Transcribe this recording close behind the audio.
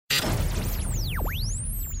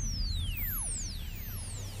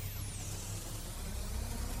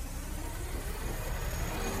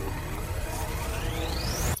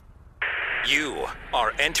You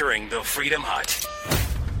are entering the Freedom Hut.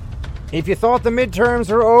 If you thought the midterms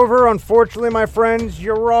are over, unfortunately, my friends,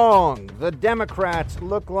 you're wrong. The Democrats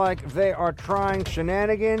look like they are trying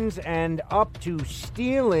shenanigans and up to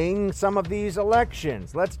stealing some of these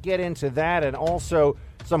elections. Let's get into that, and also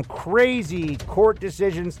some crazy court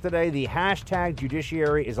decisions today. The hashtag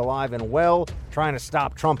judiciary is alive and well, trying to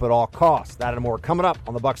stop Trump at all costs. That and more coming up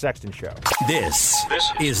on the Buck Sexton Show. This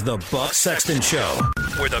is the Buck Sexton Show,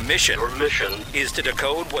 where the mission is to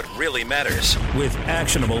decode what really matters with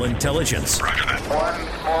actionable intelligence. Roger that. One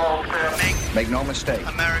small step. Make no mistake.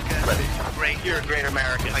 America. Ready. Great. You're a great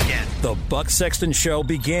American. Again. The Buck Sexton Show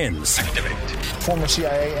begins. Activate. Former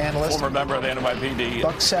CIA analyst. Former member of the NYPD.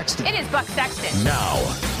 Buck Sexton. It is Buck Sexton. Now.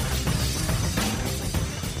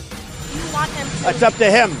 You want him to, That's up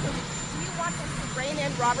to him. do you want him to rein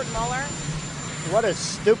in Robert Mueller? What a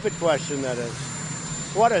stupid question that is.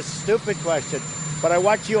 What a stupid question. But I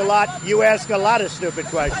watch you a lot. You ask a lot of stupid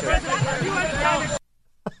questions.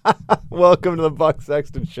 Welcome to the Buck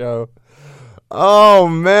Sexton Show. Oh,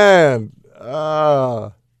 man.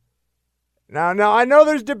 Now, I know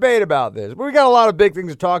there's debate about this, but we got a lot of big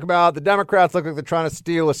things to talk about. The Democrats look like they're trying to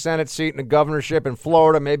steal a Senate seat and a governorship in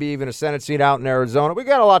Florida, maybe even a Senate seat out in Arizona. We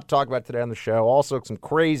got a lot to talk about today on the show. Also, some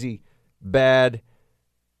crazy, bad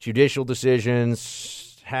judicial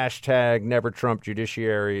decisions. Hashtag never Trump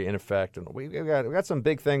judiciary in effect. And we got some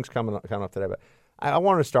big things coming up today. But I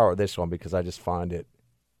want to start with this one because I just find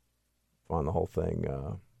the whole thing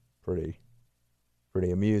pretty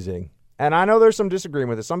amusing. And I know there's some disagreement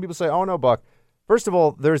with it. Some people say, oh, no, Buck. First of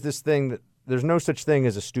all, there's this thing that there's no such thing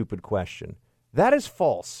as a stupid question. That is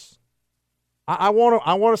false. I want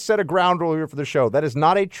to set a ground rule here for the show. That is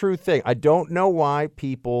not a true thing. I don't know why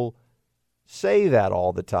people say that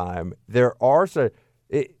all the time.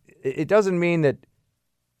 It doesn't mean that,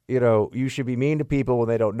 you should be mean to people when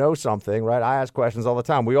they don't know something, right? I ask questions all the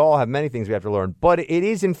time. We all have many things we have to learn. But it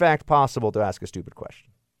is, in fact, possible to ask a stupid question.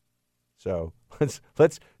 So let's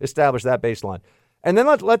establish that baseline, and then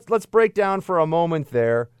let's break down for a moment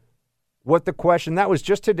there what the question that was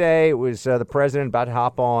just today. It was the president about to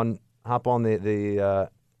hop on the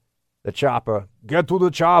chopper, get to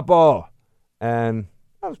the chopper, and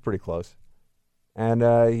that was pretty close. And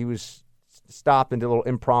he was stopped and did a little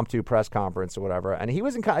impromptu press conference or whatever, and he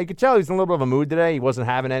wasn't. You could tell he was in a little bit of a mood today. He wasn't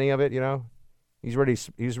having any of it. He's ready.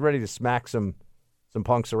 He's ready to smack some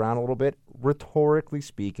punks around a little bit, rhetorically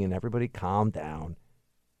speaking. Everybody calm down.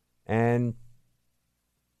 But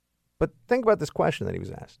think about this question that he was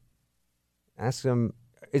asked. Ask him,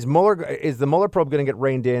 is the Mueller probe going to get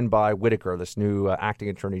reined in by Whitaker, this new acting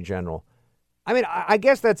attorney general? I mean, I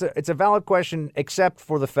guess it's a valid question, except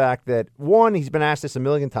for the fact that, one, he's been asked this a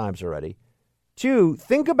million times already. Two,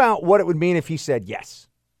 think about what it would mean if he said yes.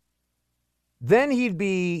 Then he'd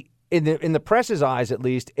be, in the press's eyes at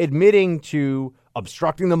least, admitting to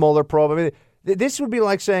obstructing the Mueller probe. I mean, this would be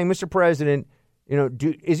like saying, Mr. President,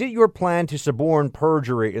 is it your plan to suborn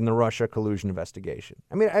perjury in the Russia collusion investigation?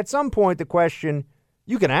 I mean, at some point, the question,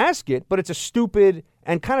 you can ask it, but it's a stupid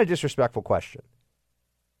and kind of disrespectful question.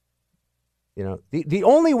 The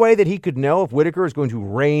only way that he could know if Whitaker is going to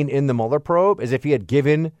rein in the Mueller probe is if he had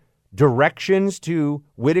given directions to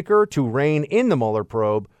Whitaker to rein in the Mueller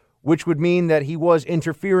probe, which would mean that he was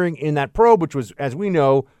interfering in that probe, which was, as we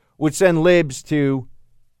know, would send libs to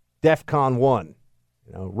DEFCON 1.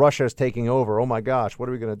 Russia's taking over. Oh, my gosh, what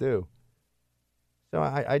are we going to do? So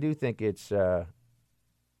I do think it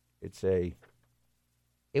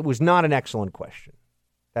was not an excellent question.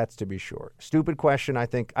 That's to be sure. Stupid question, I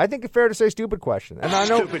think it's fair to say stupid question. And I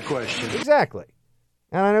know Stupid question. Exactly.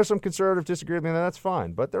 And I know some conservatives disagree with me, and that's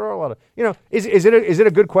fine. But there are a lot of, is it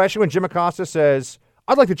a good question when Jim Acosta says,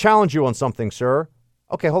 I'd like to challenge you on something, sir?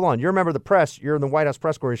 Okay, hold on. You're a member of the press. You're in the White House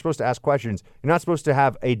press corps. You're supposed to ask questions. You're not supposed to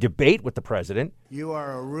have a debate with the president. You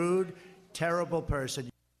are a rude, terrible person.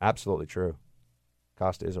 Absolutely true.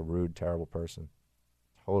 Acosta is a rude, terrible person.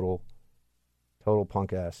 Total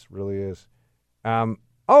punk ass. Really is.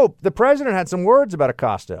 The president had some words about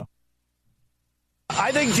Acosta.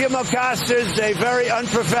 I think Jim Acosta is a very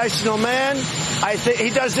unprofessional man. I think he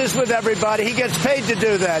does this with everybody. He gets paid to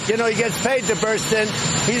do that. He gets paid to burst in.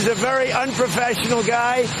 He's a very unprofessional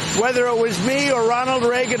guy. Whether it was me or Ronald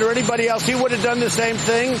Reagan or anybody else, he would have done the same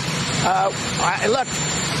thing. Look,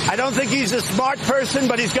 I don't think he's a smart person,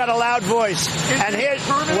 but he's got a loud voice.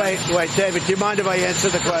 Wait, David, do you mind if I answer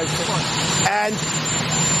the question? And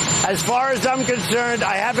as far as I'm concerned,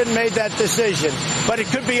 I haven't made that decision, but it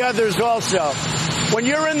could be others also. When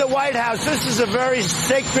you're in the White House, this is a very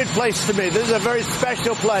sacred place to me. This is a very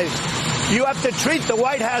special place. You have to treat the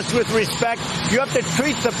White House with respect. You have to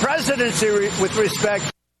treat the presidency with respect.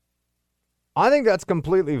 I think that's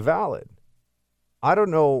completely valid. I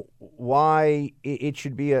don't know why it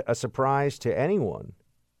should be a surprise to anyone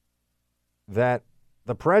that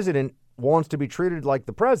the president wants to be treated like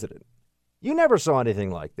the president. You never saw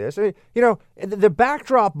anything like this. I mean, you know, the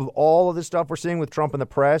backdrop of all of this stuff we're seeing with Trump and the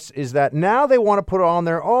press is that now they want to put on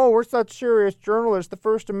their, oh, we're such serious journalists, the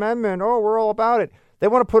First Amendment, oh, we're all about it. They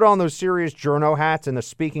want to put on those serious journo hats and the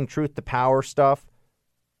speaking truth to power stuff.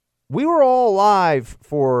 We were all alive,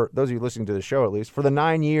 for those of you listening to the show at least, for the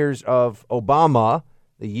 9 years of Obama,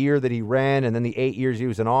 the year that he ran, and then the 8 years he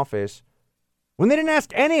was in office, when they didn't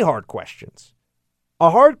ask any hard questions. A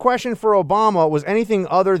hard question for Obama was anything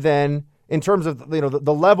other than, in terms of, you know,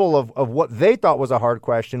 the level of what they thought was a hard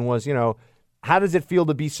question was, you know, how does it feel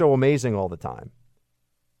to be so amazing all the time?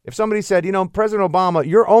 If somebody said, you know, President Obama,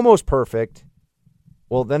 you're almost perfect,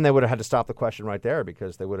 well, then they would have had to stop the question right there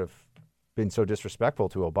because they would have been so disrespectful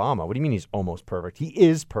to Obama. What do you mean he's almost perfect? He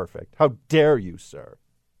is perfect. How dare you, sir?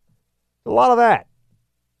 A lot of that.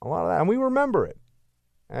 And we remember it.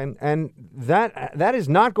 And that is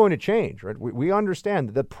not going to change, right? We understand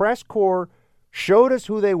that the press corps showed us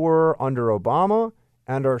who they were under Obama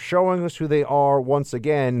and are showing us who they are once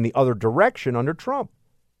again in the other direction under Trump.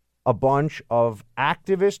 A bunch of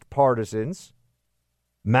activist partisans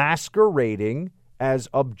masquerading as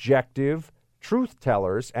objective truth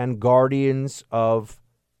tellers and guardians of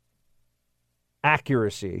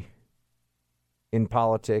accuracy in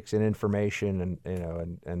politics and information, and you know,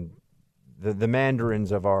 and the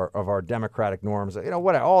mandarins of our democratic norms, you know,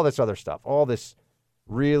 what, all this other stuff, all this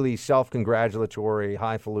really self-congratulatory,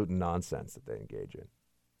 highfalutin nonsense that they engage in.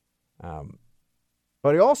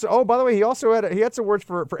 But he also, oh, by the way, he had some words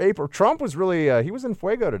for April. Trump was really, he was in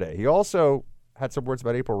fuego today. He also had some words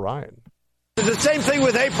about April Ryan. The same thing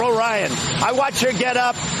with April Ryan. I watch her get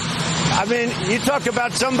up. I mean, you talk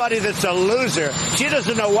about somebody that's a loser. She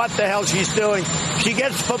doesn't know what the hell she's doing. She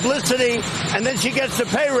gets publicity, and then she gets a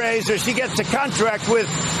pay raise, or she gets a contract with,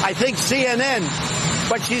 I think, CNN.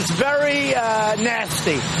 But she's very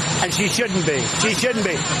nasty, and she shouldn't be. She shouldn't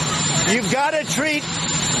be. You've got to treat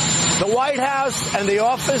the White House and the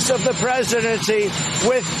office of the presidency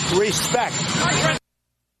with respect.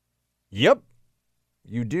 Yep.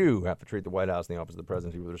 You do have to treat the White House and the office of the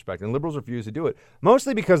presidency with respect, and liberals refuse to do it,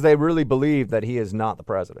 mostly because they really believe that he is not the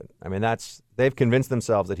president. I mean, they've convinced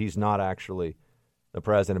themselves that he's not actually the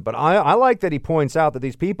president. But I like that he points out that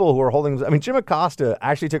these people who are holding, I mean, Jim Acosta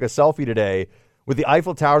actually took a selfie today with the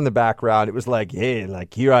Eiffel Tower in the background. It was like, hey,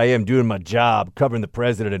 like, here I am doing my job, covering the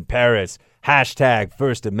president in Paris, hashtag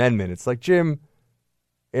First Amendment. It's like, Jim,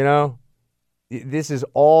 you know, this is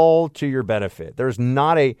all to your benefit. There's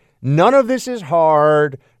none of this is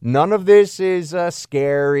hard. None of this is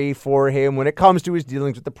scary for him when it comes to his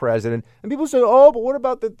dealings with the president. And people say, oh, but what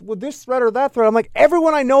about this threat or that threat? I'm like,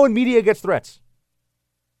 everyone I know in media gets threats.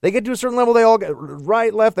 They get to a certain level, they all get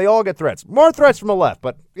right, left, they all get threats. More threats from the left,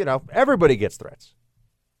 but, you know, everybody gets threats.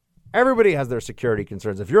 Everybody has their security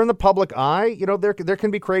concerns. If you're in the public eye, you know, there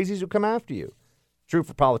can be crazies who come after you. True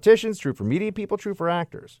for politicians, true for media people, true for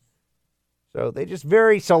actors. So they just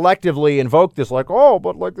very selectively invoke this, like, oh,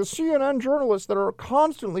 but like the CNN journalists that are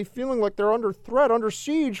constantly feeling like they're under threat, under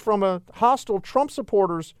siege from a hostile Trump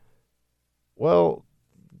supporters. Well,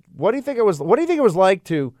 what do you think it was? What do you think it was like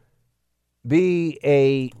to be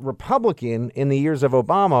a Republican in the years of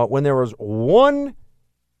Obama when there was one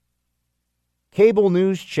cable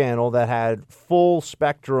news channel that had full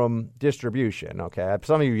spectrum distribution? Okay,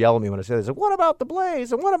 some of you yell at me when I say this. What about The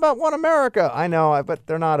Blaze? And what about One America? I know, but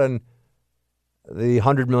they're not in the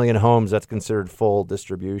 100 million homes that's considered full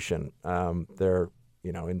distribution. They're,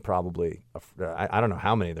 you know, in probably, I don't know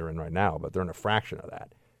how many they're in right now, but they're in a fraction of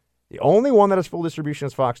that. The only one that has full distribution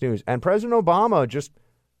is Fox News. And President Obama just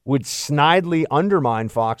would snidely undermine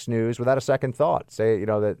Fox News without a second thought. Say, you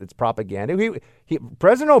know, that it's propaganda.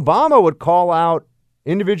 President Obama would call out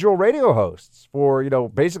individual radio hosts for, you know,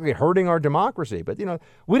 basically hurting our democracy. But, you know,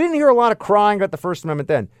 we didn't hear a lot of crying about the First Amendment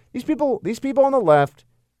then. These people on the left,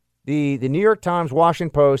 the New York Times,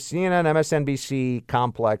 Washington Post, CNN, MSNBC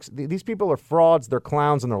complex, these people are frauds, they're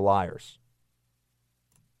clowns, and they're liars.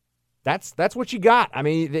 That's what you got. I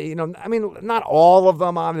mean, not all of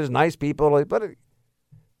them. There's nice people, but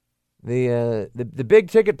the big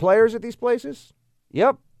ticket players at these places,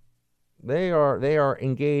 yep, they are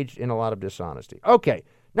engaged in a lot of dishonesty. Okay,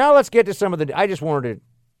 now let's get to some of the. I just wanted to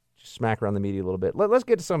smack around the media a little bit. Let's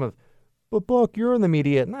get to some of. But Buck, you're in the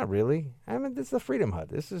media. Not really. I mean, this is the Freedom Hut.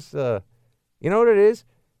 This is, you know what it is?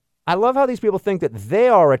 I love how these people think that they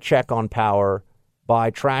are a check on power by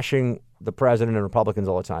trashing the president and Republicans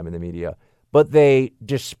all the time in the media. but they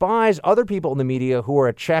despise other people in the media who are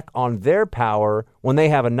a check on their power when they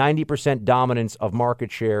have a 90% dominance of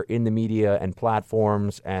market share in the media and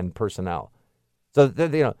platforms and personnel. So they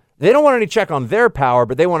don't want any check on their power,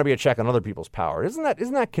 but they want to be a check on other people's power. Isn't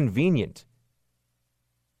that convenient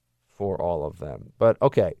for all of them? But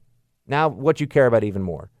okay, now what you care about even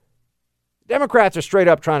more. Democrats are straight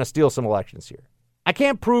up trying to steal some elections here. I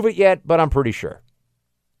can't prove it yet, but I'm pretty sure.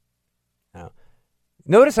 Now,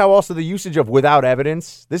 notice how also the usage of without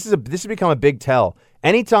evidence, this has become a big tell.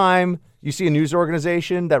 Anytime you see a news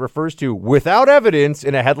organization that refers to without evidence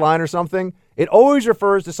in a headline or something, it always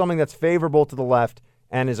refers to something that's favorable to the left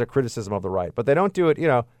and is a criticism of the right. But they don't do it,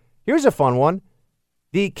 Here's a fun one.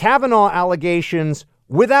 The Kavanaugh allegations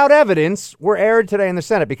without evidence were aired today in the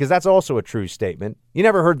Senate, because that's also a true statement. You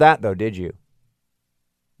never heard that, though, did you?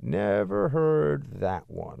 Never heard that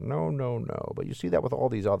one. No. But you see that with all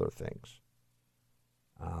these other things.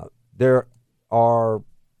 There are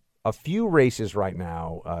a few races right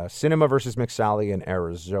now. Sinema versus McSally in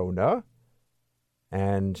Arizona.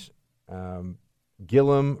 And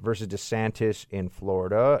Gillum versus DeSantis in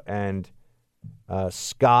Florida. And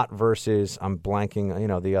Scott versus, I'm blanking,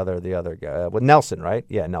 the other guy. Nelson, right?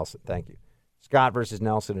 Yeah, Nelson. Thank you. Scott versus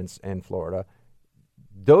Nelson in Florida.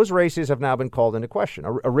 Those races have now been called into question.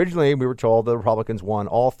 Originally, we were told the Republicans won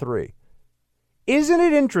all three. Isn't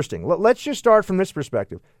it interesting? Let's just start from this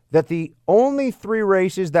perspective, that the only three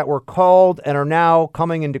races that were called and are now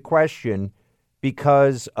coming into question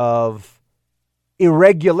because of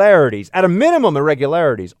irregularities, at a minimum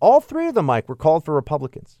irregularities, all three of them, Mike, were called for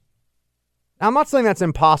Republicans. Now, I'm not saying that's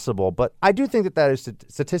impossible, but I do think that is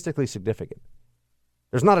statistically significant.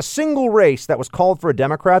 There's not a single race that was called for a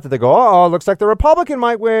Democrat that they go, looks like the Republican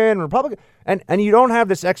might win. And you don't have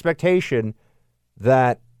this expectation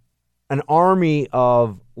that an army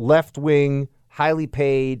of left-wing, highly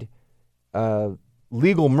paid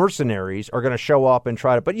legal mercenaries are going to show up and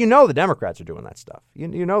try to. But the Democrats are doing that stuff.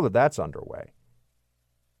 You know that that's underway.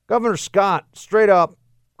 Governor Scott straight up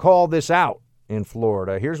called this out in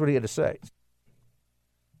Florida. Here's what he had to say.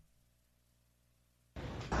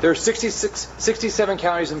 There are 67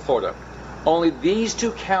 counties in Florida. Only these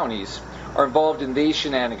two counties are involved in these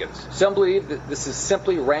shenanigans. Some believe that this is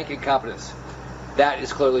simply rank incompetence. That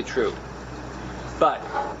is clearly true. But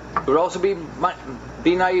it would also be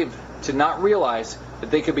naive to not realize that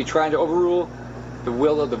they could be trying to overrule the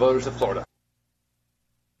will of the voters of Florida.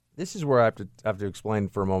 This is where I have to explain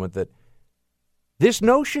for a moment that this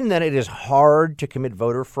notion that it is hard to commit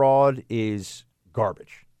voter fraud is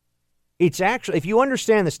garbage. It's actually, if you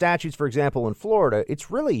understand the statutes, for example, in Florida,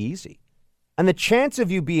 it's really easy. And the chance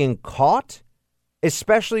of you being caught,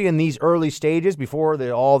 especially in these early stages before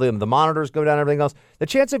all the monitors go down and everything else, the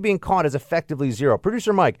chance of being caught is effectively zero.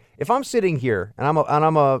 Producer Mike, if I'm sitting here and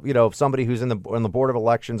I'm a somebody who's on the board of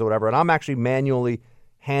elections or whatever, and I'm actually manually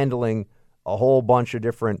handling a whole bunch of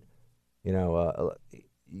different,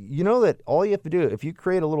 that all you have to do, if you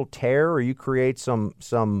create a little tear or you create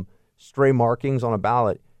some stray markings on a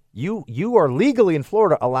ballot, you are legally in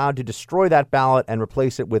Florida allowed to destroy that ballot and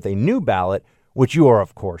replace it with a new ballot, which you are,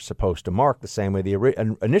 of course, supposed to mark the same way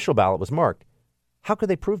the initial ballot was marked. How could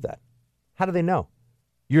they prove that? How do they know?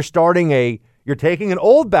 You're taking an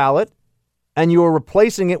old ballot and you are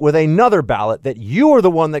replacing it with another ballot that you are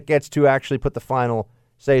the one that gets to actually put the final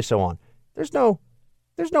say-so on. There's no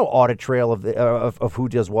audit trail of who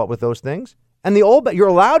does what with those things. And you're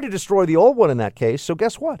allowed to destroy the old one in that case. So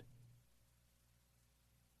guess what?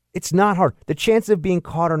 It's not hard. The chances of being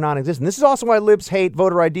caught are non-existent. This is also why libs hate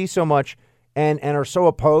voter ID so much and are so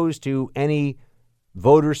opposed to any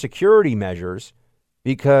voter security measures,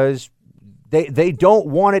 because they don't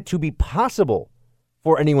want it to be possible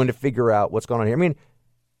for anyone to figure out what's going on here. I mean,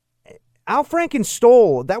 Al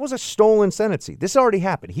Franken that was a stolen Senate seat. This already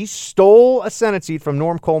happened. He stole a Senate seat from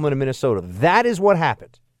Norm Coleman in Minnesota. That is what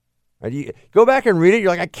happened. Right? You go back and read it. You're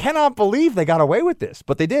like, I cannot believe they got away with this,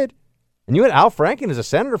 but they did. And you had Al Franken as a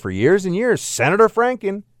senator for years and years. Senator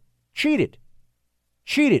Franken cheated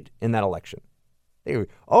in that election.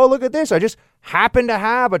 Look at this. I just happened to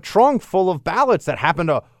have a trunk full of ballots that happened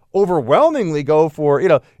to overwhelmingly go for,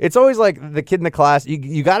 it's always like the kid in the class.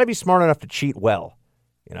 You got to be smart enough to cheat well.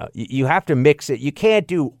 You have to mix it. You can't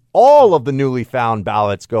do all of the newly found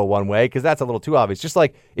ballots go one way, because that's a little too obvious. Just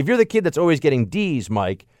like if you're the kid that's always getting D's,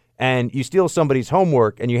 Mike, and you steal somebody's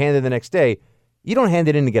homework and you hand it the next day, you don't hand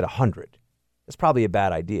it in to get 100. That's probably a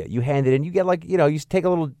bad idea. You hand it in, you get you take a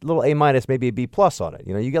little A minus, maybe a B plus on it.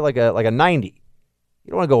 You get like a 90. You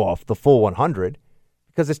don't want to go off the full 100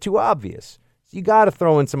 because it's too obvious. So you got to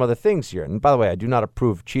throw in some other things here. And by the way, I do not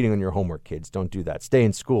approve cheating on your homework, kids. Don't do that. Stay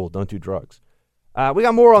in school. Don't do drugs. We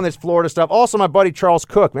got more on this Florida stuff. Also, my buddy Charles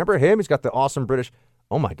Cook. Remember him? He's got the awesome British.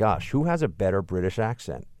 Oh, my gosh. Who has a better British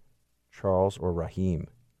accent? Charles or Raheem?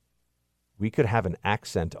 We could have an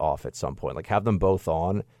accent off at some point, like have them both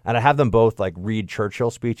on, and I have them both like read Churchill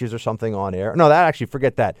speeches or something on air. No,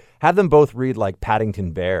 forget that. Have them both read like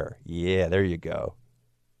Paddington Bear. Yeah, there you go.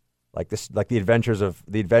 Like the adventures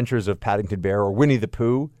of Paddington Bear or Winnie the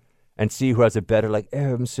Pooh, and see who has a better oh,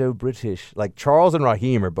 I'm so British. Like Charles and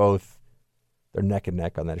Raheem are both, they're neck and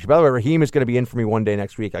neck on that issue. By the way, Raheem is going to be in for me one day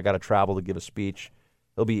next week. I got to travel to give a speech.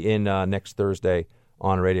 He'll be in next Thursday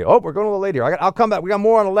on radio. Oh, we're going a little late here. I'll come back. We got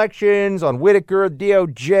more on elections, on Whitaker,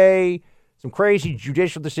 DOJ, some crazy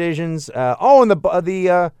judicial decisions. And some of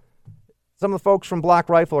the folks from Black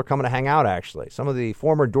Rifle are coming to hang out, actually. Some of the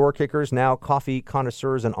former door kickers, now coffee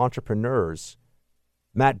connoisseurs and entrepreneurs.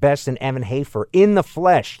 Matt Best and Evan Hafer in the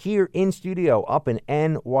flesh here in studio up in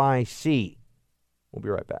NYC. We'll be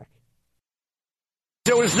right back.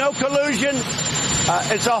 There was no collusion.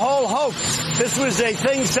 It's a whole hoax. This was a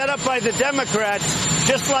thing set up by the Democrats,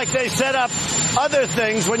 just like they set up other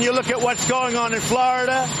things when you look at what's going on in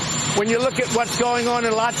Florida, when you look at what's going on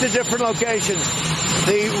in lots of different locations.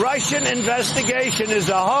 The Russian investigation is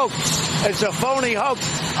a hoax. It's a phony hoax.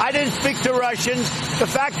 I didn't speak to Russians. The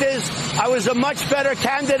fact is, I was a much better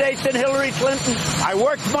candidate than Hillary Clinton. I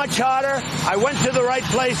worked much harder. I went to the right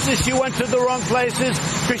places. She went to the wrong places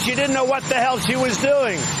because she didn't know what the hell she was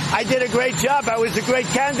doing. I did a great job. I was a great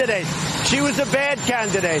candidate. She was a bad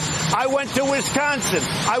candidate. I went to Wisconsin.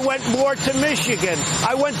 I went more to Michigan.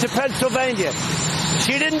 I went to Pennsylvania.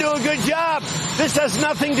 She didn't do a good job. This has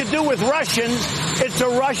nothing to do with Russians. It's a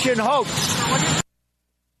Russian hoax.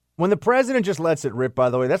 When the president just lets it rip, by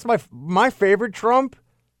the way, that's my favorite Trump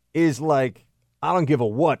is like, I don't give a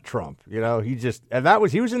what Trump. You know, he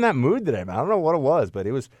was in that mood today, man. I don't know what it was, but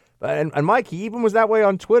it was. And Mike, he even was that way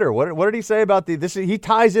on Twitter. What did he say about this? He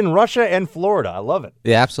ties in Russia and Florida. I love it.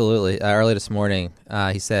 Yeah, absolutely. Early this morning,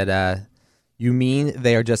 he said, you mean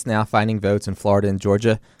they are just now finding votes in Florida and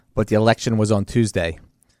Georgia, but the election was on Tuesday.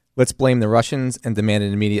 Let's blame the Russians and demand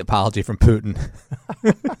an immediate apology from Putin.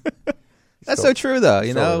 That's so true, though.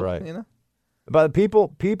 You know, right. You know, but people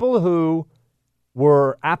who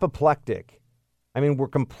were apoplectic, I mean, were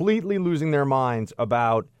completely losing their minds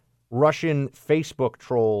about Russian Facebook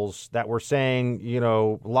trolls that were saying, you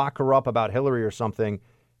know, lock her up about Hillary or something,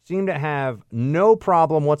 seem to have no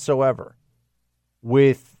problem whatsoever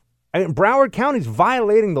with. I mean, Broward County's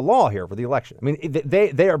violating the law here for the election. I mean,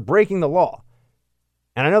 they are breaking the law.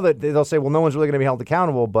 And I know that they'll say, well, no one's really going to be held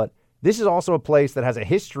accountable, but this is also a place that has a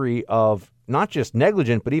history of not just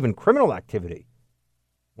negligent, but even criminal activity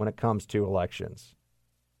when it comes to elections.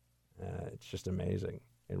 It's just amazing.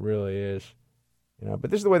 It really is. You know,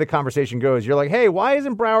 but this is the way the conversation goes. You're like, hey, why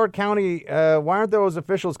isn't Broward County, why aren't those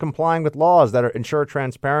officials complying with laws that ensure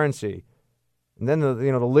transparency? And then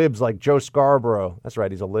the libs like Joe Scarborough, that's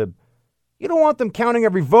right, he's a lib. You don't want them counting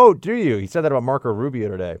every vote, do you? He said that about Marco Rubio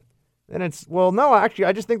today. And it's, well, no, actually,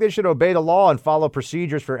 I just think they should obey the law and follow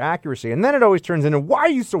procedures for accuracy. And then it always turns into, why are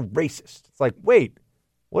you so racist? It's like, wait,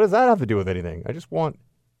 what does that have to do with anything? I just want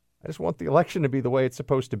the election to be the way it's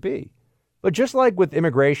supposed to be. But just like with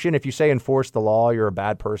immigration, if you say enforce the law, you're a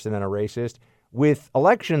bad person and a racist. With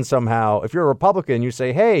elections somehow, if you're a Republican, you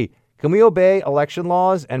say, hey, can we obey election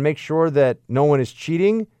laws and make sure that no one is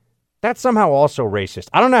cheating? That's somehow also racist.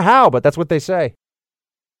 I don't know how, but that's what they say.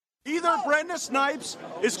 Either Brenda Snipes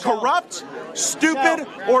is corrupt, stupid,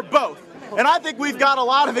 or both. And I think we've got a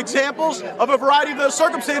lot of examples of a variety of those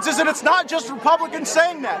circumstances, and it's not just Republicans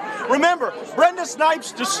saying that. Remember, Brenda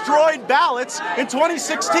Snipes destroyed ballots in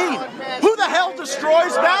 2016. Who the hell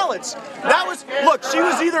destroys ballots? She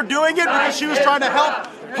was either doing it because she was trying to help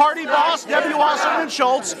party boss Debbie Wasserman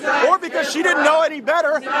Schultz, or because she didn't know any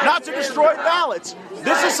better not to destroy ballots.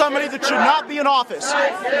 This is somebody that should not be in office.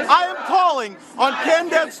 I am calling on Ken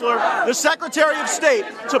Densler, the Secretary of State,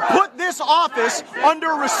 to put this office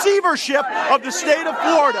under receivership of the state of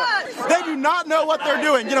Florida. They do not know what they're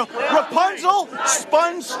doing. You know, Rapunzel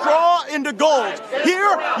spun straw into gold.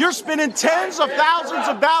 Here, you're spinning tens of thousands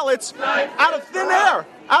of ballots out of thin air.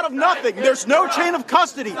 Out of nothing. There's no chain of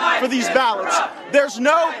custody for these ballots. There's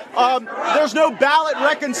no ballot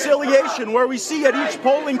reconciliation where we see at each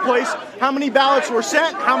polling place how many ballots were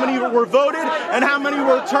sent, how many were voted, and how many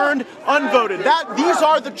were returned unvoted. These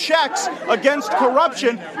are the checks against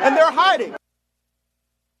corruption, and they're hiding.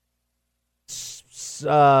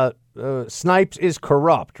 Snipes is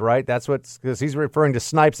corrupt, right? That's because he's referring to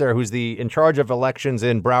Snipes there, who's in charge of elections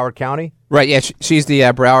in Broward County. Right, yeah, she's the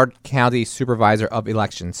Broward County supervisor of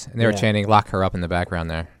elections, and they were chanting "lock her up" in the background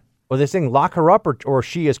there. Well, they're saying "lock her up" or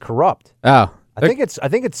she is corrupt. Oh, I think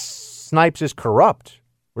it's Snipes is corrupt.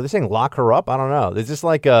 Were they saying lock her up? I don't know. Is this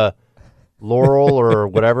like a Laurel or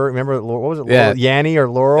whatever? Remember, what was it? Yeah. Yanny or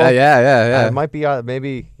Laurel? Yeah. It might be,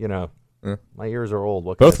 maybe, my ears are old.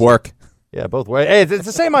 What Both work. Yeah, both ways. Hey, it's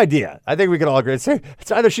the same idea. I think we can all agree.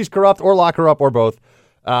 It's either she's corrupt or lock her up or both.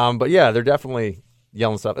 But yeah, they're definitely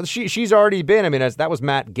yelling stuff. She's already been. I mean, that was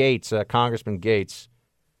Matt Gaetz, Congressman Gaetz,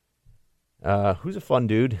 who's a fun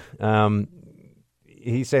dude.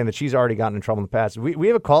 He's saying that she's already gotten in trouble in the past. We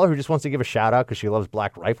have a caller who just wants to give a shout out because she loves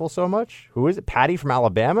Black Rifle so much. Who is it? Patty from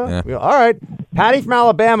Alabama? Yeah. All right. Patty from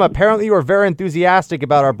Alabama. Apparently you are very enthusiastic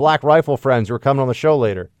about our Black Rifle friends who are coming on the show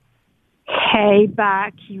later. Hey,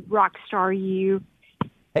 Buck, you rock star, you.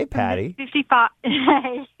 Hey, Patty. 55.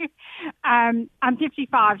 Hey, I'm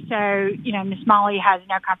 55, so Miss Molly has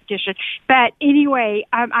no competition. But anyway,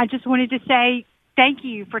 I just wanted to say thank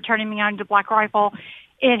you for turning me on to Black Rifle.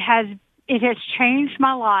 It has changed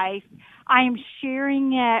my life. I am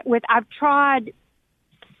sharing it with. I've tried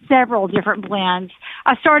several different blends.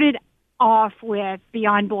 I started off with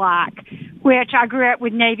Beyond Black, which I grew up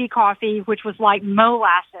with Navy coffee, which was like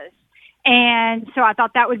molasses. And so I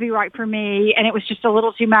thought that would be right for me, and it was just a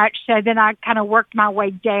little too much. So then I kind of worked my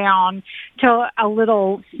way down to a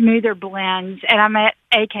little smoother blends, and I'm at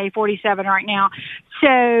AK-47 right now.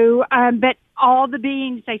 So, but all the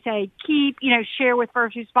beans, they say, keep, share with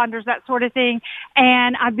first responders, that sort of thing.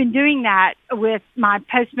 And I've been doing that with my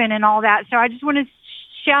postman and all that. So I just want to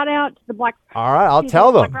shout out to the Black. All right, I'll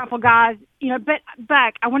tell them. Black Rifle guys, but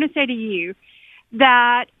Buck, I want to say to you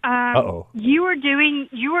that you are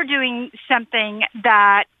doing something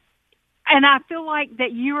that, and I feel like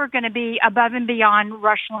that you are going to be above and beyond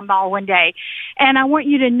Rush Limbaugh one day, and I want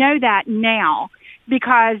you to know that now,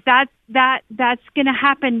 because that's going to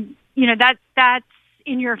happen. That's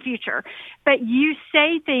in your future, but you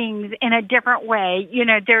say things in a different way.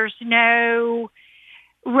 There's no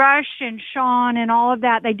Rush and Sean and all of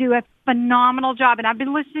that. They do a phenomenal job, and I've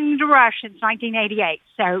been listening to Rush since 1988,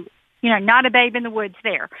 so. Not a babe in the woods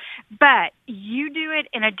there. But you do it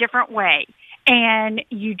in a different way. And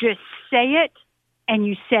you just say it, and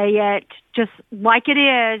you say it just like it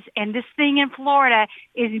is. And this thing in Florida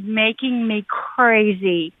is making me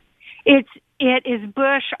crazy. It is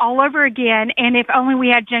Bush all over again. And if only we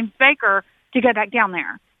had James Baker to go back down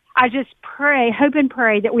there. I just hope and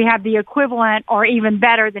pray that we have the equivalent or even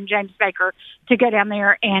better than James Baker to go down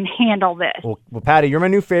there and handle this. Well, Patty, you're my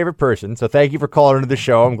new favorite person, so thank you for calling into the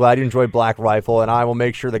show. I'm glad you enjoyed Black Rifle, and I will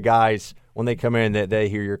make sure the guys, when they come in, that they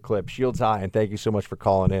hear your clip. Shields high, and thank you so much for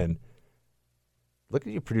calling in. Look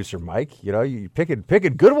at you, Producer Mike. You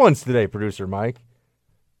picking good ones today, Producer Mike.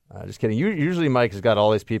 Just kidding. Usually Mike has got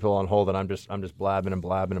all these people on hold, and I'm just blabbing and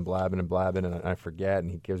blabbing and blabbing and blabbing, and I forget,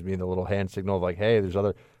 and he gives me the little hand signal of like, hey, there's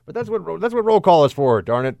other. But that's what roll call is for.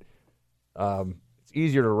 Darn it. It's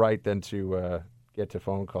easier to write than to get to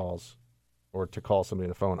phone calls or to call somebody on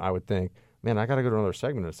the phone, I would think. Man, I got to go to another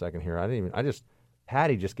segment in a second here.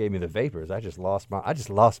 Patty just gave me the vapors. I just lost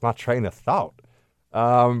my train of thought.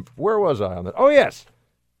 Where was I on that? Oh yes,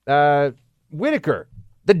 Whitaker.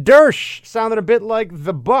 The Dersh sounded a bit like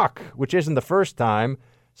the Buck, which isn't the first time.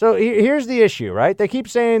 So here's the issue, right? They keep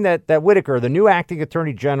saying that Whitaker, the new acting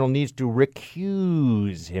attorney general, needs to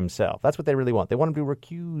recuse himself. That's what they really want. They want him to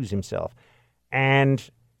recuse himself. And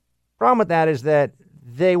the problem with that is that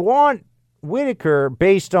they want Whitaker,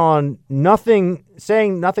 based on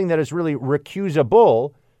saying nothing that is really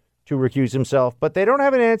recusable, to recuse himself. But they don't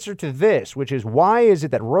have an answer to this, which is why is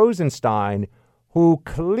it that Rosenstein, who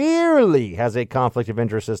clearly has a conflict of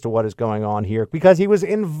interest as to what is going on here, because he was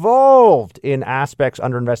involved in aspects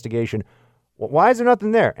under investigation. Why is there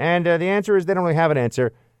nothing there? And the answer is they don't really have an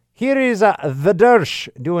answer. Here is the Dersh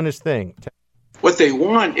doing his thing. What they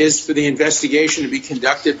want is for the investigation to be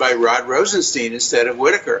conducted by Rod Rosenstein instead of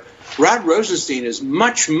Whitaker. Rod Rosenstein is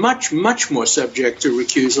much, much, much more subject to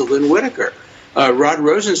recusal than Whitaker. Rod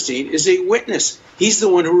Rosenstein is a witness. He's the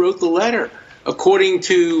one who wrote the letter. According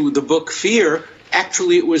to the book Fear,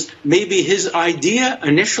 actually, it was maybe his idea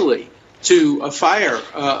initially to fire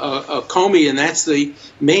Comey, and that's the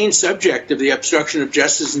main subject of the obstruction of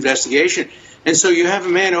justice investigation. And so you have a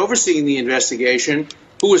man overseeing the investigation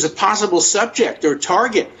who is a possible subject or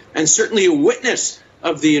target, and certainly a witness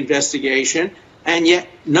of the investigation, and yet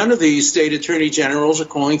none of these state attorney generals are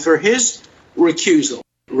calling for his recusal.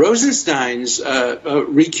 Rosenstein's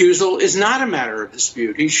recusal is not a matter of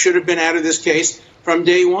dispute. He should have been out of this case from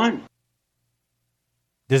day one.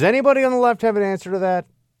 Does anybody on the left have an answer to that?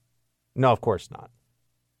 No, of course not.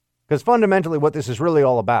 Because fundamentally what this is really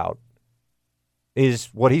all about is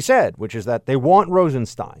what he said, which is that they want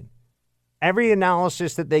Rosenstein Every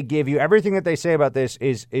analysis that they give you, everything that they say about this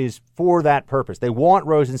is for that purpose. They want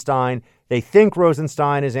Rosenstein. They think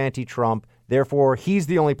Rosenstein is anti-Trump. Therefore, he's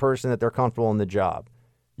the only person that they're comfortable in the job.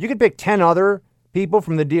 You could pick 10 other people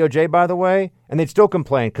from the DOJ, by the way, and they'd still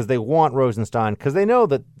complain because they want Rosenstein because they know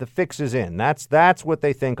that the fix is in. That's what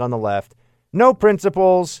they think on the left. No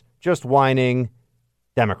principles, just whining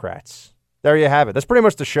Democrats. There you have it. That's pretty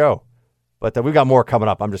much the show. But we've got more coming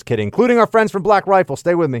up. I'm just kidding, including our friends from Black Rifle.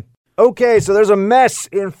 Stay with me. Okay, so there's a mess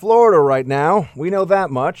in Florida right now. We know that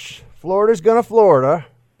much. Florida's going to Florida,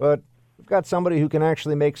 but we've got somebody who can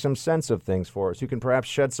actually make some sense of things for us, who can perhaps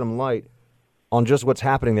shed some light on just what's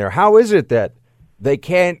happening there. How is it that they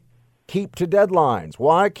can't keep to deadlines?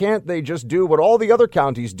 Why can't they just do what all the other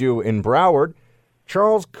counties do in Broward?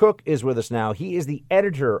 Charles Cook is with us now. He is the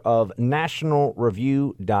editor of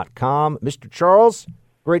nationalreview.com. Mr. Charles,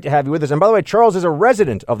 great to have you with us. And by the way, Charles is a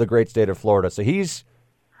resident of the great state of Florida, so he's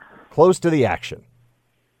close to the action.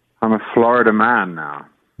 I'm a Florida man now.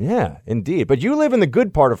 Yeah, indeed. But you live in the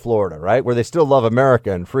good part of Florida, right, where they still love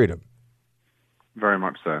America and freedom. Very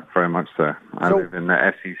much so. Very much so. I live in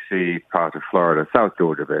the SEC part of Florida, South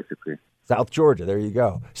Georgia, basically. South Georgia. There you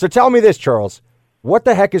go. So tell me this, Charles. What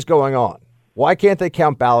the heck is going on? Why can't they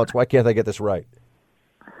count ballots? Why can't they get this right?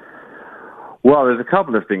 Well, there's a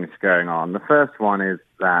couple of things going on. The first one is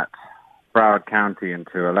that Broward County and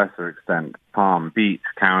to a lesser extent Palm Beach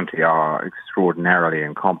County are extraordinarily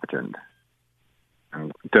incompetent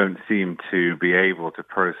and don't seem to be able to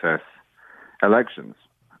process elections.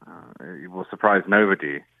 It will surprise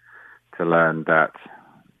nobody to learn that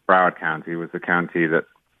Broward County was the county that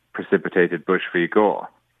precipitated Bush v. Gore,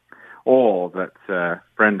 or that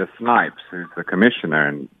Brenda Snipes, who's the commissioner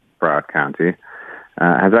in Broward County,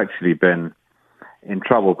 has actually been in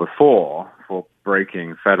trouble before for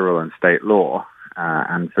breaking federal and state law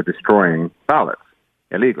and for destroying ballots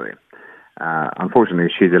illegally. Unfortunately,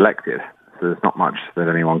 she's elected, so there's not much that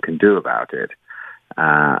anyone can do about it.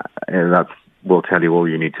 That will tell you all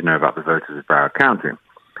you need to know about the voters of Broward County.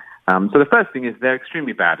 So the first thing is they're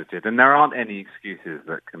extremely bad at it, and there aren't any excuses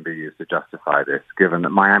that can be used to justify this, given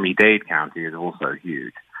that Miami-Dade County is also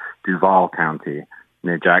huge. Duval County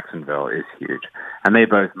near Jacksonville is huge, and they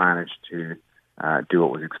both managed to do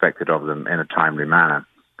what was expected of them in a timely manner.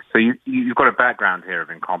 So you've got a background here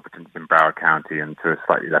of incompetence in Broward County and to a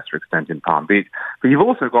slightly lesser extent in Palm Beach, but you've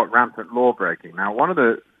also got rampant law breaking. Now, one of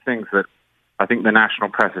the things that I think the national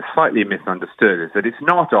press has slightly misunderstood is that it's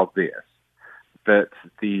not obvious that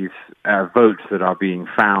these votes that are being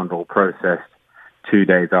found or processed 2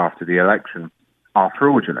 days after the election are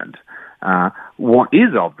fraudulent. What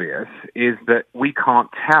is obvious is that we can't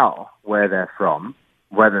tell where they're from,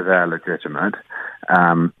 whether they're legitimate,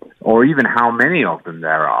 or even how many of them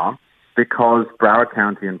there are, because Broward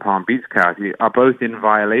County and Palm Beach County are both in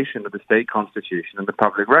violation of the state constitution and the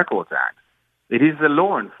Public Records Act. It is the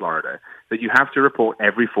law in Florida that you have to report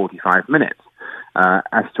every 45 minutes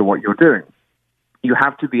as to what you're doing. You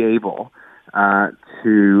have to be able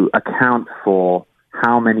to account for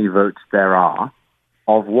how many votes there are,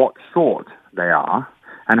 of what sort they are,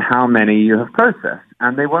 and how many you have processed,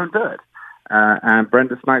 and they won't do it. And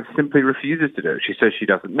Brenda Snipes simply refuses to do it. She says she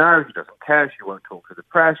doesn't know, she doesn't care, she won't talk to the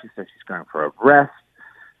press, she says she's going for a rest.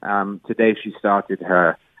 Today she started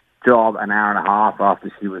her job an hour and a half after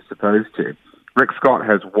she was supposed to. Rick Scott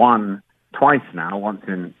has won twice now, once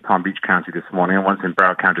in Palm Beach County this morning and once in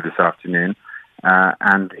Broward County this afternoon.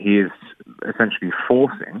 And he is essentially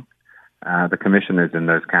forcing the commissioners in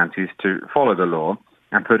those counties to follow the law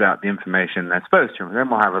and put out the information they're supposed to. And then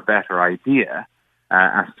we'll have a better idea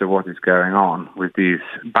as to what is going on with these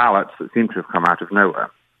ballots that seem to have come out of nowhere.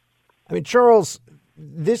 I mean, Charles,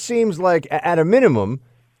 this seems like, at a minimum,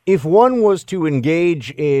 if one was to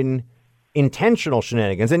engage in intentional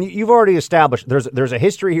shenanigans, and you've already established there's a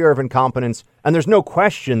history here of incompetence, and there's no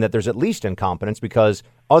question that there's at least incompetence because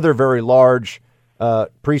other very large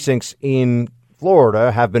precincts in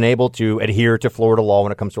Florida have been able to adhere to Florida law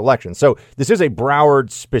when it comes to elections. So this is a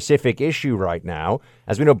Broward-specific issue right now.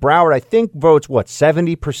 As we know, Broward, I think, votes,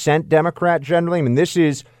 70% Democrat generally? I mean, this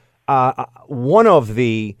is one of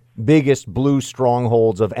the biggest blue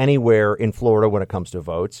strongholds of anywhere in Florida when it comes to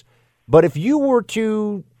votes. But if you were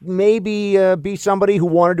to maybe be somebody who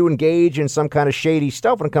wanted to engage in some kind of shady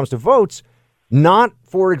stuff when it comes to votes, not,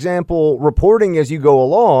 for example, reporting as you go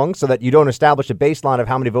along so that you don't establish a baseline of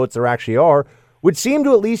how many votes there actually are, would seem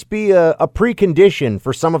to at least be a precondition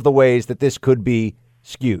for some of the ways that this could be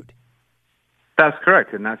skewed. That's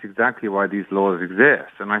correct, and that's exactly why these laws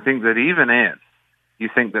exist. And I think that even if you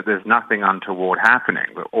think that there's nothing untoward happening,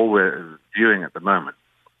 that all we're viewing at the moment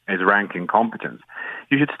is rank incompetence,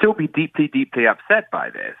 you should still be deeply, deeply upset by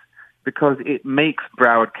this, because it makes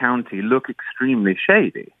Broward County look extremely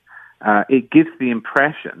shady. It gives the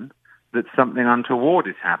impression that something untoward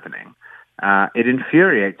is happening. It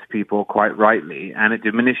infuriates people quite rightly, and it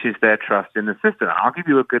diminishes their trust in the system. I'll give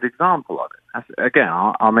you a good example of it. Again,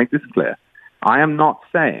 I'll make this clear. I am not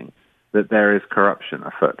saying that there is corruption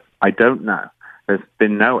afoot. I don't know. There's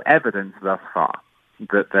been no evidence thus far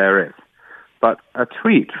that there is. But a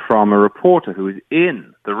tweet from a reporter who was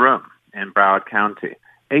in the room in Broward County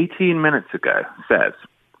 18 minutes ago says,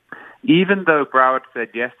 even though Broward said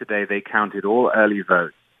yesterday they counted all early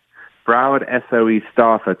votes, Broward SOE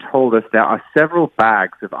staffer told us there are several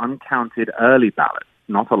bags of uncounted early ballots.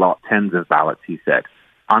 Not a lot, tens of ballots, he said.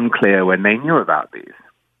 Unclear when they knew about these.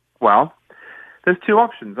 Well, there's two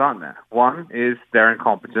options, aren't there? One is they're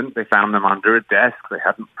incompetent. They found them under a desk. They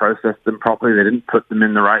hadn't processed them properly. They didn't put them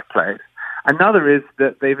in the right place. Another is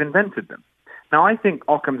that they've invented them. Now, I think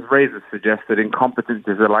Occam's razor suggests that incompetence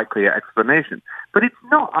is a likelier explanation, but it's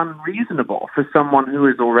not unreasonable for someone who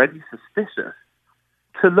is already suspicious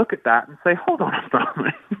to look at that and say, hold on a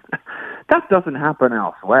moment, that doesn't happen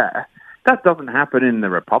elsewhere. That doesn't happen in the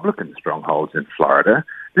Republican strongholds in Florida.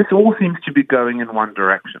 This all seems to be going in one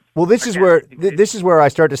direction. Well, this is where I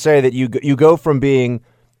start to say that you go from being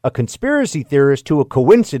a conspiracy theorist to a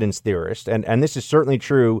coincidence theorist, and this is certainly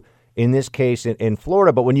true in this case in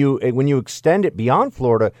Florida. But when you extend it beyond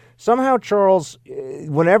Florida, somehow, Charles,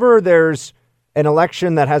 whenever there's an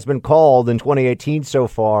election that has been called in 2018 so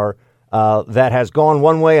far that has gone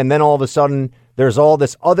one way, and then all of a sudden there's all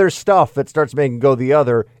this other stuff that starts making it go the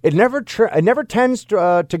other, it never tends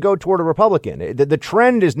to go toward a Republican. The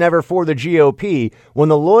trend is never for the GOP. When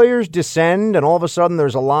the lawyers descend and all of a sudden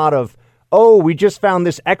there's a lot of, oh, we just found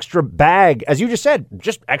this extra bag, as you just said,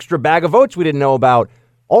 just extra bag of votes we didn't know about,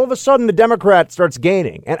 all of a sudden the Democrat starts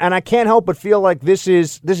gaining. And I can't help but feel like this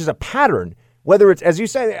is a pattern. Whether it's, as you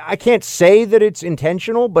say, I can't say that it's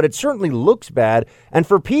intentional, but it certainly looks bad. And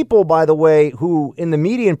for people, by the way, who in the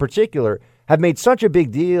media in particular have made such a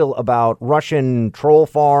big deal about Russian troll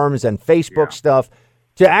farms and Facebook stuff,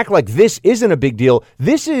 to act like this isn't a big deal.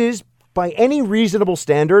 This is, by any reasonable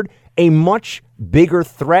standard, a much bigger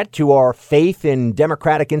threat to our faith in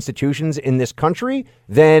democratic institutions in this country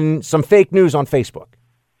than some fake news on Facebook.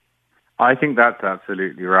 I think that's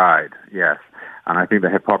absolutely right, yes. And I think the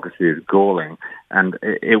hypocrisy is galling. And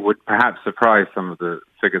it would perhaps surprise some of the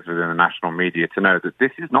figures within the national media to know that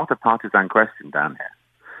this is not a partisan question down here.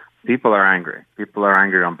 People are angry. People are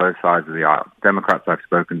angry on both sides of the aisle. Democrats I've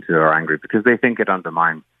spoken to are angry because they think it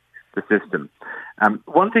undermines the system.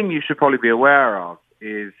 One thing you should probably be aware of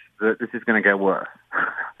is that this is going to get worse.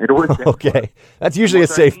 It always gets okay. Worse. That's usually a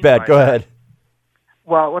safe bet. Go ahead.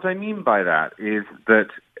 Well, what I mean by that is that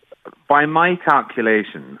by my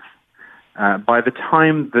calculations, by the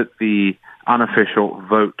time that the unofficial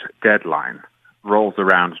vote deadline rolls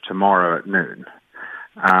around tomorrow at noon,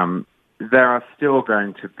 there are still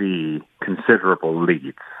going to be considerable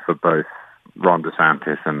leads for both Ron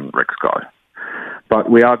DeSantis and Rick Scott.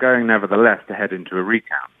 But we are going, nevertheless, to head into a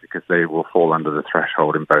recount because they will fall under the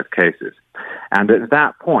threshold in both cases. And at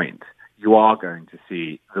that point, you are going to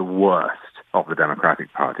see the worst of the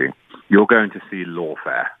Democratic Party. You're going to see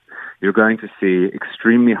lawfare. You're going to see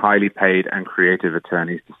extremely highly paid and creative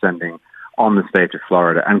attorneys descending on the state of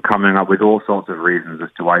Florida and coming up with all sorts of reasons as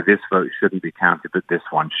to why this vote shouldn't be counted, but this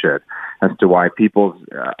one should, as to why people's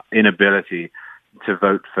inability to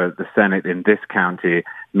vote for the Senate in this county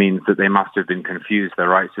means that they must have been confused, their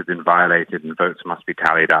rights have been violated, and votes must be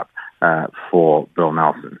tallied up for Bill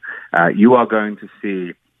Nelson. You are going to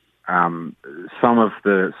see some of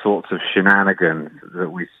the sorts of shenanigans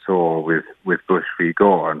that we saw with Bush v.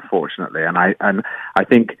 Gore, unfortunately. And I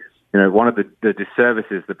think, you know, one of the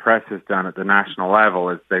disservices the press has done at the national level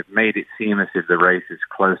is they've made it seem as if the race is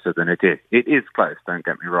closer than it is. It is close, don't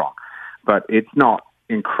get me wrong, but it's not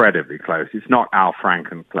incredibly close. It's not Al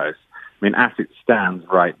Franken close. I mean, as it stands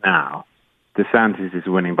right now, DeSantis is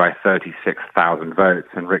winning by 36,000 votes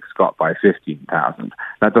and Rick Scott by 15,000.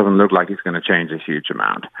 That doesn't look like it's going to change a huge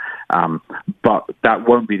amount. But that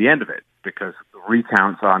won't be the end of it because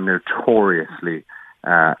recounts are notoriously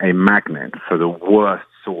a magnet for the worst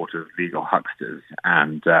sort of legal hucksters.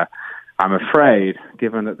 And I'm afraid,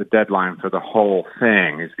 given that the deadline for the whole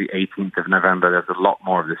thing is the 18th of November, there's a lot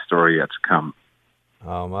more of this story yet to come.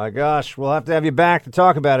 Oh, my gosh. We'll have to have you back to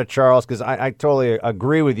talk about it, Charles, because I totally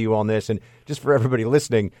agree with you on this. And just for everybody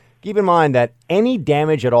listening, keep in mind that any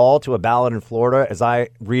damage at all to a ballot in Florida, as I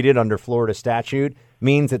read it under Florida statute,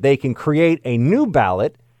 means that they can create a new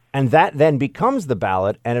ballot, and that then becomes the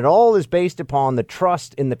ballot. And it all is based upon the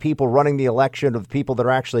trust in the people running the election, of the people that are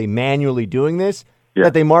actually manually doing this,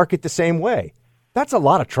 that they mark it the same way. That's a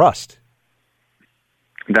lot of trust.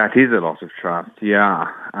 That is a lot of trust, yeah.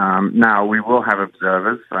 Now, we will have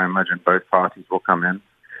observers. I imagine both parties will come in.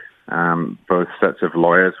 Both sets of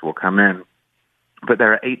lawyers will come in. But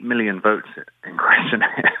there are 8 million votes in question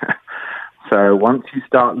here. So once you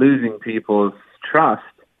start losing people's trust,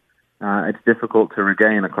 it's difficult to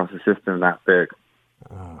regain across a system that big.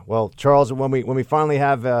 Well, Charles, when we finally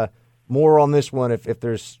have more on this one, if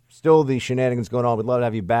there's still the shenanigans going on, we'd love to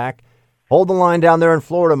have you back. Hold the line down there in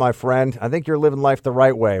Florida, my friend. I think you're living life the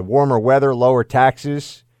right way. Warmer weather, lower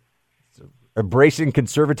taxes, embracing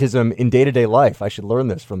conservatism in day-to-day life. I should learn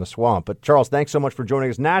this from the swamp. But, Charles, thanks so much for joining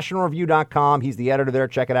us. NationalReview.com. He's the editor there.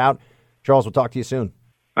 Check it out. Charles, we'll talk to you soon.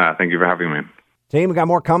 Thank you for having me. Team, we got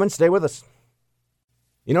more coming. Stay with us.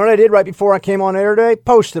 You know what I did right before I came on air today?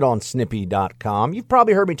 Posted on Snippy.com. You've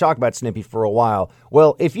probably heard me talk about Snippy for a while.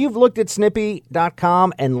 Well, if you've looked at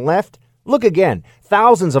Snippy.com and left, look again.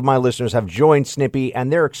 Thousands of my listeners have joined Snippy,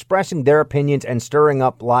 and they're expressing their opinions and stirring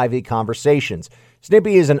up lively conversations.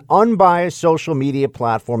 Snippy is an unbiased social media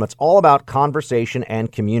platform that's all about conversation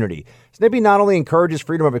and community. Snippy not only encourages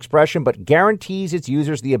freedom of expression, but guarantees its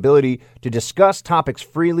users the ability to discuss topics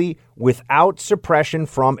freely without suppression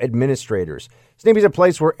from administrators. Snippy is a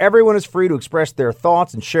place where everyone is free to express their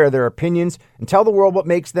thoughts and share their opinions and tell the world what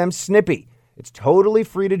makes them snippy. It's totally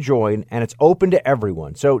free to join, and it's open to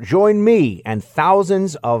everyone. So join me and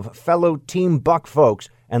thousands of fellow Team Buck folks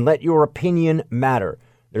and let your opinion matter.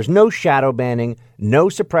 There's no shadow banning, no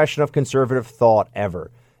suppression of conservative thought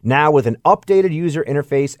ever. Now with an updated user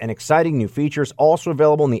interface and exciting new features also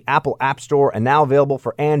available in the Apple App Store and now available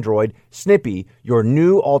for Android, Snippy, your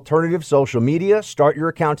new alternative social media. Start your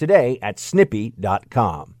account today at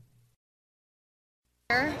Snippy.com.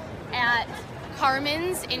 At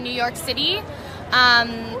Carmen's in New York City,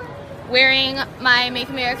 wearing my Make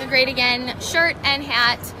America Great Again shirt and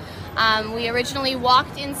hat. We originally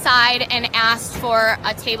walked inside and asked for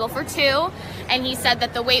a table for two, and he said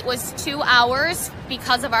that the wait was 2 hours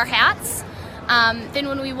because of our hats. Then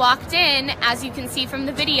when we walked in, as you can see from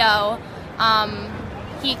the video,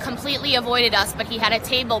 he completely avoided us, but he had a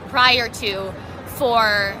table prior to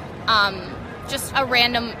for just a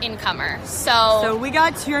random incomer. So we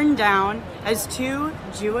got turned down as two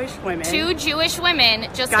Jewish women. Two Jewish women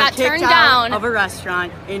just got kicked turned out down of a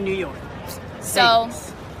restaurant in New York. So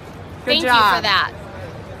thank you for that.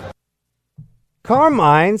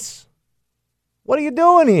 Carmine's? What are you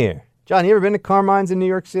doing here? John, you ever been to Carmine's in New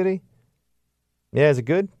York City? Yeah, is it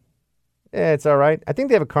good? Yeah, it's all right. I think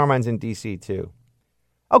they have a Carmine's in D.C. too.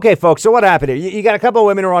 Okay, folks, so what happened here? You got a couple of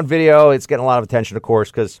women who are on video. It's getting a lot of attention, of course,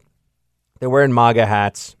 because they're wearing MAGA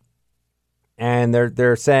hats. And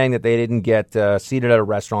they're saying that they didn't get seated at a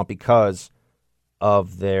restaurant because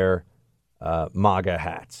of their MAGA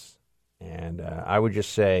hats. And I would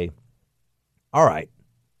just say, all right,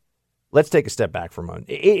 let's take a step back for a moment.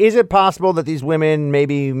 Is it possible that these women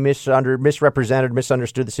maybe misunderstood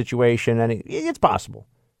the situation? And it's possible.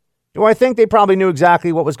 Do I think they probably knew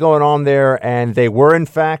exactly what was going on there, and they were, in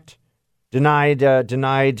fact, denied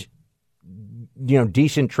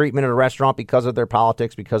decent treatment at a restaurant because of their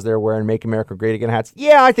politics, because they're wearing Make America Great Again hats?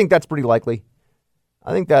 Yeah, I think that's pretty likely.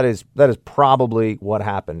 I think that is probably what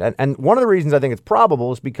happened. And one of the reasons I think it's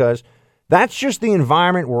probable is because that's just the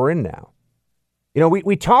environment we're in now. You know,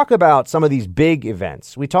 we talk about some of these big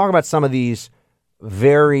events. We talk about some of these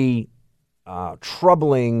very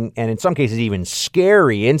troubling and in some cases even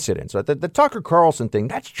scary incidents. The Tucker Carlson thing,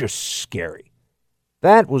 that's just scary.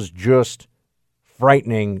 That was just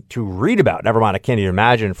frightening to read about. Never mind, I can't even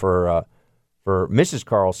imagine for Mrs.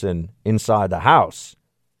 Carlson inside the house.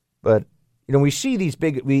 But you know, we see these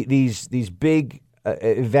big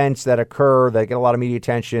events that occur that get a lot of media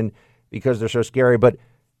attention because they're so scary. But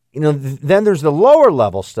you know, then there's the lower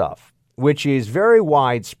level stuff, which is very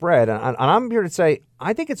widespread. And I'm here to say,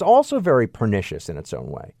 I think it's also very pernicious in its own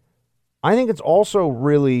way. I think it's also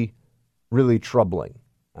really, really troubling,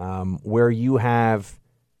 where you have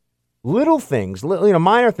little things,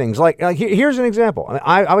 minor things. Like here's an example.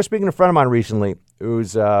 I was speaking to a friend of mine recently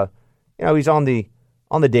who's, he's on the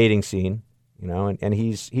dating scene, and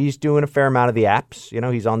he's doing a fair amount of the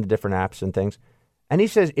apps. He's on the different apps and things. And he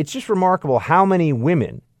says, it's just remarkable how many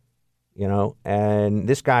women, and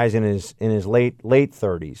this guy's in his late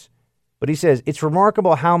 30s. But he says it's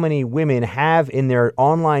remarkable how many women have in their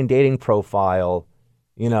online dating profile,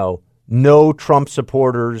 no Trump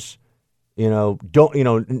supporters, no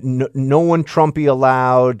one Trumpy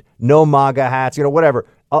allowed, no MAGA hats, whatever.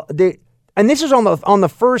 And this is on the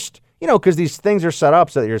first, because these things are set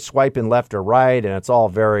up so that you're swiping left or right, and it's all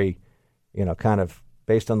very, kind of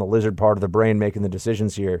based on the lizard part of the brain making the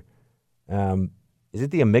decisions here. Is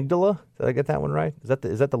it the amygdala? Did I get that one right? Is that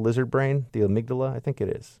the lizard brain? The amygdala? I think it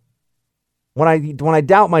is. When I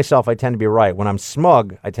doubt myself, I tend to be right. When I'm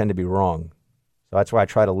smug, I tend to be wrong. So that's why I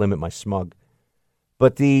try to limit my smug.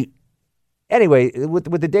 But anyway,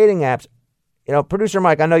 with the dating apps, Producer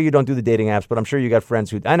Mike, I know you don't do the dating apps, but I'm sure you got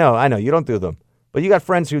friends who, I know you don't do them, but you got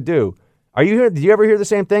friends who do. Are you here? Did you ever hear the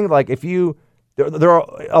same thing? Like there are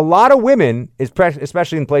a lot of women,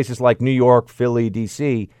 especially in places like New York, Philly,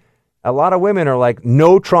 D.C., a lot of women are like,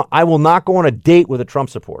 no Trump. I will not go on a date with a Trump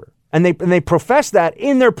supporter, and they profess that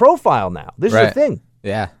in their profile now. This is a thing.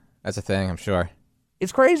 Yeah, that's a thing. I'm sure.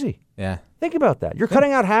 It's crazy. Yeah. Think about that. You're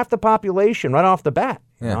cutting out half the population right off the bat.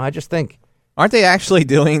 Yeah. I just think. Aren't they actually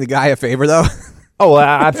doing the guy a favor though? Oh,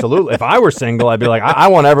 absolutely. If I were single, I'd be like, I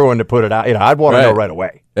want everyone to put it out. I'd want to know right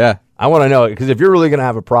away. Yeah. I want to know, because if you're really going to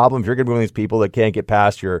have a problem, if you're going to be one of these people that can't get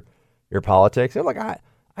past your politics, I'm like,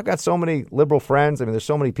 I've got so many liberal friends. I mean, there's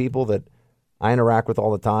so many people that I interact with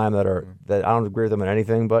all the time that I don't agree with them on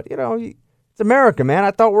anything. But it's America, man.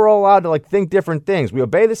 I thought we're all allowed to think different things. We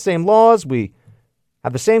obey the same laws. We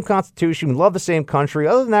have the same constitution. We love the same country.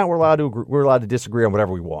 Other than that, we're allowed to disagree on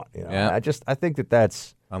whatever we want. Yeah. I think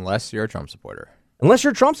that's unless you're a Trump supporter. Unless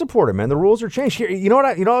you're a Trump supporter, man, the rules are changed. Here, you know what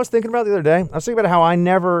I was thinking about the other day? I was thinking about how I've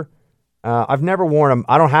never worn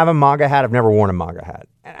I don't have a MAGA hat. I've never worn a MAGA hat,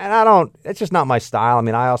 and I don't. It's just not my style. I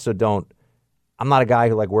mean, I also don't. I'm not a guy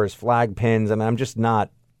who wears flag pins. I mean, I'm just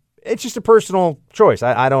not. It's just a personal choice.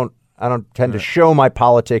 I don't tend to show my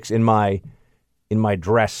politics in my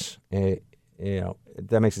dress.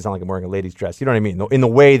 That makes it sound like I'm wearing a lady's dress. You know what I mean? In the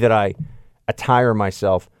way that I attire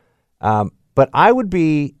myself. But I would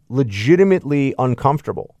be legitimately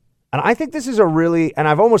uncomfortable. And I think this is and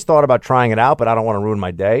I've almost thought about trying it out, but I don't want to ruin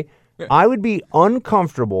my day. Yeah. I would be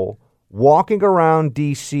uncomfortable walking around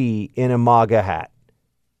D.C. in a MAGA hat,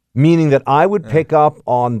 meaning that I would pick up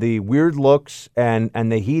on the weird looks and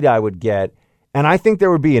the heat I would get. And I think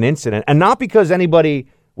there would be an incident. And not because anybody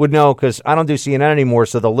would know, because I don't do CNN anymore,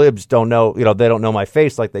 so the libs don't know, they don't know my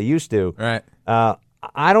face like they used to. Right.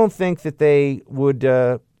 I don't think that they would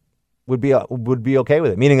be okay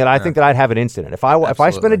with it. Meaning that I think that I'd have an incident if I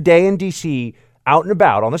spent a day in D.C. out and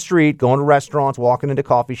about on the street, going to restaurants, walking into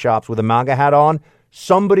coffee shops with a MAGA hat on,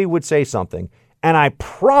 somebody would say something, and I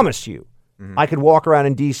promise you, I could walk around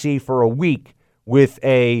in D.C. for a week with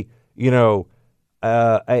a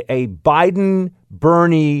Biden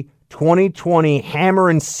Bernie 2020 hammer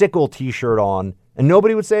and sickle T-shirt on, and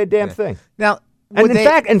nobody would say a damn thing. Now, and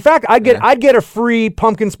in fact, I'd get a free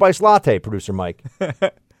pumpkin spice latte, Producer Mike.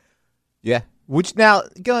 Yeah. Which now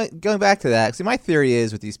going back to that, see, my theory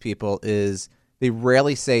is with these people is they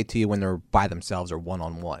rarely say to you when they're by themselves or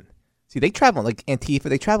one-on-one. See, they travel like Antifa.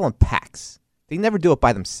 They travel in packs. They never do it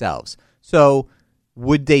by themselves. So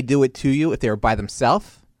would they do it to you if they were by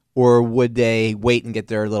themselves, or would they wait and get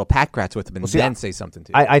their little pack rats with them and then say something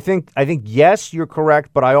to you? I think yes, you're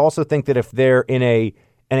correct, but I also think that if they're in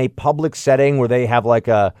a public setting where they have like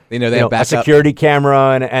a security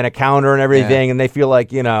camera and a counter and everything, and they feel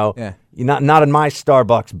like you're not in my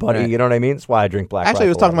Starbucks, buddy. Right. You know what I mean? That's why I drink Black. Actually, I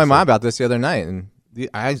was talking to my mom about this the other night, and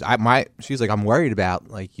she's like, I'm worried about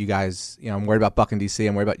you guys. I'm worried about Buck in D.C.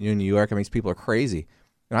 I'm worried about you in New York. I mean, these people are crazy.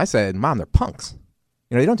 And I said, Mom, they're punks.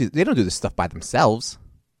 They don't do this stuff by themselves.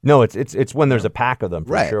 No, it's when there's a pack of them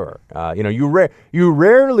for sure. You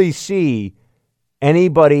rarely see any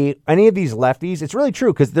of these lefties. It's really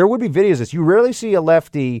true, because there would be videos of this. You rarely see a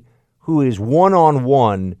lefty who is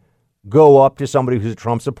one-on-one go up to somebody who's a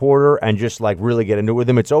Trump supporter and just really get into it with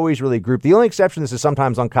them. It's always really grouped. The only exception to this is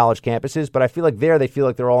sometimes on college campuses, but I feel like they feel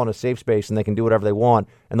like they're all in a safe space and they can do whatever they want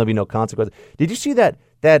and there'll be no consequences. Did you see that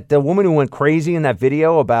the woman who went crazy in that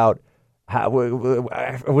video about how,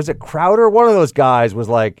 was it Crowder? One of those guys was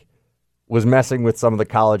messing with some of the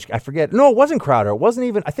college. I forget. No, it wasn't Crowder. It wasn't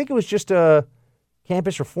even. I think it was just a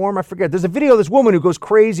campus reform. I forget. There's a video of this woman who goes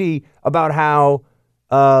crazy about how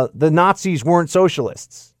the Nazis weren't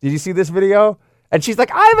socialists. Did you see this video? And she's like,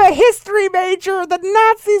 I'm a history major. The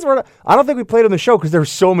Nazis were. I don't think we played on the show because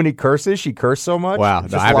there's so many curses. She cursed so much. Wow.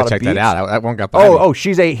 No, I have to check that out. That one got by me. Oh,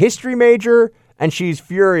 she's a history major and she's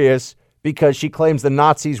furious because she claims the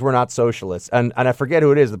Nazis were not socialists. And I forget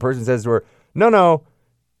who it is. The person says to her, no,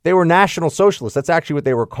 they were National Socialists. That's actually what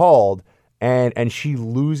they were called. And she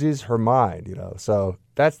loses her mind, So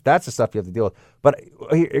that's the stuff you have to deal with. But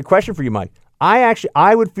a question for you, Mike.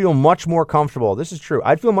 I would feel much more comfortable. This is true.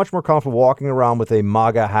 I'd feel much more comfortable walking around with a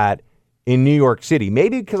MAGA hat in New York City.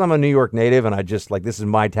 Maybe because I'm a New York native and I just this is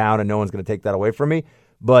my town and no one's going to take that away from me.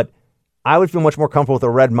 But I would feel much more comfortable with a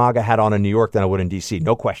red MAGA hat on in New York than I would in D.C.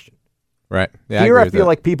 No question. Right. Yeah, Here I feel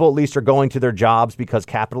like people at least are going to their jobs because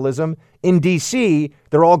capitalism. In D.C.,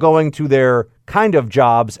 they're all going to their kind of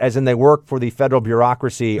jobs, as in they work for the federal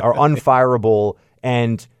bureaucracy, are unfireable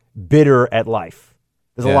and bitter at life.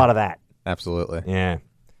 There's a lot of that. Absolutely. Yeah.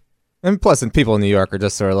 And plus, people in New York are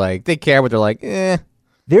just sort of like, they care, but they're like, eh.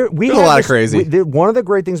 There's a lot of crazy. One of the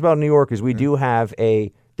great things about New York is we do have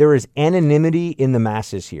there is anonymity in the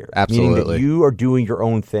masses here. Absolutely. Meaning that you are doing your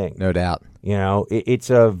own thing. No doubt. So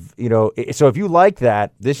if you like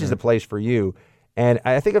that, this is the place for you. And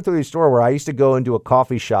I think I've told you a story where I used to go into a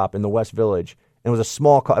coffee shop in the West Village, and it was a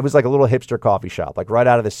small, it was like a little hipster coffee shop, like right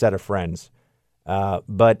out of the Set of Friends.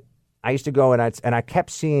 But I used to go and I kept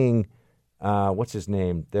seeing, what's his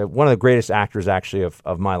name? One of the greatest actors actually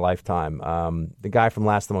of my lifetime, the guy from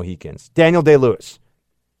Last of the Mohicans, Daniel Day-Lewis.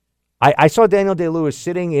 I saw Daniel Day-Lewis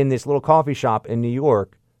sitting in this little coffee shop in New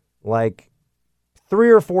York, like 3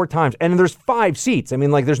 or 4 times, and there's 5 seats. I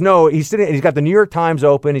mean, like he's sitting, he's got the New York Times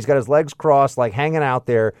open, he's got his legs crossed, like hanging out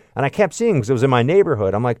there, and I kept seeing because it was in my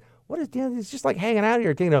neighborhood. I'm like, what is Dan? He's just like hanging out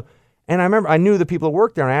here, And I remember I knew the people who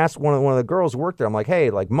worked there, and I asked one of the girls who worked there. I'm like,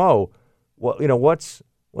 hey, like Mo, what's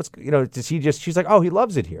does he just? She's like, oh, he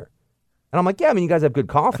loves it here, and I'm like, yeah, I mean, you guys have good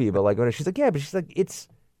coffee, but like, she's like, yeah, but she's like, it's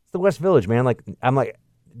the West Village, man. Like, I'm like,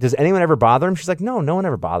 does anyone ever bother him? She's like, no one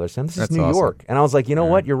ever bothers him. This is New York, and I was like, you know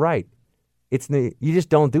what, you're right. You just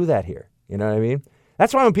don't do that here. You know what I mean?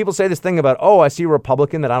 That's why when people say this thing about, oh, I see a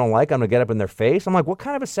Republican that I don't like, I'm gonna get up in their face. I'm like, what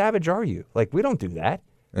kind of a savage are you? Like, we don't do that.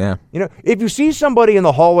 Yeah. If you see somebody in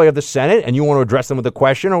the hallway of the Senate and you want to address them with a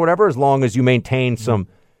question or whatever, as long as you maintain some,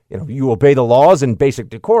 you obey the laws and basic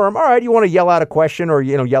decorum, all right, you want to yell out a question or,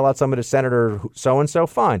 yell out somebody to Senator so-and-so,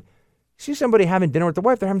 fine. See somebody having dinner with their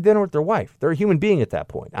wife, they're having dinner with their wife. They're a human being at that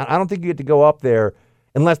point. I don't think you get to go up there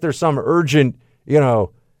unless there's some urgent,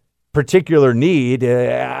 particular need.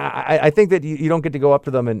 I think that you don't get to go up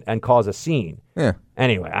to them and cause a scene. Yeah.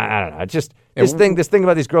 Anyway, I don't know. Just this thing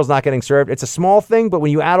about these girls not getting served, it's a small thing, but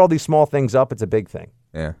when you add all these small things up, it's a big thing.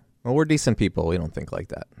 Yeah. Well, we're decent people. We don't think like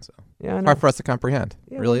that. So yeah, hard for us to comprehend.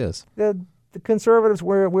 Yeah, it really is. The conservatives,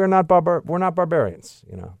 we're not barbarians.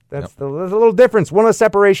 There's a little difference. One of the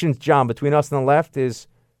separations, John, between us and the left is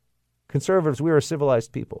conservatives. We are a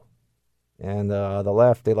civilized people, and the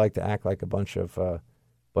left, they like to act like a bunch of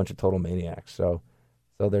total maniacs. So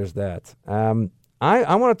there's that.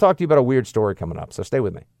 I want to talk to you about a weird story coming up. So stay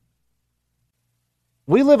with me.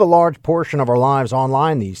 We live a large portion of our lives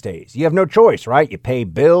online these days. You have no choice, right? You pay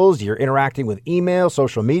bills, you're interacting with email,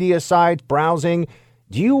 social media sites, browsing.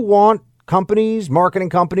 Do you want companies, marketing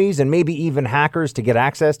companies, and maybe even hackers to get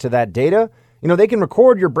access to that data? They can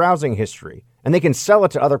record your browsing history, and they can sell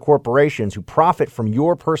it to other corporations who profit from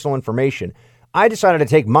your personal information. I decided to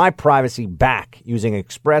take my privacy back using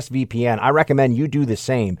ExpressVPN. I recommend you do the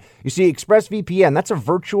same. You see, ExpressVPN, that's a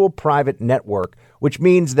virtual private network, which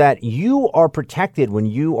means that you are protected when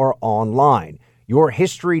you are online. Your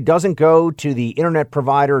history doesn't go to the internet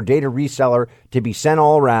provider or data reseller to be sent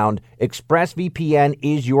all around. ExpressVPN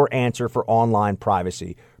is your answer for online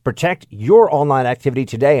privacy. Protect your online activity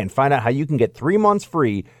today and find out how you can get 3 months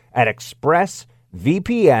free at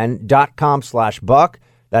expressvpn.com/buck.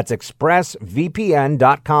 That's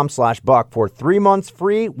expressvpn.com/buck for 3 months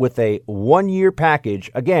free with a 1-year package.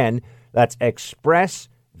 Again, that's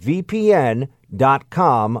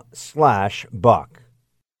expressvpn.com/buck.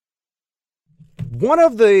 One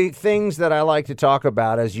of the things that I like to talk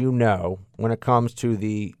about, as you know, when it comes to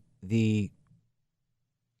the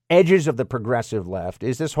edges of the progressive left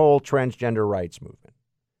is this whole transgender rights movement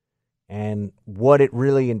and what it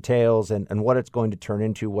really entails and what it's going to turn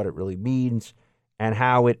into, what it really means, and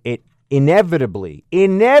how it inevitably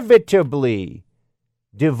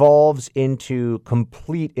devolves into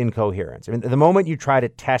complete incoherence. I mean, the moment you try to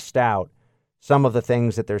test out some of the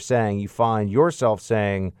things that they're saying, you find yourself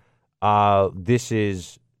saying, this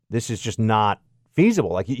is just not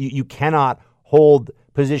feasible. Like you cannot hold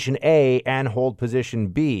position A and hold position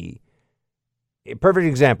B. A perfect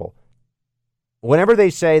example. Whenever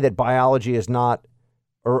they say that biology is not,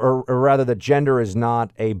 or rather that gender is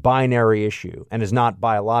not a binary issue and is not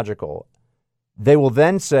biological, they will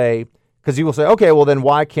then say, because you will say, okay, well then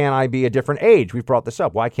why can't I be a different age? We've brought this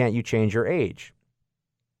up. Why can't you change your age?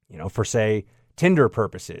 For say Tinder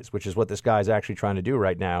purposes, which is what this guy's actually trying to do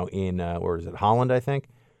right now in, where is it, Holland, I think.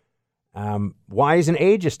 Why isn't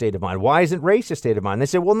age a state of mind? Why isn't race a state of mind? They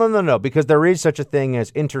say, well, no, because there is such a thing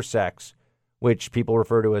as intersex, which people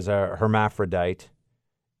refer to as a hermaphrodite,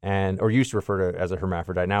 or used to refer to as a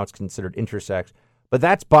hermaphrodite. Now it's considered intersex, but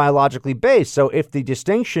that's biologically based. So if the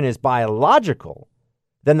distinction is biological,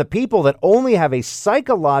 then the people that only have a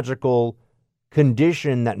psychological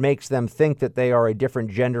condition that makes them think that they are a different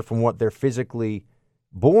gender from what they're physically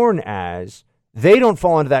born as, they don't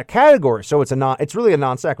fall into that category. So it's really a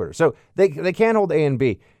non sequitur. So they can't hold A and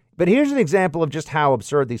B. But here's an example of just how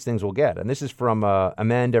absurd these things will get. And this is from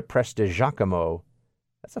Amanda Prestigiacomo.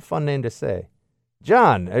 That's a fun name to say.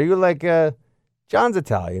 John, are you like, John's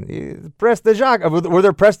Italian. Prestigiacomo. Were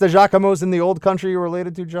there Prestigiacomos in the old country you're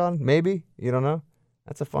related to, John? Maybe? You don't know?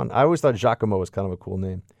 That's I always thought Giacomo was kind of a cool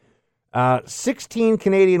name. 16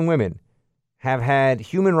 Canadian women have had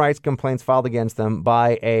human rights complaints filed against them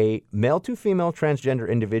by a male-to-female transgender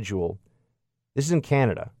individual. This is in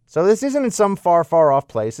Canada. So this isn't in some far, far off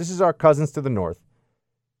place. This is our cousins to the north.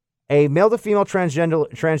 A male-to-female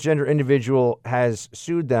transgender individual has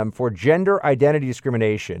sued them for gender identity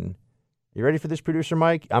discrimination. You ready for this, producer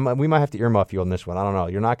Mike? We might have to earmuff you on this one. I don't know.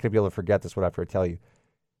 You're not going to be able to forget this one after I tell you.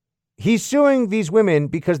 He's suing these women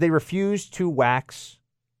because they refused to wax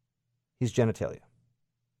his genitalia.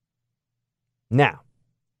 Now,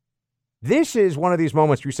 this is one of these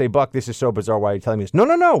moments where you say, Buck, this is so bizarre. Why are you telling me this?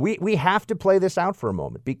 No. We have to play this out for a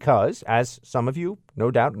moment because, as some of you no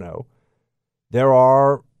doubt know, there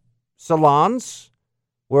are salons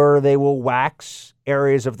where they will wax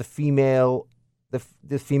areas of the female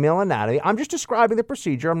anatomy. I'm just describing the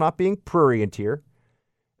procedure. I'm not being prurient here.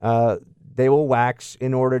 They will wax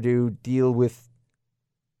in order to deal with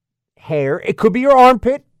hair. It could be your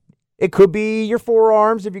armpit. It could be your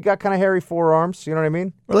forearms if you got kind of hairy forearms. You know what I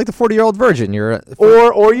mean? Or like the 40-year-old virgin.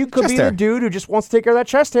 Or you could be the dude who just wants to take care of that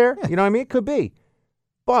chest hair. Yeah. You know what I mean? It could be.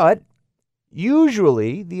 But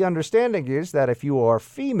usually the understanding is that if you are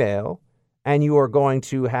female and you are going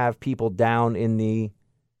to have people down in the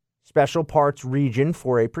special parts region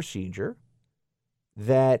for a procedure,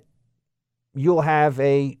 that you'll have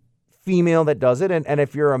a female that does it. And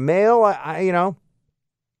if you're a male, I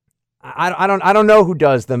don't know who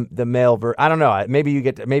does the male I don't know. Maybe you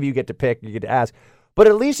get to pick, you get to ask. But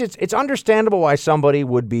at least it's understandable why somebody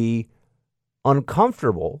would be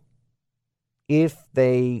uncomfortable if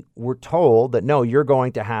they were told that no, you're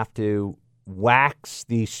going to have to wax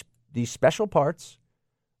these special parts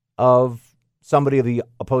of somebody of the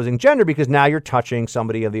opposing gender because now you're touching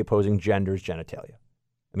somebody of the opposing gender's genitalia.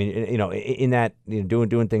 I mean, in that,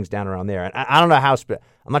 doing things down around there. And I don't know how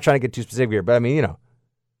I'm not trying to get too specific here, but I mean,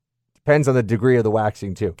 depends on the degree of the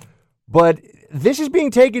waxing too. But this is being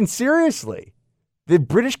taken seriously. The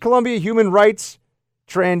British Columbia Human Rights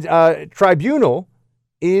Tribunal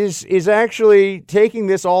is actually taking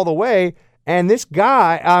this all the way. And this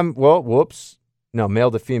guy,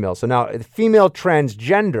 male to female. So now the female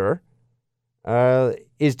transgender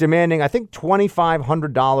is demanding, I think,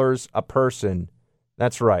 $2,500 a person.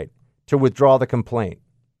 That's right, to withdraw the complaint.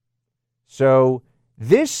 So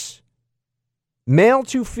this male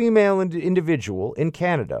to female individual in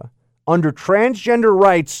Canada, under transgender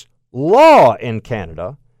rights law in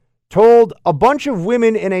Canada, told a bunch of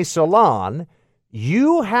women in a salon,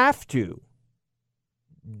 you have to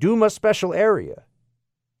do my special area,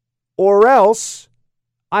 or else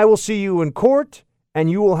I will see you in court and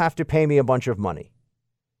you will have to pay me a bunch of money.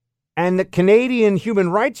 And the Canadian Human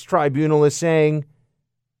Rights Tribunal is saying,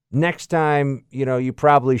 next time, you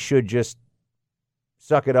probably should just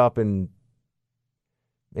suck it up and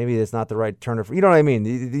maybe that's not the right turn of, you know what I mean?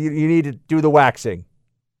 You need to do the waxing.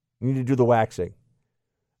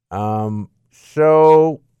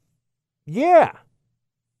 So, yeah.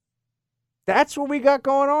 That's what we got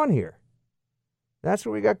going on here. I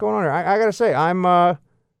got to say, I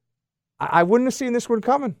wouldn't have seen this one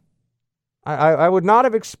coming. I would not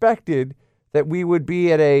have expected that we would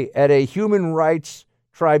be at a human rights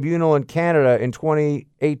tribunal in Canada in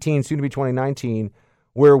 2018, soon to be 2019,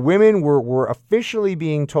 where women were officially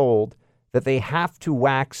being told that they have to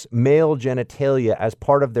wax male genitalia as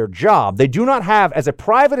part of their job. They do not have, as a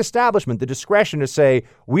private establishment, the discretion to say,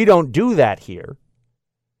 we don't do that here.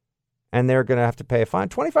 And they're going to have to pay a fine.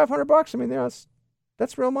 $2,500. I mean,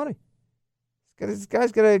 that's real money. This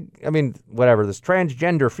guy's going to, whatever, this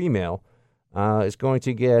transgender female is going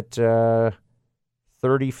to get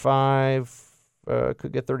 35,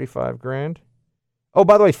 could get 35 grand. Oh,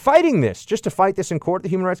 by the way, just to fight this in court, the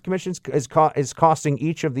Human Rights Commission is costing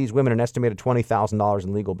each of these women an estimated $20,000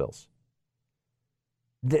 in legal bills.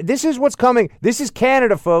 This is what's coming. This is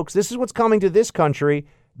Canada, folks. This is what's coming to this country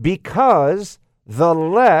because the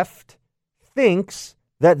left thinks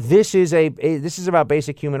that this is about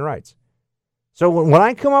basic human rights. So when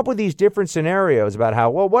I come up with these different scenarios about how,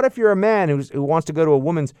 well, what if you're a man who wants to go to a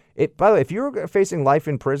woman's, by the way, if you're facing life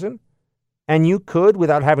in prison, and you could,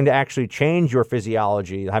 without having to actually change your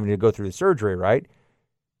physiology, having to go through the surgery, right?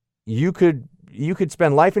 You could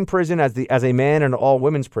spend life in prison as a man in an all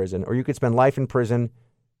women's prison, or you could spend life in prison,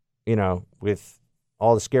 with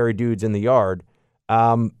all the scary dudes in the yard.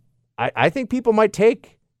 I think people might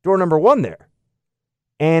take door number one there.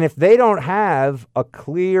 And if they don't have a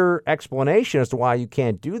clear explanation as to why you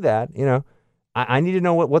can't do that, I need to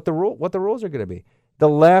know what the rules are going to be. The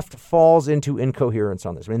left falls into incoherence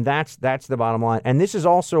on this. I mean, that's the bottom line. And this is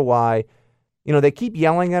also why, they keep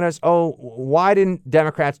yelling at us. Oh, why didn't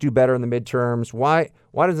Democrats do better in the midterms? Why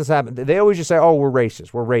does this happen? They always just say, oh, we're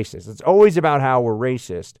racist. We're racist. It's always about how we're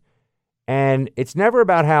racist. And it's never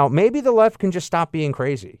about how maybe the left can just stop being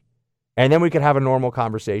crazy. And then we could have a normal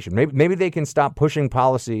conversation. Maybe they can stop pushing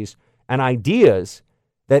policies and ideas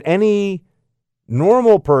that any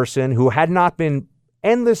normal person who had not been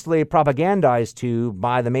endlessly propagandized to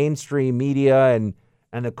by the mainstream media and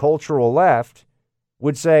the cultural left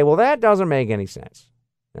would say, well, that doesn't make any sense.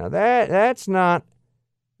 Now, that's not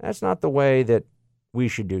the way that we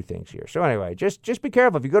should do things here. So anyway, just be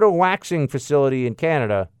careful. If you go to a waxing facility in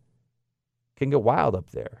Canada, it can get wild up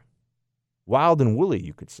there. Wild and woolly,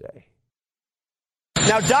 you could say.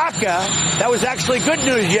 Now, DACA, that was actually good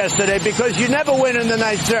news yesterday because you never win in the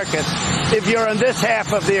Ninth Circuit if you're on this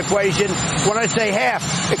half of the equation. When I say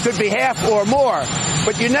half, it could be half or more.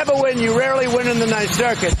 But you never win. You rarely win in the Ninth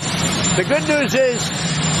Circuit. The good news is,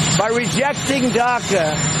 by rejecting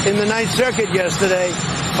DACA in the Ninth Circuit yesterday,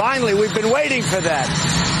 finally, we've been waiting for that.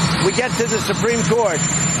 We get to the Supreme Court,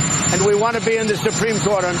 and we want to be in the Supreme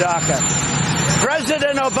Court on DACA.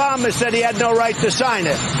 President Obama said he had no right to sign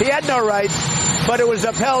it. He had no right. But it was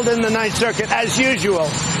upheld in the Ninth Circuit, as usual.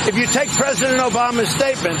 If you take President Obama's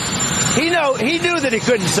statement, he knew that he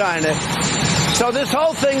couldn't sign it. So this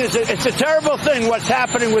whole thing it's a terrible thing, what's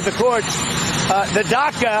happening with the courts. The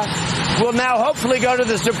DACA will now hopefully go to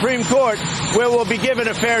the Supreme Court, where we'll be given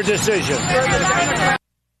a fair decision.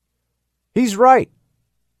 He's right.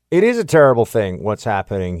 It is a terrible thing, what's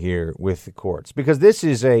happening here with the courts, because this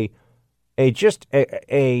is a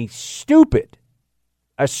stupid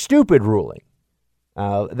ruling.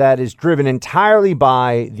 That is driven entirely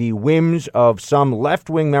by the whims of some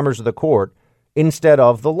left-wing members of the court instead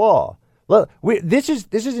of the law. Look, this is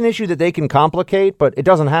an issue that they can complicate, but it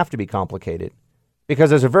doesn't have to be complicated because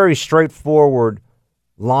there's a very straightforward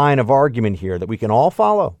line of argument here that we can all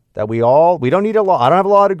follow. That we don't need a law. I don't have a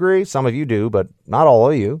law degree. Some of you do, but not all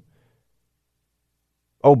of you.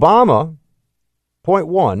 Obama, point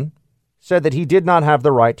one, said that he did not have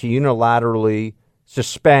the right to unilaterally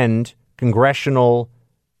suspend congressional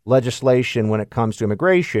legislation when it comes to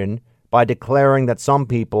immigration by declaring that some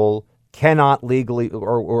people cannot legally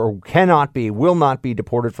or will not be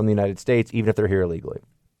deported from the United States, even if they're here illegally.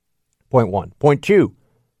 Point one. Point two,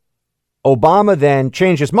 Obama then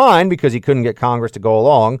changed his mind because he couldn't get Congress to go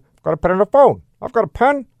along. I've got a pen and a phone. I've got a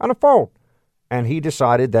pen and a phone. And he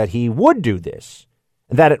decided that he would do this,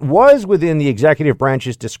 that it was within the executive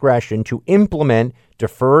branch's discretion to implement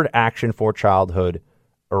deferred action for childhood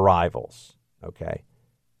arrivals. Okay.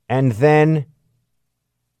 And then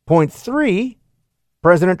point three,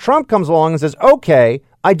 President Trump comes along and says, okay,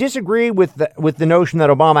 I disagree with the notion that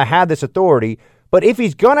Obama had this authority, but if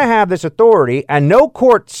he's going to have this authority and no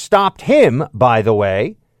court stopped him, by the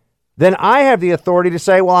way, then I have the authority to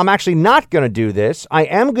say, well, I'm actually not going to do this. I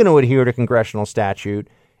am going to adhere to congressional statute,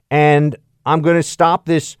 and I'm going to stop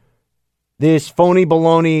this phony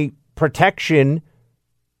baloney protection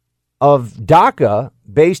of DACA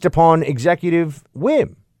based upon executive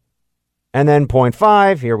whim. And then point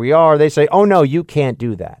five, here we are. They say, oh, no, you can't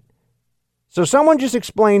do that. So someone just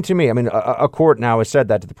explain to me, I mean, a court now has said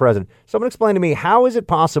that to the president. Someone explain to me, how is it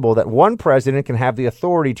possible that one president can have the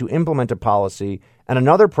authority to implement a policy and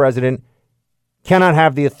another president cannot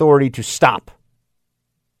have the authority to stop?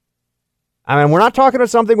 I mean, we're not talking about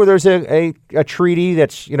something where there's a treaty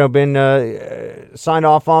that's, been signed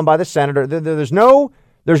off on by the senator. There's no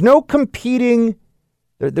competing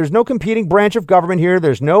branch of government here.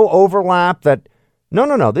 There's no overlap.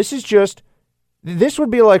 No. This would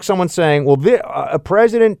be like someone saying, well, a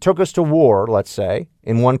president took us to war, let's say,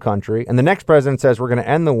 in one country, and the next president says we're going to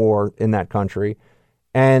end the war in that country,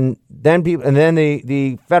 and then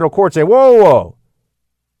the federal courts say, whoa,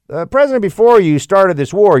 the president before you started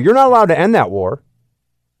this war, you're not allowed to end that war.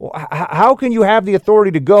 Well, how can you have the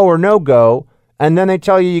authority to go or no go, and then they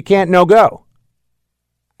tell you can't no go?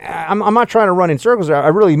 I'm not trying to run in circles. I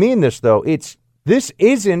really mean this, though. This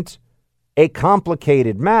isn't a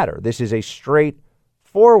complicated matter. This is a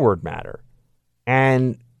straightforward matter.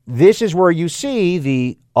 And this is where you see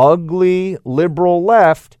the ugly liberal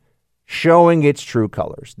left showing its true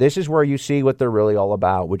colors. This is where you see what they're really all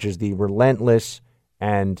about, which is the relentless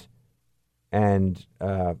and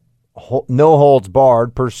no holds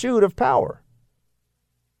barred pursuit of power.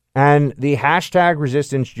 And the hashtag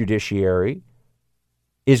resistance judiciary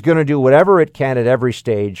is going to do whatever it can at every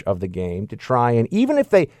stage of the game to try and, even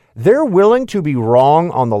if they're willing to be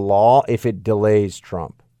wrong on the law if it delays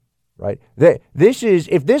Trump, right?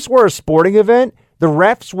 If this were a sporting event, the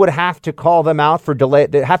refs would have to call them out for delay.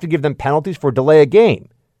 They have to give them penalties for delay a game,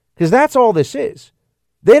 because that's all this is.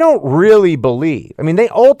 They don't really believe. I mean, they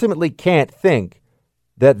ultimately can't think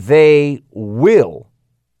that they will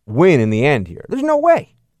win in the end here. There's no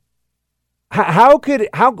way. How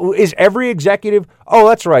is every executive? Oh,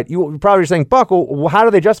 that's right. You're probably saying, Buck, well, how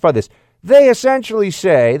do they justify this? They essentially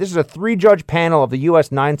say, this is a 3-judge panel of the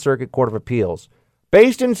U.S. Ninth Circuit Court of Appeals,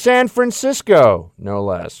 based in San Francisco, no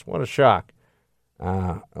less. What a shock.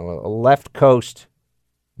 A left coast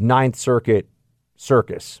Ninth Circuit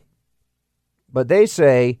circus. But they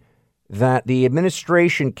say that the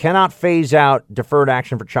administration cannot phase out deferred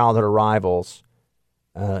action for childhood arrivals,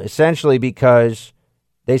 essentially because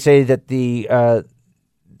they say that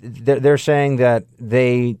they're saying that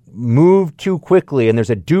they moved too quickly and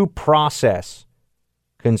there's a due process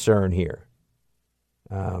concern here,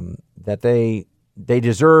 that they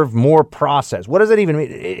deserve more process. What does that even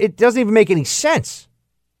mean? It doesn't even make any sense.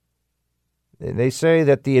 They say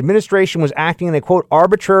that the administration was acting in a, quote,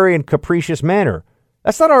 arbitrary and capricious manner.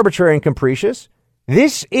 That's not arbitrary and capricious.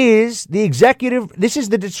 This is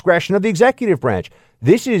the discretion of the executive branch.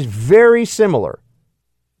 This is very similar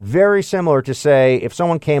to say if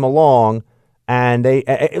someone came along and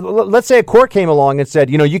let's say a court came along and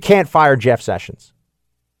said, you can't fire Jeff Sessions.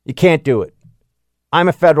 You can't do it. I'm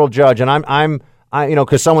a federal judge and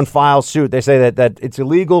because someone files suit, they say that it's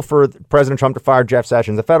illegal for President Trump to fire Jeff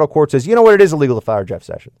Sessions. The federal court says, it is illegal to fire Jeff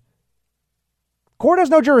Sessions. Court has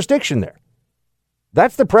no jurisdiction there.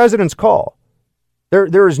 That's the president's call.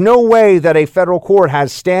 There is no way that a federal court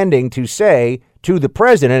has standing to say to the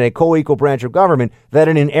president, a co-equal branch of government, that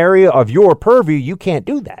in an area of your purview, you can't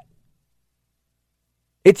do that.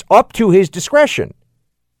 It's up to his discretion.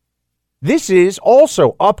 This is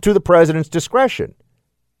also up to the president's discretion.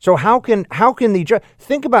 So how can the judge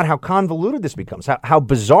think about how convoluted this becomes, how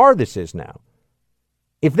bizarre this is now?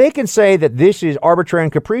 If they can say that this is arbitrary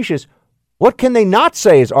and capricious, what can they not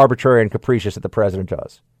say is arbitrary and capricious that the president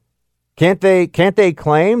does? Can't they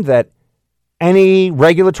claim that any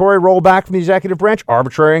regulatory rollback from the executive branch,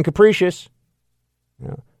 arbitrary and capricious?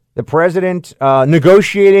 The president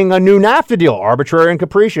negotiating a new NAFTA deal, arbitrary and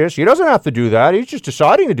capricious. He doesn't have to do that. He's just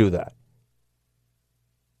deciding to do that.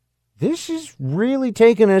 This is really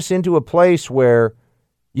taking us into a place where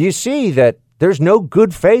you see that there's no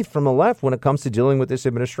good faith from the left when it comes to dealing with this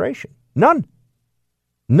administration. None.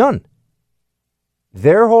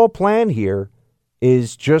 Their whole plan here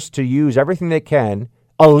is just to use everything they can,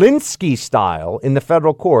 Alinsky style, in the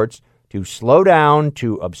federal courts to slow down,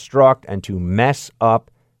 to obstruct, and to mess up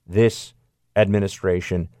this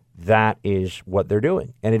administration. That is what they're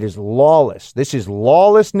doing. And it is lawless. This is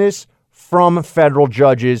lawlessness from federal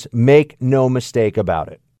judges. Make no mistake about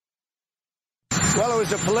it. Well, it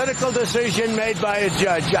was a political decision made by a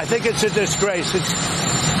judge. I think it's a disgrace.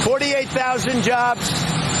 It's 48,000 jobs.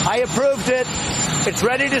 I approved it. It's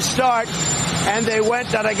ready to start. And they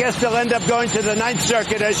went, and I guess they'll end up going to the Ninth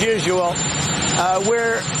Circuit as usual.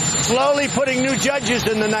 We're slowly putting new judges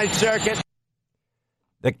in the Ninth Circuit.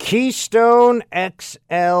 The Keystone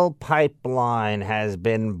XL pipeline has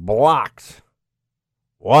been blocked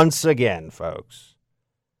once again, folks.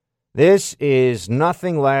 This is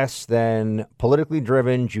nothing less than politically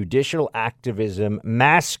driven judicial activism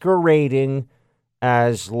masquerading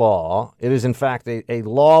as law. It is, in fact, a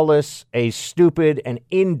lawless, a stupid, and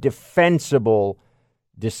indefensible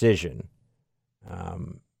decision.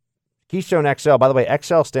 Keystone XL, by the way,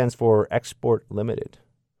 XL stands for Export Limited.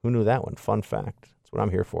 Who knew that one? Fun fact. That's what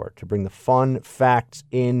I'm here for, to bring the fun facts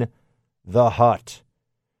in the hut.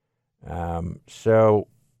 So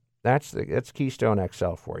that's Keystone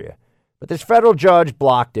XL for you. But this federal judge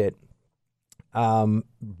blocked it.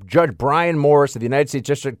 Judge Brian Morris of the United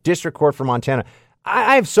States District Court for Montana.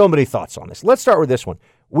 I have so many thoughts on this. Let's start with this one.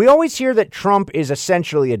 We always hear that Trump is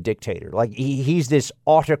essentially a dictator. Like he's this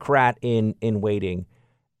autocrat in waiting.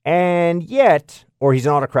 And yet, or he's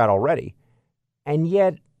an autocrat already. And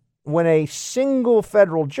yet, when a single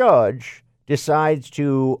federal judge decides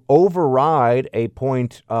to override a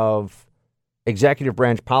point of executive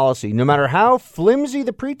branch policy, no matter how flimsy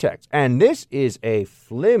the pretext, and this is a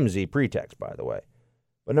flimsy pretext, by the way,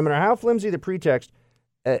 but no matter how flimsy the pretext,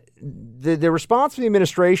 the response from the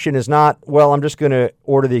administration is not, well, I'm just going to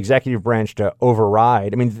order the executive branch to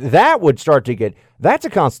override. I mean, that would start to that's a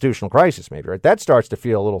constitutional crisis, maybe, right? That starts to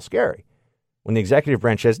feel a little scary when the executive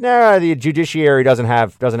branch says, no, the judiciary doesn't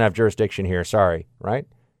have jurisdiction here. Sorry, right?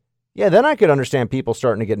 Yeah, then I could understand people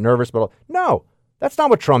starting to get nervous, but no, That's not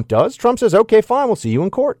what Trump does. Trump says, okay, fine, we'll see you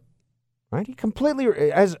in court. Right? He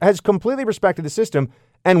completely has completely respected the system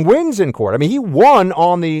and wins in court. I mean, he won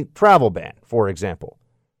on the travel ban, for example,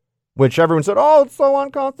 which everyone said, oh, it's so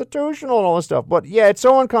unconstitutional and all this stuff. But yeah, it's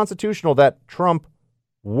so unconstitutional that Trump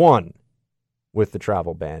won with the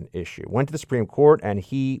travel ban issue. Went to the Supreme Court, and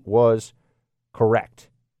he was correct.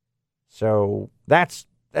 So that's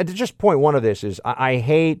just point one of this is I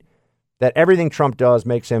hate that everything Trump does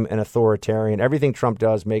makes him an authoritarian. Everything Trump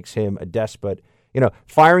does makes him a despot. You know,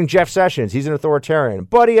 firing Jeff Sessions, he's an authoritarian,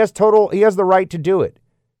 but he has the right to do it.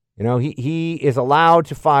 You know, he is allowed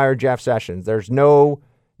to fire Jeff Sessions. There's no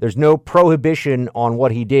prohibition on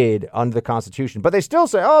what he did under the Constitution. But they still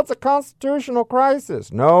say, oh, it's a constitutional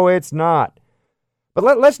crisis. No, it's not.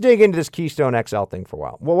 But let's dig into this Keystone XL thing for a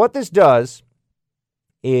while. Well, what this does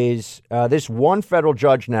is this one federal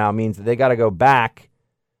judge now means that they got to go back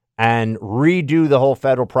and redo the whole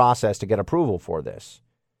federal process to get approval for this.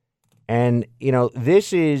 And, you know,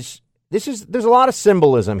 there's a lot of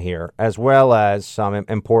symbolism here as well as some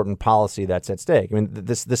important policy that's at stake. I mean,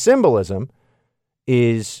 the symbolism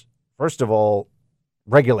is, first of all,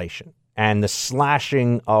 regulation and the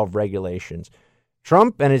slashing of regulations.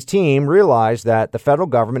 Trump and his team realize that the federal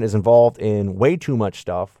government is involved in way too much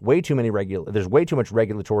stuff, there's way too much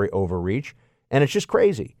regulatory overreach, and it's just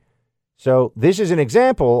crazy. So this is an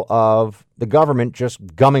example of the government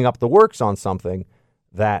just gumming up the works on something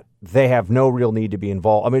that they have no real need to be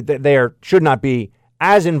involved. I mean, they should not be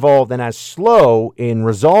as involved and as slow in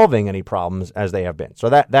resolving any problems as they have been. So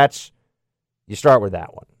that's you start with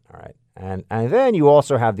that one, all right? And then you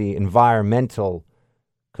also have the environmental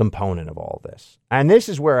component of all this. And this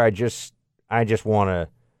is where I just want to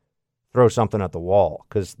throw something at the wall,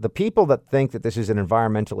 because the people that think that this is an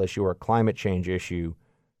environmental issue or a climate change issue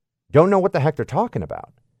don't know what the heck they're talking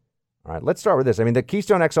about. All right, let's start with this. I mean, the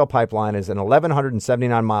Keystone XL pipeline is an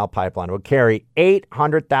 1,179-mile pipeline. It would carry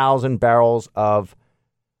 800,000 barrels of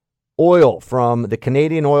oil from the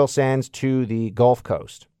Canadian oil sands to the Gulf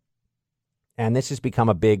Coast. And this has become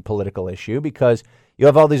a big political issue because you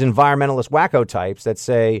have all these environmentalist wacko types that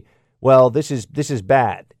say, well, this is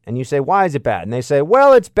bad. And you say, why is it bad? And they say,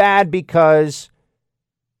 well, it's bad because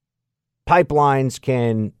pipelines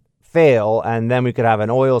can fail, and then we could have an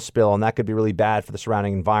oil spill, and that could be really bad for the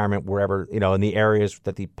surrounding environment wherever, you know, in the areas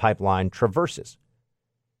that the pipeline traverses.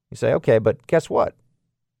 You say, okay, but guess what?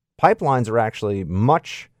 Pipelines are actually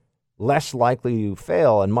much less likely to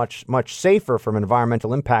fail and much safer from an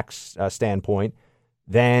environmental impacts standpoint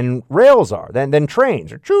than rails are, than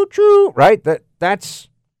trains or choo-choo, right? That's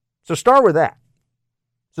so start with that.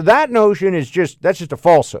 So that notion is just a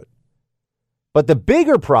falsehood. But the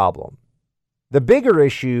bigger problem, the bigger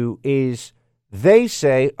issue is they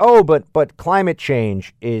say, oh, but climate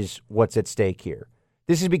change is what's at stake here.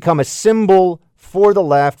 This has become a symbol for the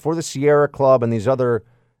left, for the Sierra Club and these other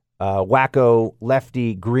wacko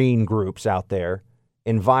lefty green groups out there,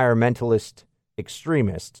 environmentalist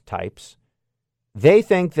extremist types. They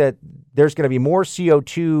think that there's going to be more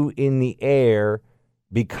CO2 in the air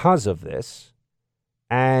because of this,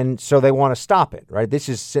 and so they want to stop it. Right? This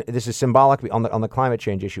is symbolic on the climate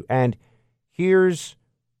change issue. And here's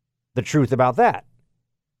the truth about that.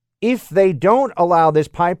 If they don't allow this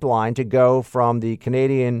pipeline to go from the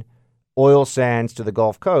Canadian oil sands to the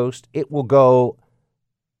Gulf Coast, it will go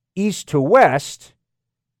east to west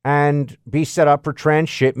and be set up for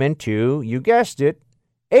transshipment to, you guessed it,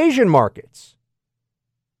 Asian markets.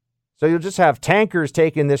 So you'll just have tankers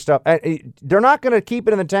taking this stuff. They're not going to keep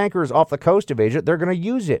it in the tankers off the coast of Asia. They're going to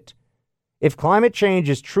use it. If climate change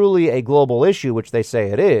is truly a global issue, which they say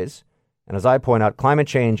it is, and as I point out, climate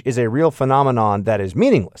change is a real phenomenon that is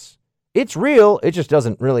meaningless. It's real. It just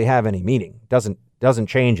doesn't really have any meaning. Doesn't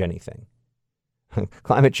change anything.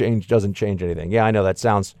 Climate change doesn't change anything. Yeah, I know that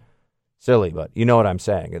sounds silly, but you know what I'm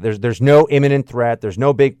saying. There's no imminent threat. There's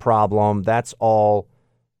no big problem. That's all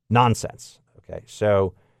nonsense. Okay,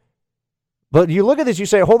 so, but you look at this, you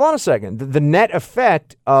say, hold on a second. The net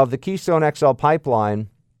effect of the Keystone XL pipeline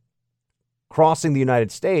crossing the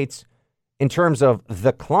United States in terms of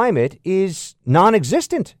the climate is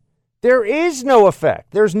non-existent. There is no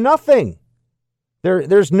effect. There's nothing.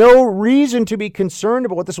 There's no reason to be concerned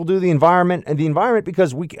about what this will do to the environment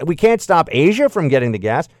because we can't stop Asia from getting the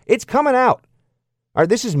gas. It's coming out. All right,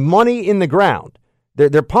 this is money in the ground.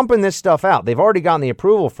 They're pumping this stuff out. They've already gotten the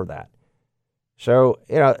approval for that. So,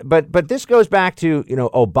 you know, but this goes back to, you know,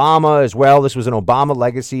 Obama as well. This was an Obama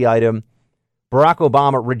legacy item. Barack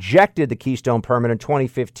Obama rejected the Keystone permit in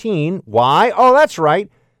 2015. Why? Oh, that's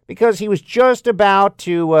right. Because he was just about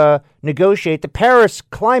to negotiate the Paris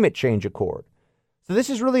Climate Change Accord. So this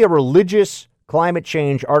is really a religious climate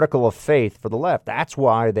change article of faith for the left. That's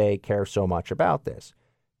why they care so much about this.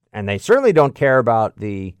 And they certainly don't care about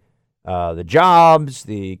the jobs,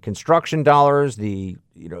 the construction dollars,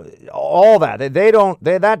 all that.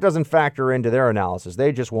 That doesn't factor into their analysis.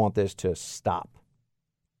 They just want this to stop.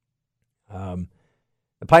 The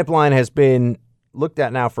pipeline has been looked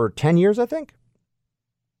at now for 10 years, I think.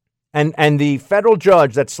 And the federal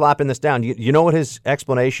judge that's slapping this down, you know what his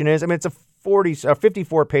explanation is? I mean, it's a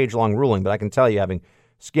 54-page long ruling, but I can tell you, having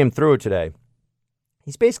skimmed through it today,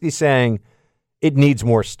 he's basically saying it needs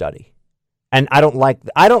more study. And I don't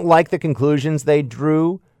like the conclusions they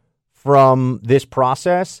drew from this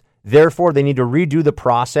process. Therefore, they need to redo the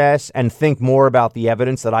process and think more about the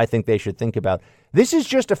evidence that I think they should think about. This is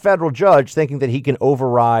just a federal judge thinking that he can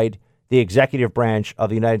override the executive branch of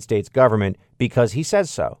the United States government because he says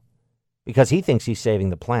so, because he thinks he's saving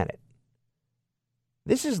the planet.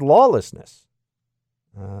 This is lawlessness.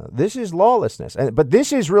 But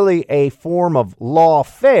this is really a form of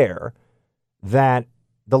lawfare that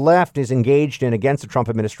the left is engaged in against the Trump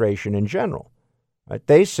administration in general. Right?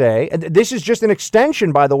 They say, and this is just an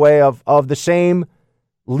extension, by the way, of the same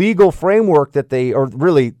legal framework or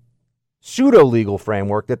really pseudo-legal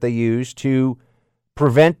framework that they use to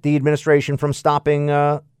prevent the administration from stopping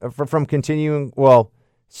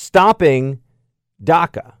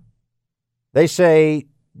DACA. They say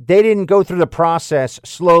they didn't go through the process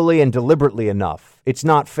slowly and deliberately enough. It's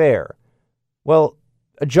not fair. Well,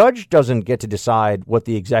 a judge doesn't get to decide what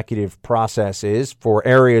the executive process is for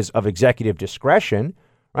areas of executive discretion,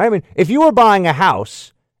 right? I mean, if you were buying a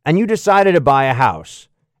house and you decided to buy a house,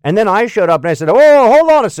 and then I showed up and I said, oh,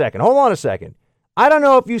 hold on a second. I don't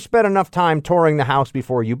know if you spent enough time touring the house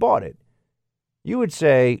before you bought it. You would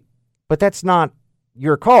say, but that's not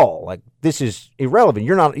your call. Like, this is irrelevant.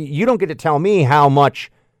 You don't get to tell me how much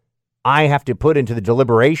I have to put into the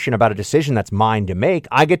deliberation about a decision that's mine to make.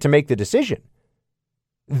 I get to make the decision.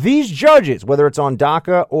 These judges, whether it's on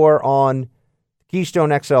DACA or on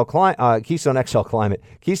Keystone XL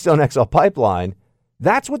pipeline,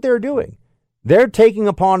 that's what they're doing. They're taking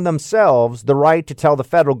upon themselves the right to tell the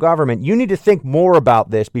federal government, you need to think more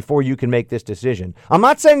about this before you can make this decision. I'm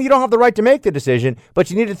not saying you don't have the right to make the decision,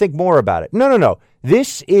 but you need to think more about it. No.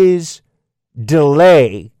 This is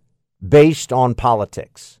delay based on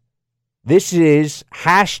politics. This is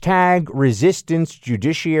 #resistance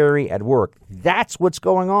judiciary at work. That's what's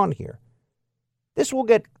going on here. This will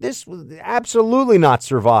absolutely not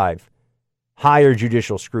survive higher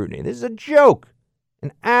judicial scrutiny. This is a joke,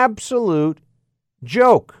 an absolute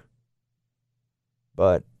joke.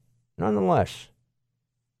 But nonetheless,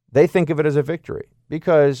 they think of it as a victory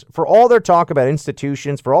because for all their talk about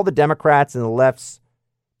institutions, for all the Democrats and the left's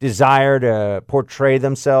desire to portray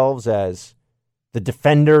themselves as the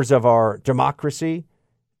defenders of our democracy,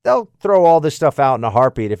 they'll throw all this stuff out in a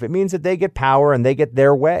heartbeat if it means that they get power and they get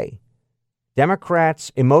their way.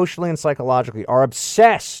 Democrats, emotionally and psychologically, are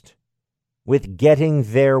obsessed with getting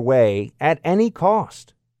their way at any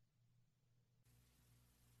cost.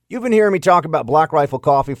 You've been hearing me talk about Black Rifle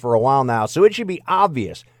Coffee for a while now, so it should be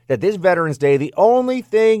obvious that this Veterans Day, the only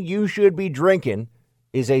thing you should be drinking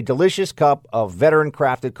is a delicious cup of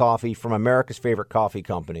veteran-crafted coffee from America's favorite coffee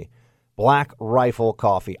company, Black Rifle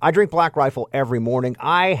Coffee. I drink Black Rifle every morning.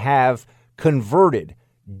 I have converted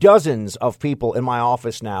dozens of people in my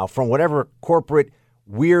office now from whatever corporate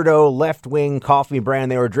weirdo left-wing coffee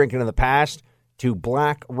brand they were drinking in the past to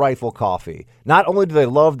Black Rifle Coffee. Not only do they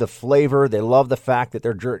love the flavor, they love the fact that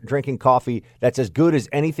they're drinking coffee that's as good as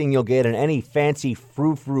anything you'll get in any fancy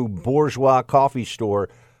frou-frou bourgeois coffee store,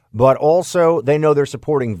 but also they know they're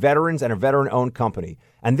supporting veterans and a veteran-owned company.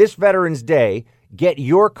 And this Veterans Day, get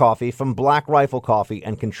your coffee from Black Rifle Coffee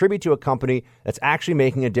and contribute to a company that's actually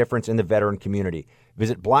making a difference in the veteran community.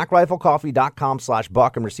 Visit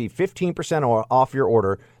blackriflecoffee.com/buck and receive 15% off your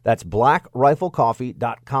order. That's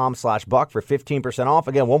blackriflecoffee.com/buck for 15% off.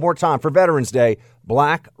 Again, one more time for Veterans Day,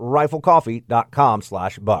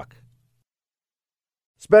 blackriflecoffee.com/buck.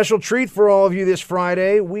 Special treat for all of you this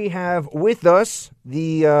Friday. We have with us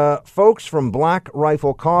the folks from Black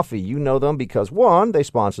Rifle Coffee. You know them because, one, they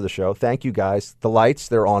sponsor the show. Thank you, guys. The lights,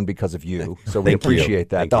 they're on because of you, so we appreciate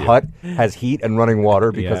that. The hut has heat and running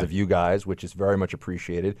water because of you guys, which is very much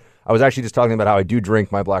appreciated. I was actually just talking about how I do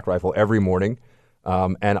drink my Black Rifle every morning,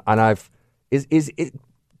 and I've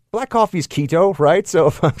black coffee is keto, right? So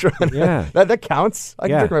if I'm trying to, that counts. I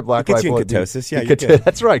can drink my Black Rifle. It gets you in ketosis.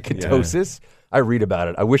 That's right, ketosis. Yeah. I read about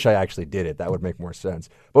it. I wish I actually did it. That would make more sense.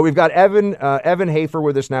 But we've got Evan Hafer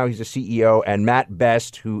with us now. He's the CEO, and Matt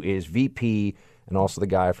Best, who is VP and also the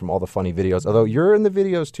guy from all the funny videos. Although you're in the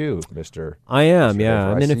videos too, Mr. I am, Mr. yeah.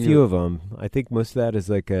 Hafer. I'm in a see few you. of them. I think most of that is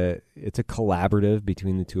it's a collaborative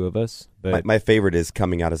between the two of us. But my favorite is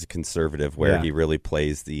Coming Out as a Conservative, where he really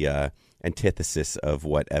plays the antithesis of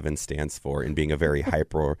what Evan stands for in being a very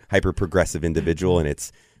hyper progressive individual, and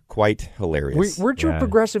it's quite hilarious. Weren't you a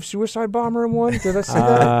progressive suicide bomber in one? Did I say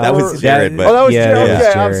that? That was Jared. But that was Jared. yeah,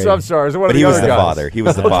 Okay, Jared. I'm sorry. It was one But of the he was other the guys. father. He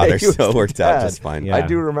was the father, so it worked out just fine. I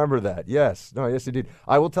do remember that. Yes. No, yes, indeed.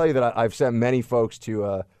 I will tell you that I've sent many folks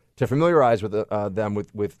to familiarize with them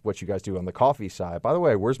with what you guys do on the coffee side. By the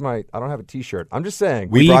way, where's my? I don't have a T-shirt. I'm just saying.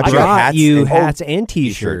 We brought you hats and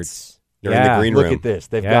T-shirts. You're in the green room. Look at this.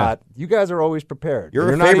 They've got. You guys are always prepared.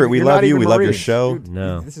 You're a favorite. We love you. We love your show.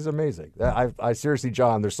 This is amazing. I seriously,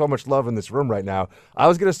 John, there's so much love in this room right now. I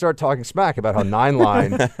was going to start talking smack about how 9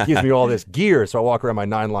 Line gives me all this gear, so I walk around my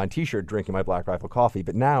 9 Line T-shirt drinking my Black Rifle coffee.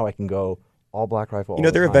 But now I can go all Black Rifle.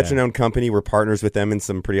 They're a veteran-owned company. We're partners with them in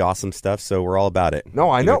some pretty awesome stuff, so we're all about it.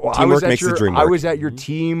 No, I know. Teamwork makes the dream work. I was at your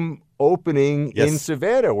team opening in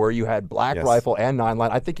Savannah where you had Black Rifle and 9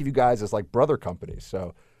 Line. I think of you guys as like brother companies,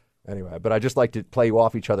 so... Anyway, but I just like to play you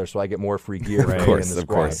off each other so I get more free gear. Of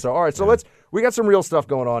course. So, all right, so we got some real stuff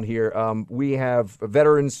going on here. We have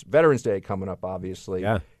Veterans Day coming up, obviously.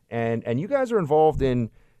 Yeah. And you guys are involved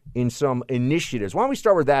in some initiatives. Why don't we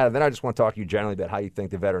start with that, and then I just want to talk to you generally about how you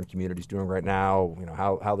think the veteran community is doing right now,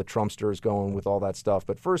 how the Trumpster is going with all that stuff.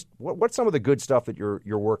 But first, what's some of the good stuff that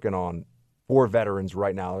you're working on for veterans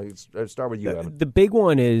right now? Let's start with you, Evan. The big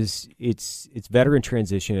one is it's veteran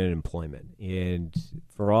transition and employment. And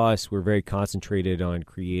for us, we're very concentrated on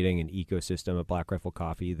creating an ecosystem of Black Rifle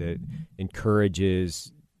Coffee that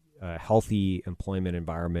encourages a healthy employment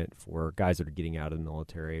environment for guys that are getting out of the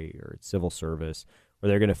military or civil service, where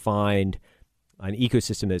they're going to find an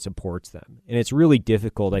ecosystem that supports them. And it's really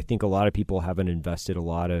difficult. I think a lot of people haven't invested a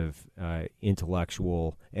lot of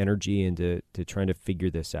intellectual energy into trying to figure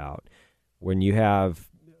this out. When you have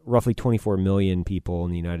roughly 24 million people in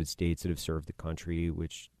the United States that have served the country,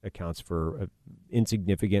 which accounts for an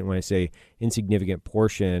insignificant, when I say insignificant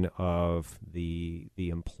portion of the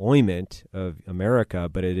employment of America,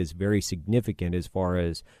 but it is very significant as far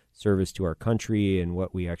as service to our country and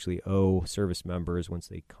what we actually owe service members once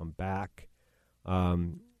they come back.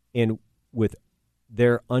 And with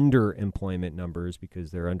their underemployment numbers, because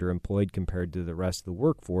they're underemployed compared to the rest of the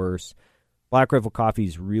workforce, Black Rifle Coffee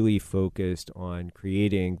is really focused on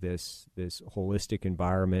creating this holistic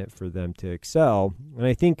environment for them to excel. And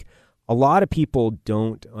I think a lot of people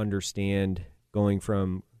don't understand going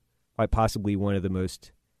from quite possibly one of the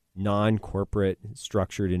most non-corporate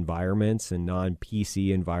structured environments and non-PC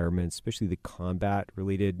environments, especially the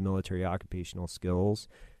combat-related military occupational skills,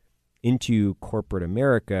 into corporate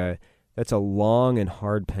America. That's a long and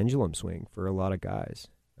hard pendulum swing for a lot of guys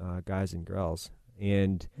and girls.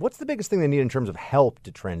 And what's the biggest thing they need in terms of help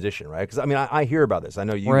to transition, right? Because, I hear about this. I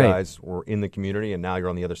know you guys were in the community, and now you're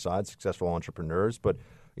on the other side, successful entrepreneurs. But,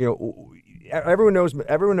 everyone knows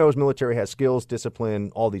military has skills,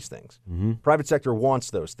 discipline, all these things. Mm-hmm. Private sector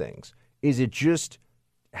wants those things. Is it just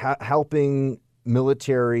helping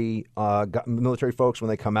military folks when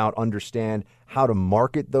they come out understand how to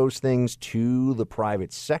market those things to the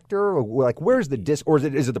private sector? Or, like, where's the or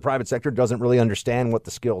is it the private sector doesn't really understand what the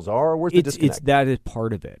skills are? Where's the disconnect? That is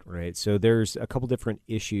part of it, right? So there's a couple different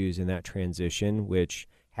issues in that transition which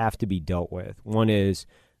have to be dealt with. One is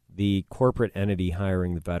the corporate entity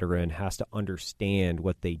hiring the veteran has to understand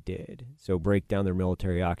what they did. So break down their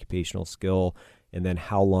military occupational skill, and then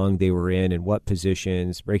how long they were in and what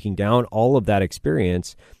positions, breaking down all of that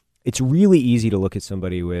experience. It's really easy to look at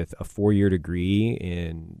somebody with a 4-year degree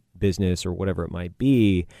in business or whatever it might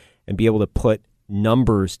be and be able to put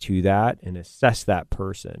numbers to that and assess that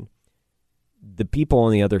person. The people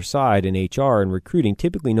on the other side in HR and recruiting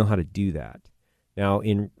typically know how to do that. Now,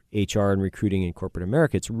 in HR and recruiting in corporate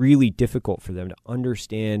America, it's really difficult for them to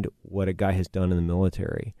understand what a guy has done in the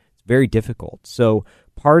military. It's very difficult. So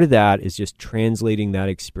part of that is just translating that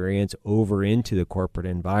experience over into the corporate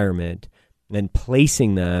environment and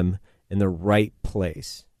placing them in the right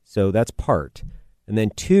place. So that's part. And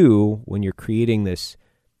then 2, when you're creating this,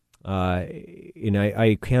 I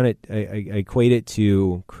equate it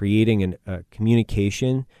to creating a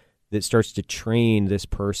communication that starts to train this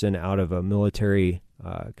person out of a military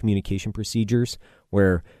communication procedures,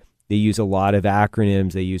 where they use a lot of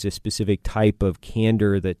acronyms. They use a specific type of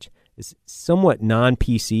candor that is somewhat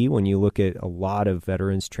non-PC when you look at a lot of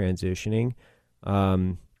veterans transitioning.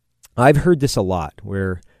 I've heard this a lot,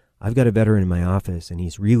 where I've got a veteran in my office and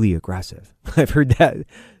he's really aggressive. I've heard that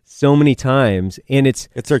so many times, and it's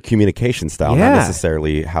their communication style, not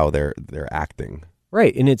necessarily how they're acting.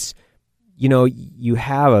 Right, and it's you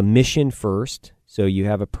have a mission first. So you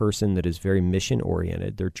have a person that is very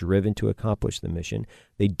mission-oriented. They're driven to accomplish the mission.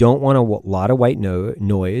 They don't want a lot of white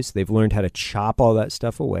noise. They've learned how to chop all that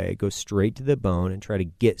stuff away, go straight to the bone, and try to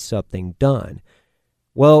get something done.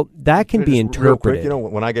 Well, that can be interpreted. Real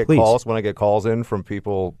quick, when I get calls in from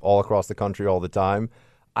people all across the country all the time,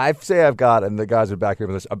 I've got, and the guys are back here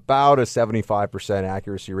with this, about a 75%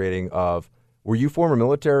 accuracy rating of, were you former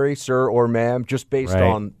military, sir or ma'am, just based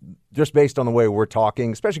on the way we're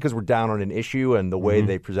talking, especially because we're down on an issue and the way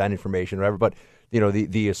they present information, or whatever. But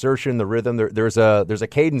the assertion, the rhythm, there's a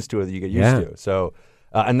cadence to it that you get used to. So,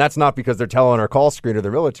 and that's not because they're telling our call screener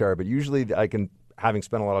they're military, but usually having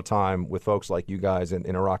spent a lot of time with folks like you guys in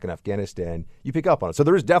Iraq and Afghanistan, you pick up on it. So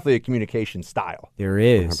there is definitely a communication style. There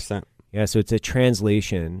is. 100%. Yeah, so it's a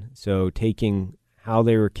translation. So taking how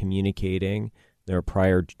they were communicating their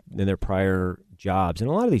prior jobs. And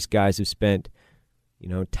a lot of these guys have spent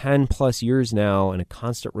 10 plus years now in a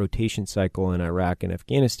constant rotation cycle in Iraq and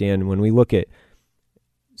Afghanistan. When we look at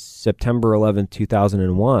September 11th,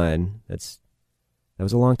 2001, that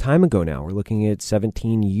was a long time ago now. We're looking at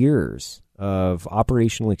 17 years of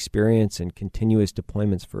operational experience and continuous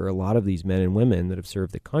deployments for a lot of these men and women that have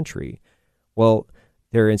served the country. Well,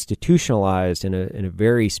 they're institutionalized in a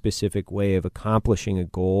very specific way of accomplishing a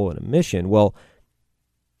goal and a mission. Well,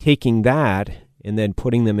 taking that and then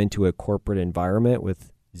putting them into a corporate environment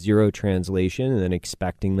with zero translation and then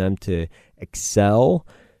expecting them to excel,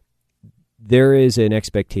 there is an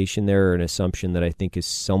expectation there, or an assumption that I think is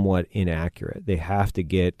somewhat inaccurate. They have to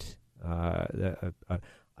get, a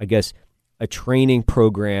training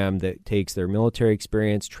program that takes their military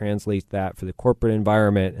experience, translates that for the corporate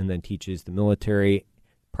environment, and then teaches the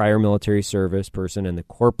prior military service person and the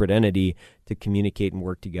corporate entity to communicate and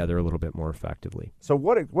work together a little bit more effectively. So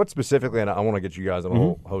what specifically, and I want to get you guys on a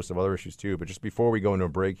whole host of other issues too, but just before we go into a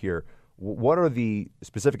break here, what are the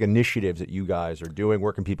specific initiatives that you guys are doing?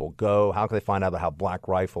 Where can people go? How can they find out about how Black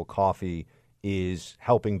Rifle Coffee is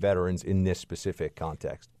helping veterans in this specific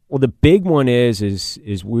context? Well, the big one is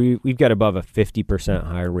we've got above a 50%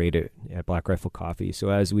 higher rate at Black Rifle Coffee. So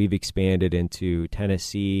as we've expanded into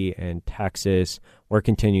Tennessee and Texas, we're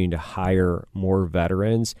continuing to hire more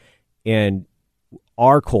veterans. And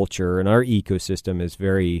our culture and our ecosystem is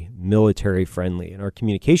very military friendly. And our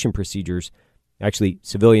communication procedures, actually,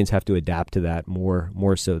 civilians have to adapt to that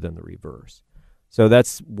more so than the reverse. So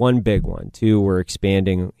that's one big one. Two, we're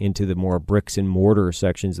expanding into the more bricks and mortar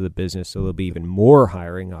sections of the business, so there'll be even more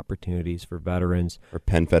hiring opportunities for veterans. Our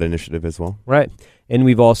PenFed initiative as well. Right. And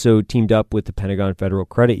we've also teamed up with the Pentagon Federal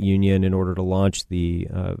Credit Union in order to launch the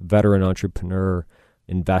Veteran Entrepreneur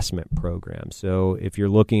Investment Program. So if you're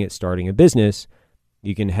looking at starting a business,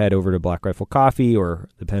 you can head over to Black Rifle Coffee or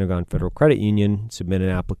the Pentagon Federal Credit Union, submit an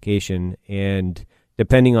application, and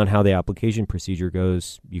depending on how the application procedure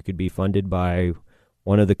goes, you could be funded by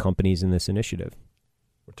one of the companies in this initiative.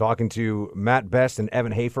 We're talking to Matt Best and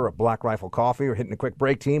Evan Hafer of Black Rifle Coffee. We're hitting a quick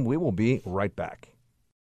break, team. We will be right back.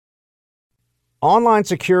 Online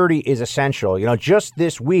security is essential. Just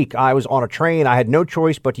this week, I was on a train. I had no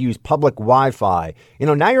choice but to use public Wi-Fi.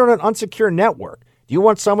 Now you're on an unsecure network. Do you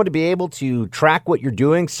want someone to be able to track what you're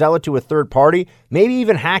doing, sell it to a third party, maybe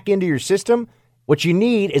even hack into your system? What you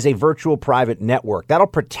need is a virtual private network. That'll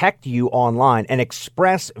protect you online, and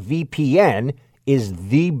ExpressVPN is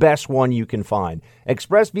the best one you can find.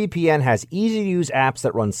 ExpressVPN has easy-to-use apps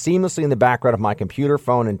that run seamlessly in the background of my computer,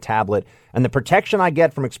 phone, and tablet, and the protection I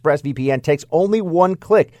get from ExpressVPN takes only one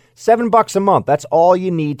click. $7 a month. That's all you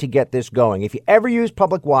need to get this going. If you ever use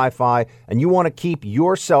public Wi-Fi and you want to keep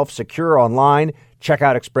yourself secure online, check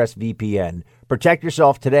out ExpressVPN. Protect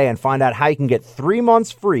yourself today and find out how you can get 3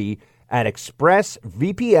 months free at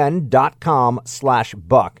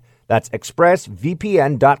expressvpn.com/buck. That's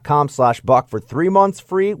expressvpn.com/buck for 3 months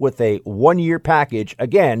free with a 1-year package.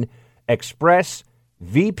 Again,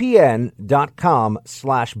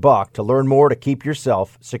 expressvpn.com/buck to learn more to keep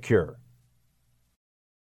yourself secure.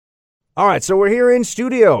 All right, so we're here in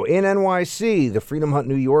studio in NYC, the Freedom Hut,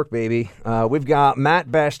 New York, baby. We've got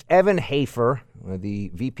Matt Best, Evan Hafer,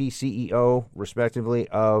 the VP CEO, respectively,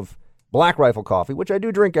 of Black Rifle Coffee, which I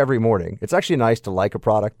do drink every morning. It's actually nice to like a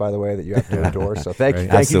product, by the way, that you have to endorse. So thank you,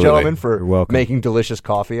 gentlemen, for making delicious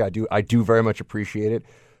coffee. I do very much appreciate it.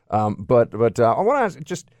 But I want to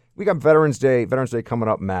ask, we got Veterans Day coming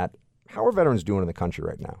up, Matt. How are veterans doing in the country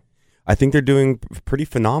right now? I think they're doing pretty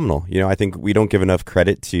phenomenal. I think we don't give enough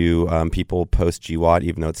credit to people post GWOT,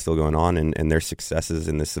 even though it's still going on, and their successes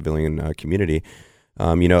in the civilian community.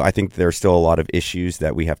 I think there's still a lot of issues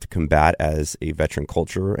that we have to combat as a veteran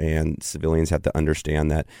culture, and civilians have to understand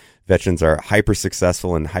that veterans are hyper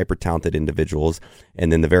successful and hyper talented individuals,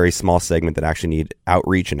 and then the very small segment that actually need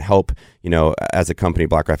outreach and help. As a company,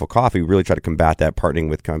 Black Rifle Coffee, we really try to combat that, partnering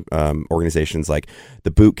with organizations like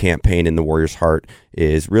the Boot Campaign and the Warrior's Heart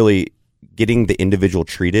is really getting the individual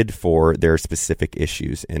treated for their specific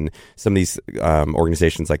issues. And some of these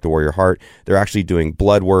organizations like the Warrior Heart, they're actually doing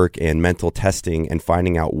blood work and mental testing and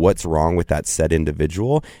finding out what's wrong with that said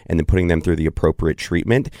individual, and then putting them through the appropriate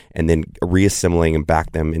treatment, and then reassimilating and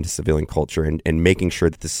back them into civilian culture, and making sure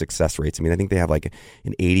that the success rates, I think they have like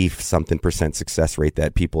an 80-something% success rate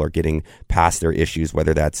that people are getting past their issues,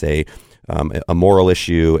 whether that's a moral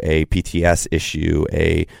issue, a PTS issue,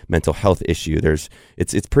 a mental health issue.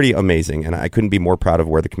 It's pretty amazing, and I couldn't be more proud of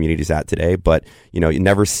where the community's at today. But you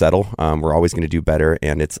never settle. We're always going to do better,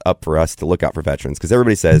 and it's up for us to look out for veterans, because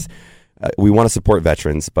everybody says we want to support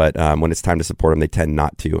veterans, but when it's time to support them, they tend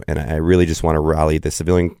not to. And I really just want to rally the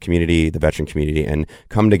civilian community, the veteran community, and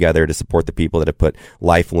come together to support the people that have put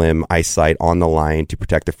life, limb, eyesight on the line to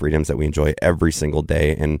protect the freedoms that we enjoy every single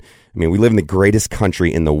day. And we live in the greatest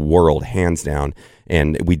country in the world, hands down.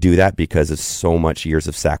 And we do that because of so much years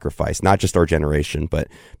of sacrifice, not just our generation, but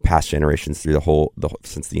past generations through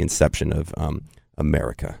since the inception of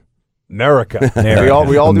America. America. We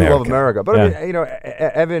all do love America. But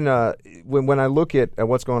Evan, when I look at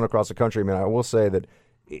what's going on across the country, I will say that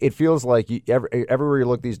it feels like everywhere you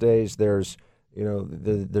look these days, there's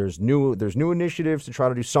new initiatives to try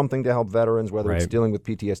to do something to help veterans, whether it's dealing with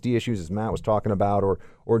PTSD issues, as Matt was talking about,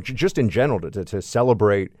 or just in general to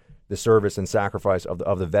celebrate the service and sacrifice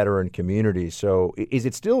of the veteran community. So is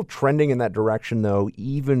it still trending in that direction, though,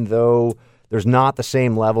 even though there's not the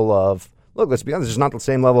same level of look, let's be honest, there's not the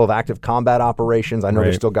same level of active combat operations. I know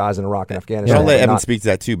there's still guys in Iraq and Afghanistan. I'll let Evan speak to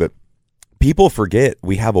that too, but people forget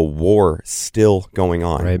we have a war still going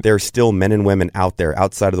on. Right. There are still men and women out there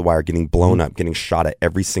outside of the wire getting blown up, getting shot at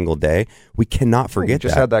every single day. We cannot forget that. We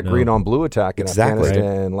just had that green on blue attack in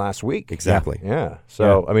Afghanistan last week. Exactly. Yeah.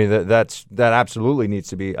 So, that absolutely needs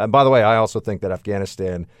to be. And by the way, I also think that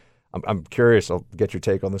Afghanistan, I'm curious, I'll get your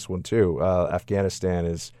take on this one too. Afghanistan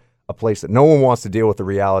is a place that no one wants to deal with the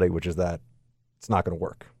reality, which is that it's not going to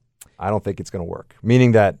work. I don't think it's going to work.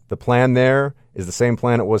 Meaning that the plan there is the same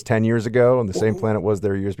plan it was 10 years ago and the same plan it was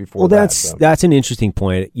there years before. Well, that's an interesting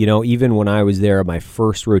point. Even when I was there, my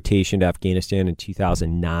first rotation to Afghanistan in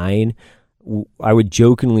 2009, I would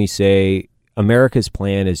jokingly say America's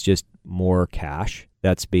plan is just more cash.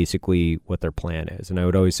 That's basically what their plan is. And I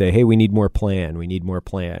would always say, hey, we need more plan. We need more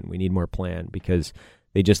plan. We need more plan, because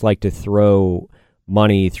they just like to throw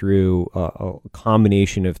money through a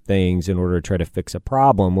combination of things in order to try to fix a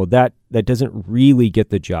problem. Well, that doesn't really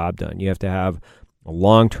get the job done. You have to have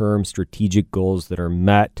long-term strategic goals that are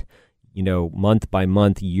met, month by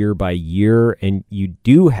month, year by year, and you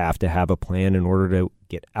do have to have a plan in order to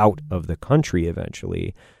get out of the country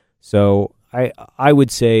eventually. So I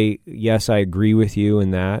would say, yes, I agree with you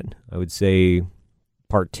in that. I would say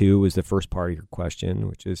part two was the first part of your question,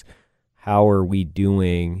 which is how are we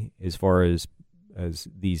doing as far as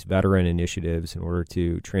these veteran initiatives in order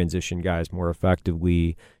to transition guys more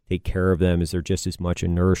effectively, take care of them? Is there just as much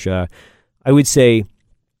inertia? I would say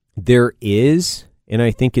there is, and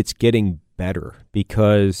I think it's getting better,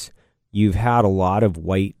 because you've had a lot of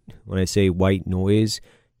when I say white noise,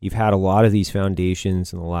 you've had a lot of these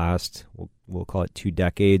foundations in the last, we'll call it 2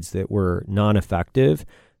 decades, that were non-effective,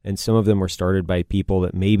 and some of them were started by people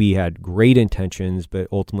that maybe had great intentions but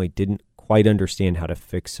ultimately didn't quite understand how to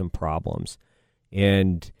fix some problems.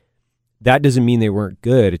 And that doesn't mean they weren't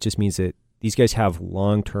good. It just means that these guys have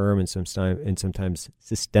long-term and sometimes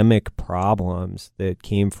systemic problems that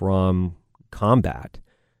came from combat.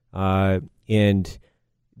 And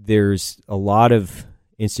there's a lot of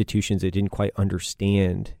institutions that didn't quite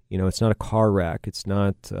understand. It's not a car wreck. It's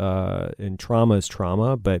not, and trauma is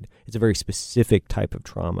trauma, but it's a very specific type of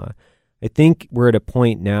trauma. I think we're at a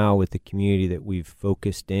point now with the community that we've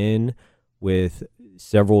focused in with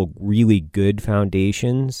several really good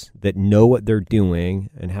foundations that know what they're doing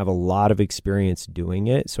and have a lot of experience doing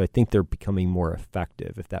it. So I think they're becoming more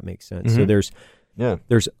effective, if that makes sense. Mm-hmm. So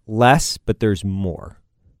there's less, but there's more.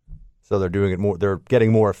 So they're doing it more. They're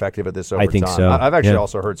getting more effective at this over time. I think so. I've actually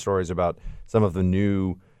also heard stories about some of the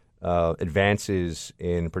new advances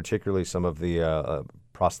in particularly some of the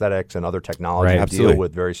prosthetics and other technology to deal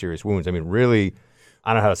with very serious wounds. Really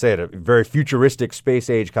I don't know how to say it, a very futuristic space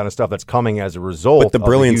age kind of stuff that's coming as a result. But the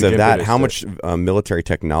brilliance of that, how to, much military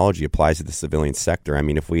technology applies to the civilian sector? I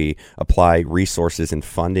mean, if we apply resources and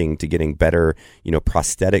funding to getting better,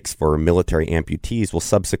 prosthetics for military amputees, well,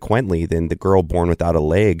 subsequently, then the girl born without a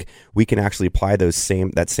leg, we can actually apply that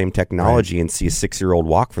same technology and see a 6-year-old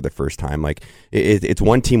walk for the first time. Like it's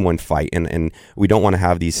one team, one fight, and we don't want to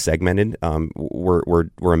have these segmented. We're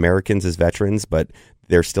Americans as veterans, but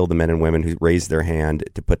they're still the men and women who raise their hand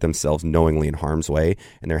to put themselves knowingly in harm's way,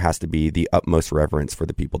 and there has to be the utmost reverence for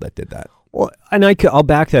the people that did that. Well, and I'll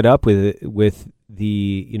back that up with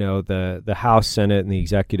the House, Senate, and the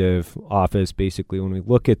executive office. Basically, when we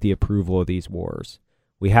look at the approval of these wars,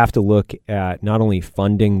 we have to look at not only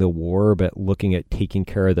funding the war, but looking at taking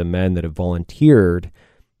care of the men that have volunteered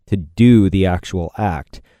to do the actual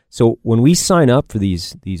act. So when we sign up for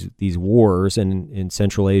these wars in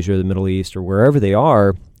Central Asia, the Middle East, or wherever they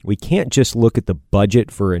are, we can't just look at the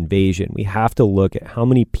budget for invasion. We have to look at how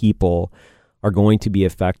many people are going to be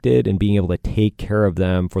affected and being able to take care of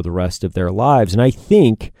them for the rest of their lives. And I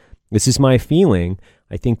think, this is my feeling,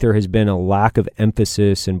 I think there has been a lack of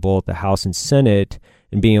emphasis in both the House and Senate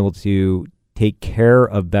in being able to take care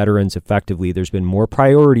of veterans effectively. There's been more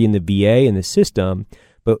priority in the VA and the system,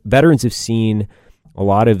 but veterans have seen a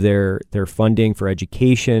lot of their funding for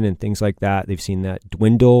education and things like that. They've seen that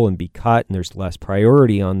dwindle and be cut, and there's less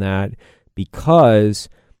priority on that because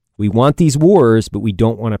we want these wars, but we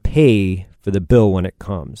don't want to pay for the bill when it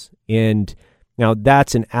comes. And now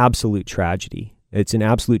that's an absolute tragedy. It's an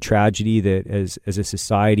absolute tragedy that as a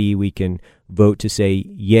society we can vote to say,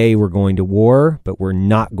 yay, we're going to war, but we're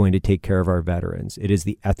not going to take care of our veterans. It is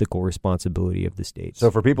the ethical responsibility of the states.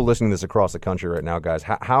 So for people listening to this across the country right now, guys,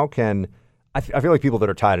 how can... I feel like people that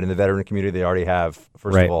are tied in the veteran community, they already have,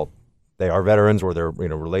 first of all, they are veterans or they're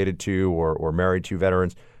related to or married to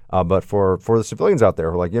veterans. But for the civilians out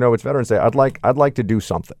there who are like, it's Veterans Day, I'd like to do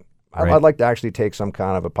something. I'd like to actually take some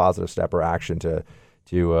kind of a positive step or action to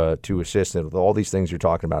assist with all these things you're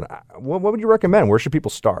talking about. What would you recommend? Where should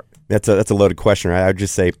people start? That's a loaded question, right? I would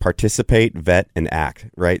just say participate, vet, and act,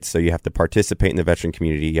 right? So you have to participate in the veteran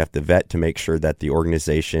community. You have to vet to make sure that the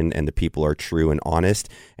organization and the people are true and honest,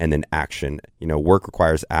 and then action. Work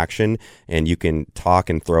requires action, and you can talk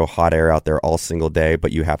and throw hot air out there all single day,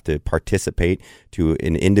 but you have to participate to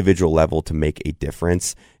an individual level to make a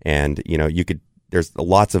difference. And, there's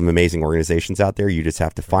lots of amazing organizations out there. You just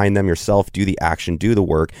have to find them yourself, do the action, do the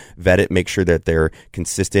work, vet it, make sure that they're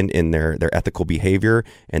consistent in their ethical behavior,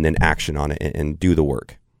 and then action on it and do the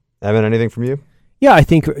work. Evan, anything from you? Yeah, I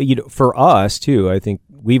think for us too, I think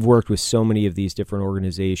we've worked with so many of these different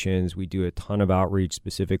organizations. We do a ton of outreach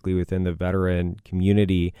specifically within the veteran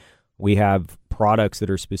community. We have products that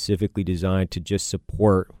are specifically designed to just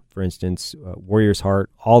support, for instance, Warrior's Heart,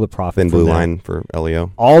 all the profit. Thin Blue Line for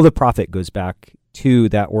LEO. All the profit goes back to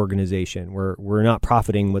that organization. We're not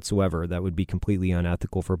profiting whatsoever. That would be completely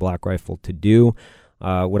unethical for Black Rifle to do.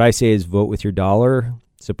 What I say is vote with your dollar,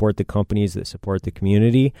 support the companies that support the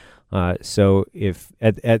community. So if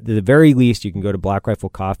at the very least you can go to Black Rifle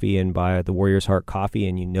Coffee and buy the Warrior's Heart coffee,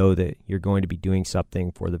 and you know that you're going to be doing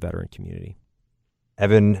something for the veteran community.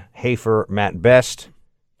 Evan Hafer, Matt Best,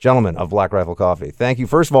 gentlemen of Black Rifle Coffee, thank you,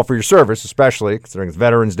 first of all, for your service, especially considering it's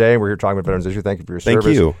Veterans Day. We're here talking about Veterans Issue. Thank you for your service.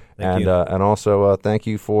 Thank you. And also thank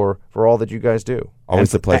you for all that you guys do.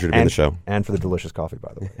 Always a pleasure to be on the show. And for the delicious coffee,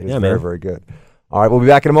 by the way. It is very, very good. All right, we'll be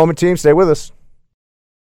back in a moment, team. Stay with us.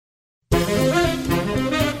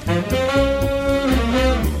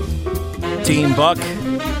 Team Buck,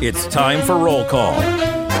 it's time for roll call.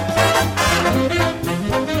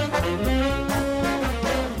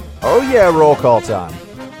 Oh, yeah, roll call time.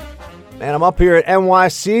 Man, I'm up here at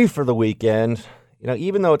NYC for the weekend.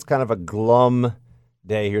 Even though it's kind of a glum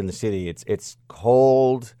day here in the city, it's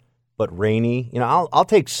cold but rainy. I'll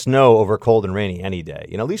take snow over cold and rainy any day.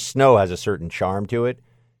 At least snow has a certain charm to it.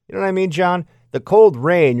 You know what I mean, John? The cold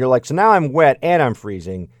rain, you're like, so now I'm wet and I'm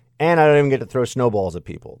freezing, and I don't even get to throw snowballs at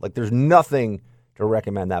people. Like, there's nothing to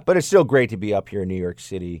recommend that. But it's still great to be up here in New York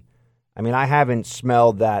City. I mean, I haven't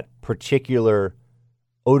smelled that particular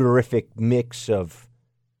odorific mix of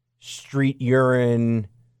street urine,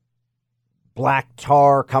 black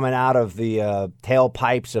tar coming out of the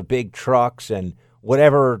tailpipes of big trucks, and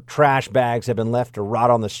whatever trash bags have been left to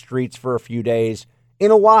rot on the streets for a few days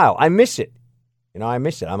in a while. I miss it. I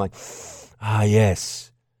miss it. I'm like,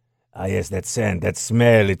 yes, that scent, that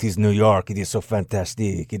smell, it is New York. It is so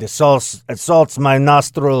fantastic. It assaults my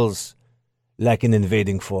nostrils like an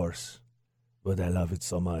invading force. But I love it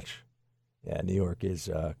so much. Yeah, New York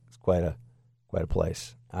is quite a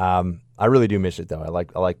place. I really do miss it, though. I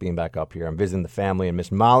like being back up here. I'm visiting the family and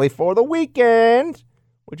Miss Molly for the weekend.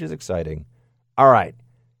 which is exciting. All right.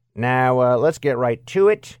 Now, let's get right to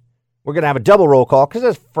it. We're going to have a double roll call because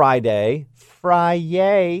it's Friday.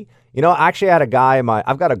 Friday. You know, actually, I had a guy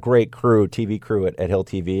I've got a great crew, TV crew at Hill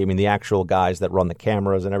TV. I mean, the actual guys that run the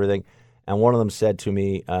cameras and everything. And one of them said to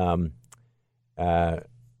me,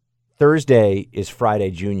 Thursday is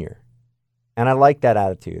Friday Junior. And I like that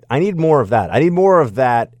attitude. I need more of that. I need more of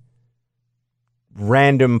that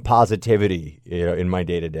random positivity, in my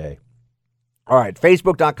day-to-day. All right,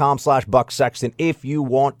 Facebook.com/Buck Sexton if you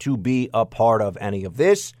want to be a part of any of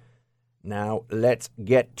this. Now, let's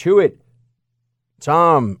get to it.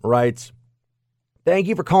 Tom writes, thank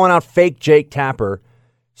you for calling out fake Jake Tapper.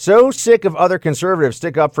 So sick of other conservatives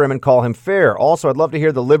stick up for him and call him fair. Also, I'd love to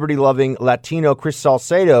hear the liberty-loving Latino Chris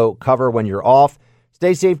Salcedo cover When You're Off.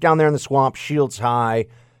 Stay safe down there in the swamp. Shields high.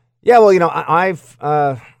 Yeah, well,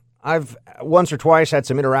 I've once or twice had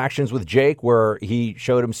some interactions with Jake where he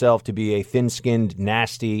showed himself to be a thin-skinned,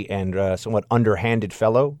 nasty, and somewhat underhanded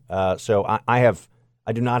fellow. So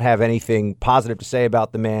I do not have anything positive to say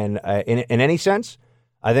about the man in any sense.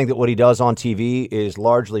 I think that what he does on TV is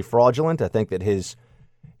largely fraudulent. I think that his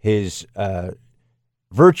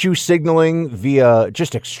virtue signaling via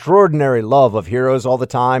just extraordinary love of heroes all the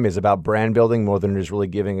time is about brand building more than it is really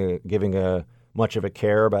giving a much of a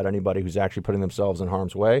care about anybody who's actually putting themselves in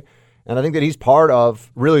harm's way. And I think that he's part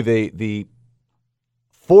of really the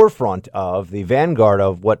forefront of the vanguard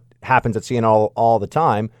of what happens at CNN all the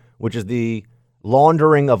time, which is the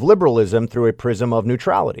laundering of liberalism through a prism of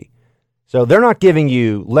neutrality. So they're not giving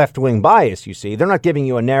you left-wing bias, you see. They're not giving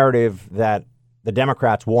you a narrative that the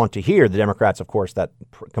Democrats want to hear. The Democrats, of course, that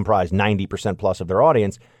comprise 90% plus of their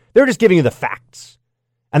audience. They're just giving you the facts.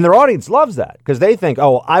 And their audience loves that because they think,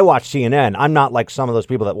 oh, I watch CNN. I'm not like some of those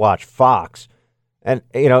people that watch Fox. And,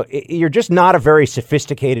 you're just not a very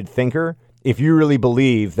sophisticated thinker if you really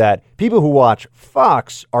believe that people who watch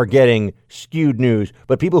Fox are getting skewed news,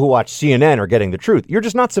 but people who watch CNN are getting the truth. You're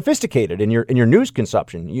just not sophisticated in your news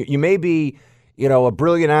consumption. You may be, a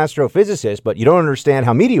brilliant astrophysicist, but you don't understand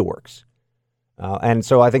how media works. And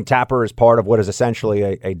so I think Tapper is part of what is essentially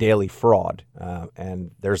a daily fraud.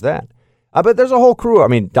 And there's that. But there's a whole crew. I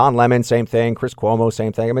mean, Don Lemon, same thing. Chris Cuomo,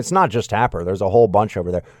 same thing. I mean, it's not just Tapper. There's a whole bunch over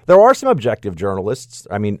there. There are some objective journalists.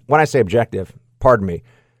 I mean, when I say objective, pardon me,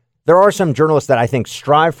 there are some journalists that I think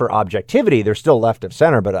strive for objectivity. They're still left of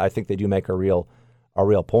center, but I think they do make a real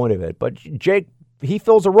point of it. But Jake, he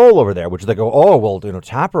fills a role over there, which they go, oh, well,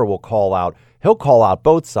 Tapper will call out. He'll call out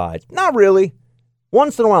both sides. Not really.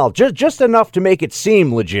 Once in a while, just enough to make it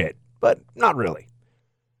seem legit, but not really.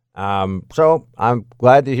 So I'm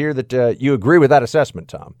glad to hear that you agree with that assessment,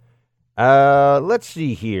 Tom. Let's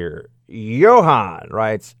see here. Johan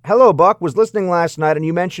writes, hello, Buck. Was listening last night and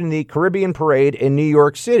you mentioned the Caribbean Parade in New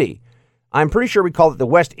York City. I'm pretty sure we called it the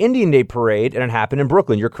West Indian Day Parade, and it happened in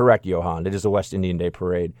Brooklyn. You're correct, Johan. It is the West Indian Day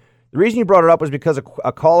Parade. The reason you brought it up was because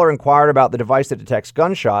a caller inquired about the device that detects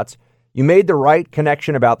gunshots. You made the right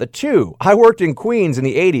connection about the two. I worked in Queens in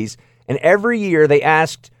the 80s, and every year they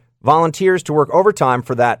asked volunteers to work overtime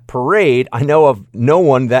for that parade. I know of no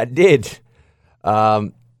one that did.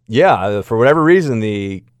 For whatever reason,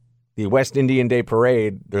 the West Indian Day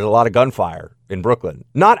Parade, there's a lot of gunfire in Brooklyn.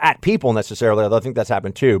 Not at people necessarily, although I think that's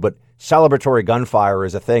happened too, but celebratory gunfire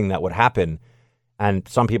is a thing that would happen. And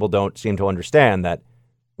some people don't seem to understand that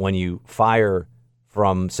when you fire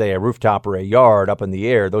from, say, a rooftop or a yard up in the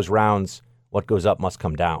air, those rounds, what goes up must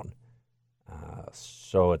come down.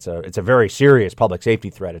 So it's a very serious public safety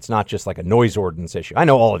threat. It's not just like a noise ordinance issue. I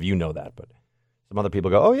know all of you know that, but some other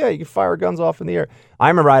people go, oh, yeah, you can fire guns off in the air. I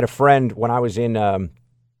remember I had a friend when I was in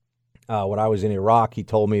Iraq. He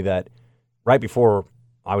told me that right before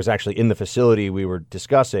I was actually in the facility we were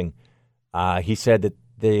discussing, he said that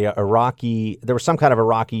there was some kind of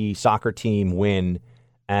Iraqi soccer team win,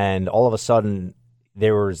 and all of a sudden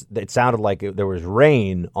it sounded like there was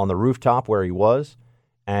rain on the rooftop where he was,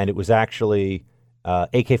 and it was actually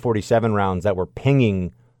AK-47 rounds that were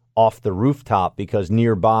pinging off the rooftop because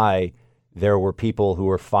nearby there were people who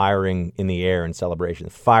were firing in the air in celebration,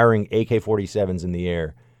 firing AK-47s in the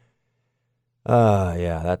air.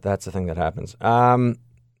 That's the thing that happens.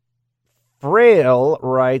 Frail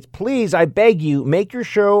writes, please, I beg you, make your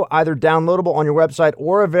show either downloadable on your website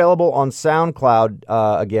or available on SoundCloud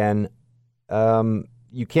again.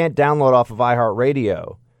 You can't download off of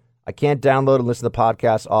iHeartRadio. I can't download and listen to the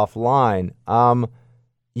podcast offline.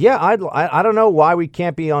 I don't know why we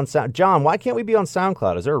can't be on John, why can't we be on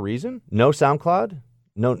SoundCloud? Is there a reason? No SoundCloud?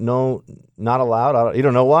 No, not allowed? You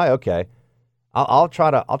don't know why? Okay. I'll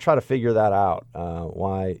try to figure that out.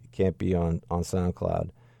 Why it can't be on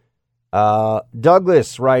SoundCloud.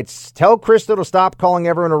 Douglas writes, tell Krista to stop calling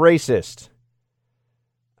everyone a racist.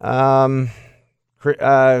 Doug,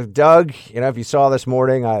 if you saw this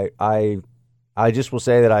morning, I just will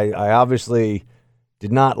say that I obviously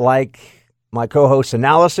did not like my co-host's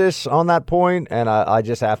analysis on that point, and I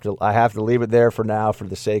just have to leave it there for now for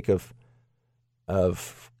the sake of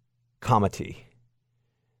comity.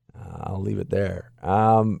 I'll leave it there.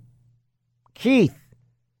 Keith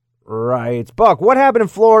writes, Buck, what happened in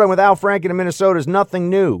Florida with Al Franken in Minnesota is nothing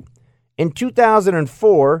new. In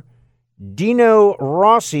 2004, Dino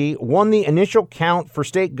Rossi won the initial count for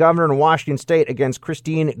state governor in Washington State against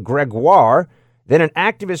Christine Gregoire. Then an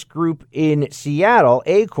activist group in Seattle,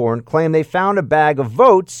 Acorn, claimed they found a bag of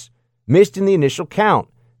votes missed in the initial count.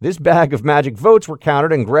 This bag of magic votes were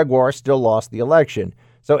counted and Gregoire still lost the election.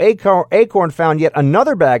 So Acorn found yet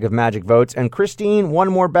another bag of magic votes, and Christine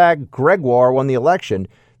one more bag. Gregoire won the election.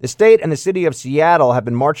 The state and the city of Seattle have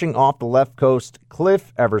been marching off the left coast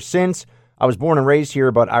cliff ever since. I was born and raised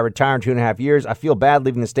here, but I retired in 2.5 years. I feel bad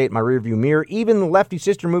leaving the state in my rearview mirror. Even the lefty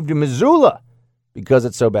sister moved to Missoula because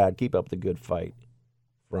it's so bad. Keep up the good fight.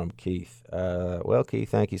 From Keith. Well, Keith,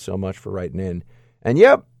 thank you so much for writing in. And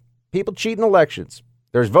yep, people cheat in elections.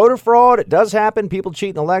 There's voter fraud. It does happen. People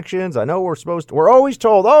cheat in elections. I know we're always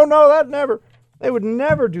told, oh, no, they would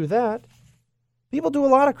never do that. People do a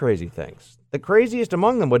lot of crazy things. The craziest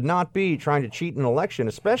among them would not be trying to cheat in an election,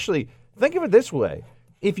 especially, think of it this way.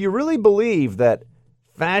 If you really believe that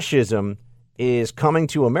fascism is coming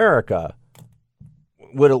to America,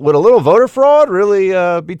 would a little voter fraud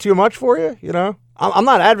really be too much for you? I'm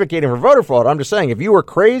not advocating for voter fraud. I'm just saying if you were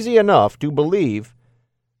crazy enough to believe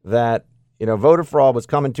that voter fraud was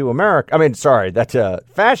coming to America. That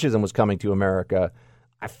fascism was coming to America.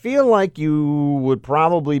 I feel like you would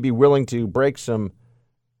probably be willing to break some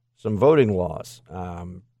voting laws,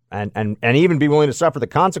 and even be willing to suffer the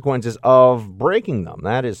consequences of breaking them.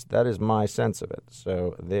 That is my sense of it.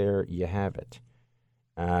 So there you have it.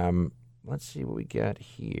 Let's see what we got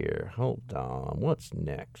here. Hold on. What's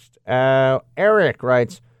next? Eric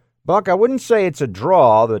writes, Buck, I wouldn't say it's a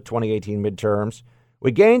draw, the 2018 midterms.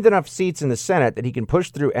 We gained enough seats in the Senate that he can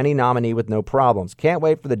push through any nominee with no problems. Can't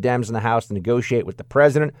wait for the Dems in the House to negotiate with the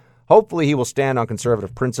president. Hopefully he will stand on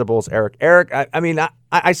conservative principles. Eric,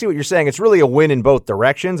 I see what you're saying. It's really a win in both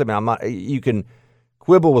directions. You can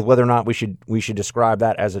quibble with whether or not we should describe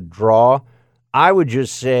that as a draw. I would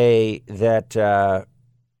just say that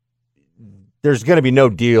there's going to be no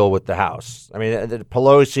deal with the House.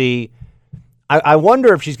 Pelosi, I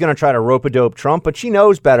wonder if she's going to try to rope-a-dope Trump, but she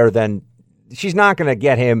knows better than. She's not going to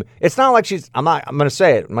get him. It's not like I'm going to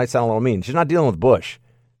say it. It might sound a little mean. She's not dealing with Bush.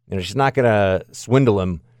 She's not going to swindle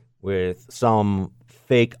him with some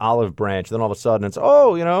fake olive branch. Then all of a sudden it's,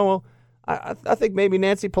 I think maybe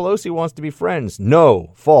Nancy Pelosi wants to be friends.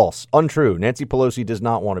 No, false, untrue. Nancy Pelosi does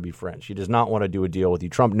not want to be friends. She does not want to do a deal with you.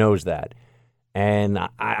 Trump knows that. And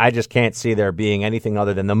I just can't see there being anything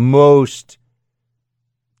other than the most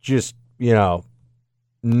just,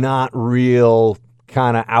 not real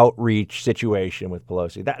kind of outreach situation with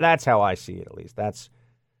Pelosi. That's how I see it, at least. That's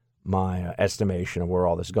my estimation of where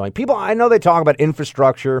all this is going. People, I know they talk about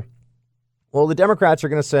infrastructure. Well, the Democrats are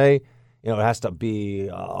going to say, it has to be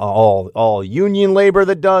all union labor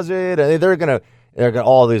that does it. They're going to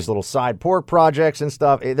all these little side pork projects and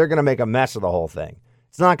stuff. They're going to make a mess of the whole thing.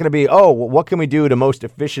 It's not going to be, what can we do to most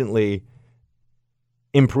efficiently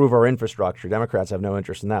improve our infrastructure? Democrats have no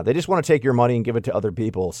interest in that. They just want to take your money and give it to other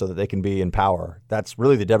people so that they can be in power. That's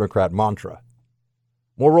really the Democrat mantra.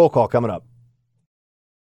 More roll call coming up.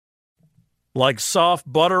 Like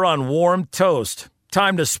soft butter on warm toast.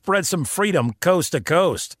 Time to spread some freedom coast to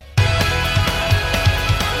coast.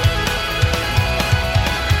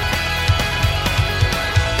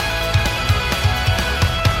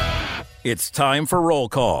 It's time for roll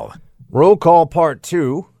call. Roll call part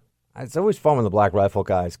 2. It's always fun when the Black Rifle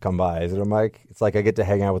guys come by, isn't it, Mike? It's like I get to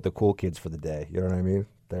hang out with the cool kids for the day. You know what I mean?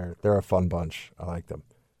 They're a fun bunch. I like them.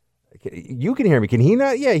 You can hear me. Can he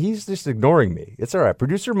not? Yeah, he's just ignoring me. It's all right.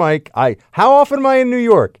 Producer Mike, how often am I in New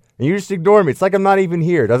York? And you just ignore me. It's like I'm not even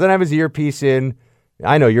here. Doesn't have his earpiece in.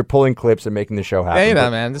 I know you're pulling clips and making the show happen. Hey,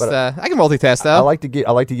 man. Just, I can multitask though. I like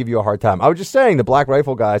to give you a hard time. I was just saying, the Black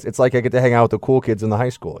Rifle guys. It's like I get to hang out with the cool kids in the high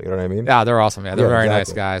school. You know what I mean? Yeah, they're awesome. Yeah, they're very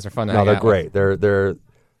nice guys. They're fun to hang out with. No, they're great. They're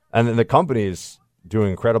and then the company is doing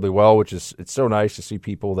incredibly well, which is it's so nice to see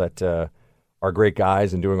people that are great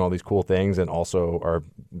guys and doing all these cool things, and also are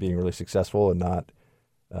being really successful and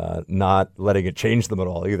not letting it change them at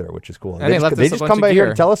all either, which is cool. And they just come by here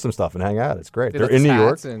to tell us some stuff and hang out. It's great. They're in New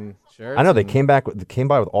York. And I know they came by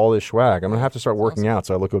with all this swag. I'm gonna have to start working out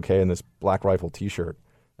so I look okay in this Black Rifle T-shirt.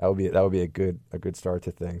 That would be a good start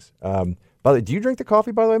to things. By the way, do you drink the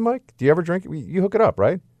coffee? By the way, Mike, do you ever drink it? You hook it up,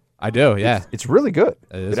 right? I do, yeah. It's really good.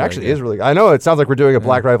 It actually is really good. I know it sounds like we're doing a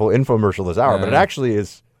Black Rifle infomercial this hour, but it Yeah. actually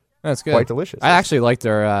is That's good. quite delicious. I actually like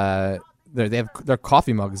they have their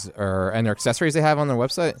coffee mugs and their accessories they have on their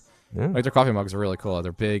website. Yeah. Like their coffee mugs are really cool.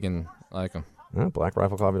 They're big and I like them. Yeah,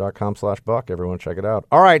 blackriflecoffee.com/buck. Everyone check it out.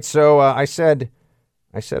 All right, so I said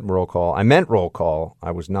roll call. I meant roll call.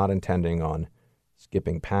 I was not intending on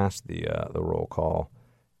skipping past the roll call.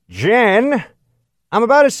 Jen, I'm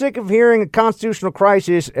about as sick of hearing a constitutional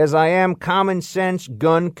crisis as I am common sense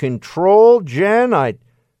gun control. Jen, I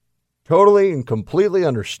totally and completely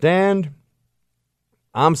understand.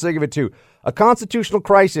 I'm sick of it too. A constitutional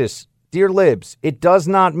crisis, dear libs, it does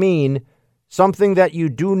not mean something that you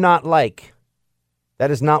do not like.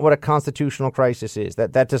 That is not what a constitutional crisis is.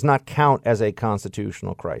 That does not count as a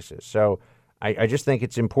constitutional crisis. So I just think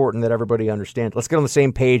it's important that everybody understands. Let's get on the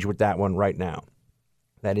same page with that one right now.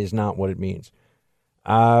 That is not what it means.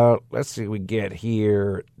 Let's see what we get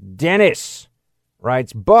here. Dennis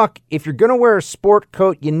writes, Buck, if you're going to wear a sport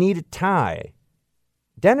coat, you need a tie.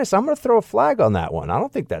 Dennis, I'm going to throw a flag on that one. I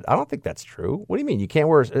don't think that's true. What do you mean you can't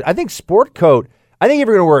wear? I think sport coat. I think if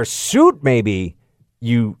you're going to wear a suit, maybe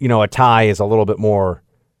a tie is a little bit more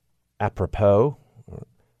apropos.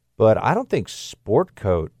 But I don't think sport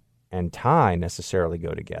coat and tie necessarily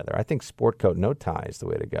go together. I think sport coat, no tie is the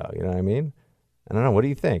way to go. You know what I mean? I don't know. What do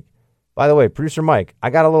you think? By the way, producer Mike, I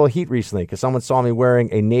got a little heat recently because someone saw me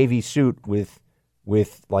wearing a navy suit with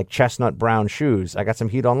like chestnut brown shoes. I got some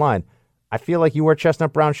heat online. I feel like you wear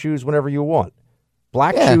chestnut brown shoes whenever you want.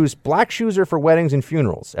 Black shoes are for weddings and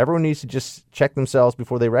funerals. Everyone needs to just check themselves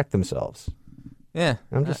before they wreck themselves. Yeah.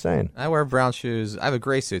 I'm just saying. I wear brown shoes. I have a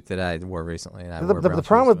gray suit that I wore recently. And The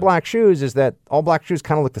problem with black shoes is that all black shoes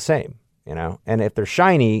kind of look the same, and if they're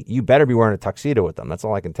shiny, you better be wearing a tuxedo with them. That's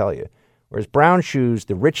all I can tell you. Whereas brown shoes,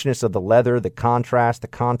 the richness of the leather, the contrast, the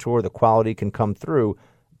contour, the quality can come through.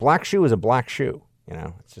 Black shoe is a black shoe.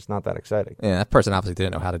 It's just not that exciting. Yeah, that person obviously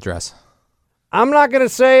didn't know how to dress. I'm not going to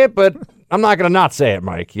say it, but I'm not going to not say it,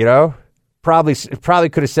 Mike, Probably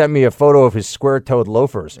could have sent me a photo of his square-toed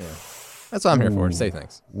loafers. Yeah. That's what I'm here for, to say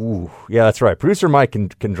things. Ooh. Yeah, that's right. Producer Mike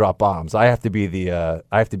can drop bombs. I have to be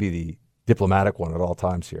the diplomatic one at all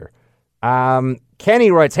times here.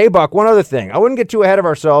 Kenny writes, hey, Buck, one other thing. I wouldn't get too ahead of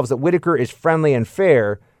ourselves that Whitaker is friendly and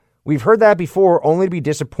fair. We've heard that before, only to be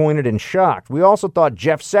disappointed and shocked. We also thought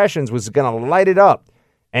Jeff Sessions was going to light it up.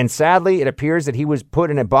 And sadly, it appears that he was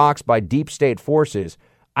put in a box by deep state forces.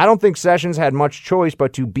 I don't think Sessions had much choice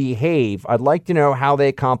but to behave. I'd like to know how they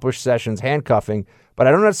accomplished Sessions' handcuffing, but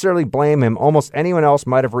I don't necessarily blame him. Almost anyone else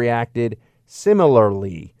might have reacted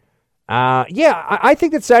similarly. I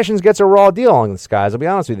think that Sessions gets a raw deal on this, guys. I'll be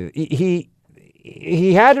honest with you.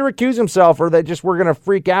 He had to recuse himself, or they just were going to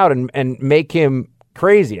freak out and make him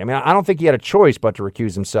crazy. I mean, I don't think he had a choice but to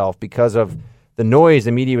recuse himself because of the noise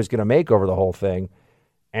the media was going to make over the whole thing.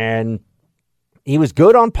 And he was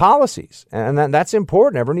good on policies, and that's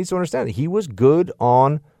important. Everyone needs to understand that he was good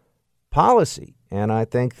on policy. And I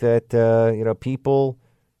think that, people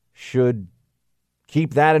should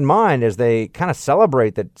keep that in mind as they kind of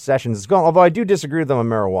celebrate that Sessions is gone, although I do disagree with them on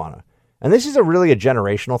marijuana. And this is really a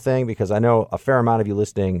generational thing because I know a fair amount of you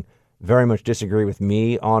listening very much disagree with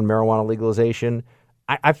me on marijuana legalization.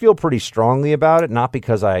 I feel pretty strongly about it, not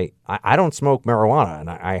because I don't smoke marijuana, and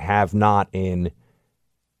I have not in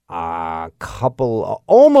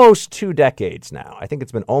almost 2 decades now. I think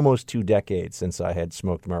it's been almost 2 decades since I had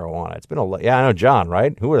smoked marijuana. It's been I know, John,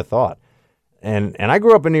 right? Who would have thought? And I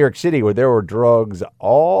grew up in New York City where there were drugs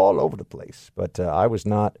all over the place, but I was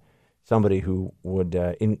not somebody who would.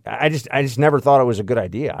 I just never thought it was a good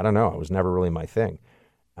idea. I don't know. It was never really my thing.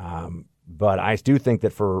 But I do think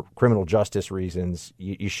that for criminal justice reasons,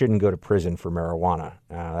 you shouldn't go to prison for marijuana.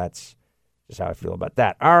 That's just how I feel about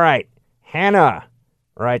that. All right, Hannah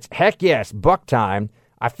writes, heck yes, Buck time.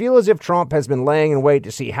 I feel as if Trump has been laying in wait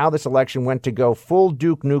to see how this election went to go full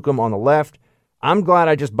Duke Nukem on the left. I'm glad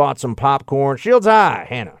I just bought some popcorn. Shields high,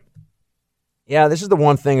 Hannah. Yeah, this is the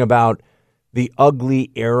one thing about the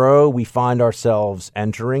ugly era we find ourselves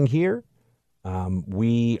entering here.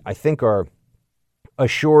 We, I think, are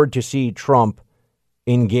assured to see Trump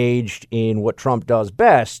engaged in what Trump does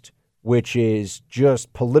best, which is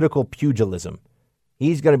just political pugilism.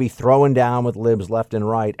 He's going to be throwing down with libs left and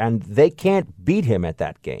right, and they can't beat him at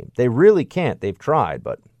that game. They really can't. They've tried,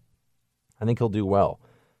 but I think he'll do well.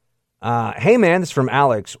 Hey, man, this is from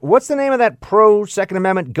Alex. What's the name of that pro-Second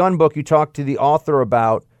Amendment gun book you talked to the author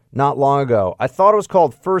about not long ago? I thought it was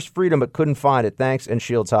called First Freedom, but couldn't find it. Thanks, and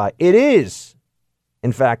shields high. It is,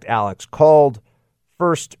 in fact, Alex, called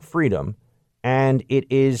First Freedom, and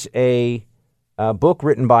it is a book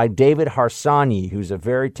written by David Harsanyi, who's a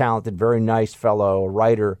very talented, very nice fellow, a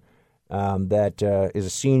writer that is a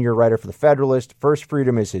senior writer for The Federalist. First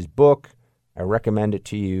Freedom is his book. I recommend it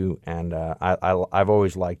to you, and I've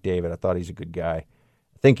always liked David. I thought he's a good guy.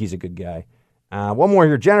 I think he's a good guy. One more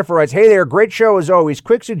here. Jennifer writes, hey there, great show as always.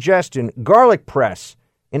 Quick suggestion, garlic press.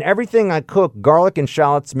 In everything I cook, garlic and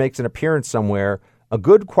shallots makes an appearance somewhere. A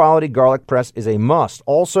good quality garlic press is a must.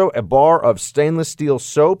 Also, a bar of stainless steel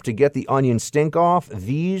soap to get the onion stink off.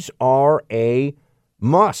 These are a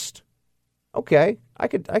must. Okay, I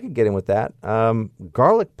could get in with that.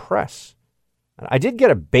 Garlic press. I did get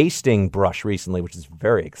a basting brush recently, which is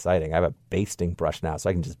very exciting. I have a basting brush now, so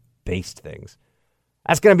I can just baste things.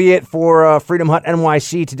 That's going to be it for Freedom Hut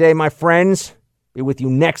NYC today, my friends. Be with you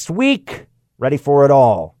next week. Ready for it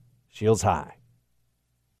all. Shields high.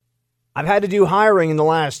 I've had to do hiring in the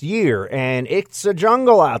last year, and it's a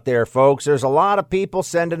jungle out there, folks. There's a lot of people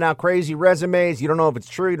sending out crazy resumes. You don't know if it's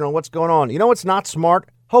true. You don't know what's going on. You know what's not smart?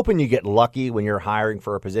 Hoping you get lucky when you're hiring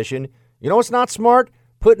for a position. You know what's not smart?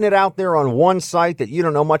 Putting it out there on one site that you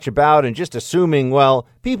don't know much about and just assuming, well,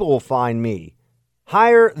 people will find me.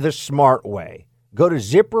 Hire the smart way. Go to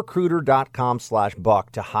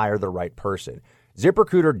ZipRecruiter.com/Buck to hire the right person.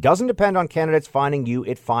 ZipRecruiter doesn't depend on candidates finding you.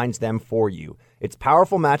 It finds them for you. Its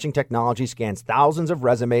powerful matching technology scans thousands of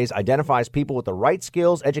resumes, identifies people with the right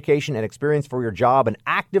skills, education, and experience for your job, and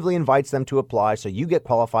actively invites them to apply so you get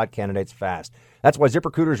qualified candidates fast. That's why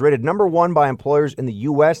ZipRecruiter is rated #1 by employers in the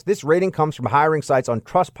U.S. This rating comes from hiring sites on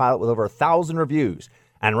Trustpilot with over 1,000 reviews.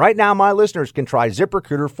 And right now, my listeners can try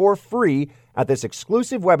ZipRecruiter for free at this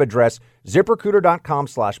exclusive web address,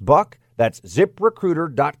 ZipRecruiter.com/Buck. That's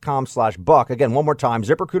ZipRecruiter.com/Buck. Again, one more time,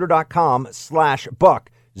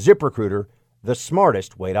 ZipRecruiter.com/Buck. ZipRecruiter, the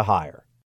smartest way to hire.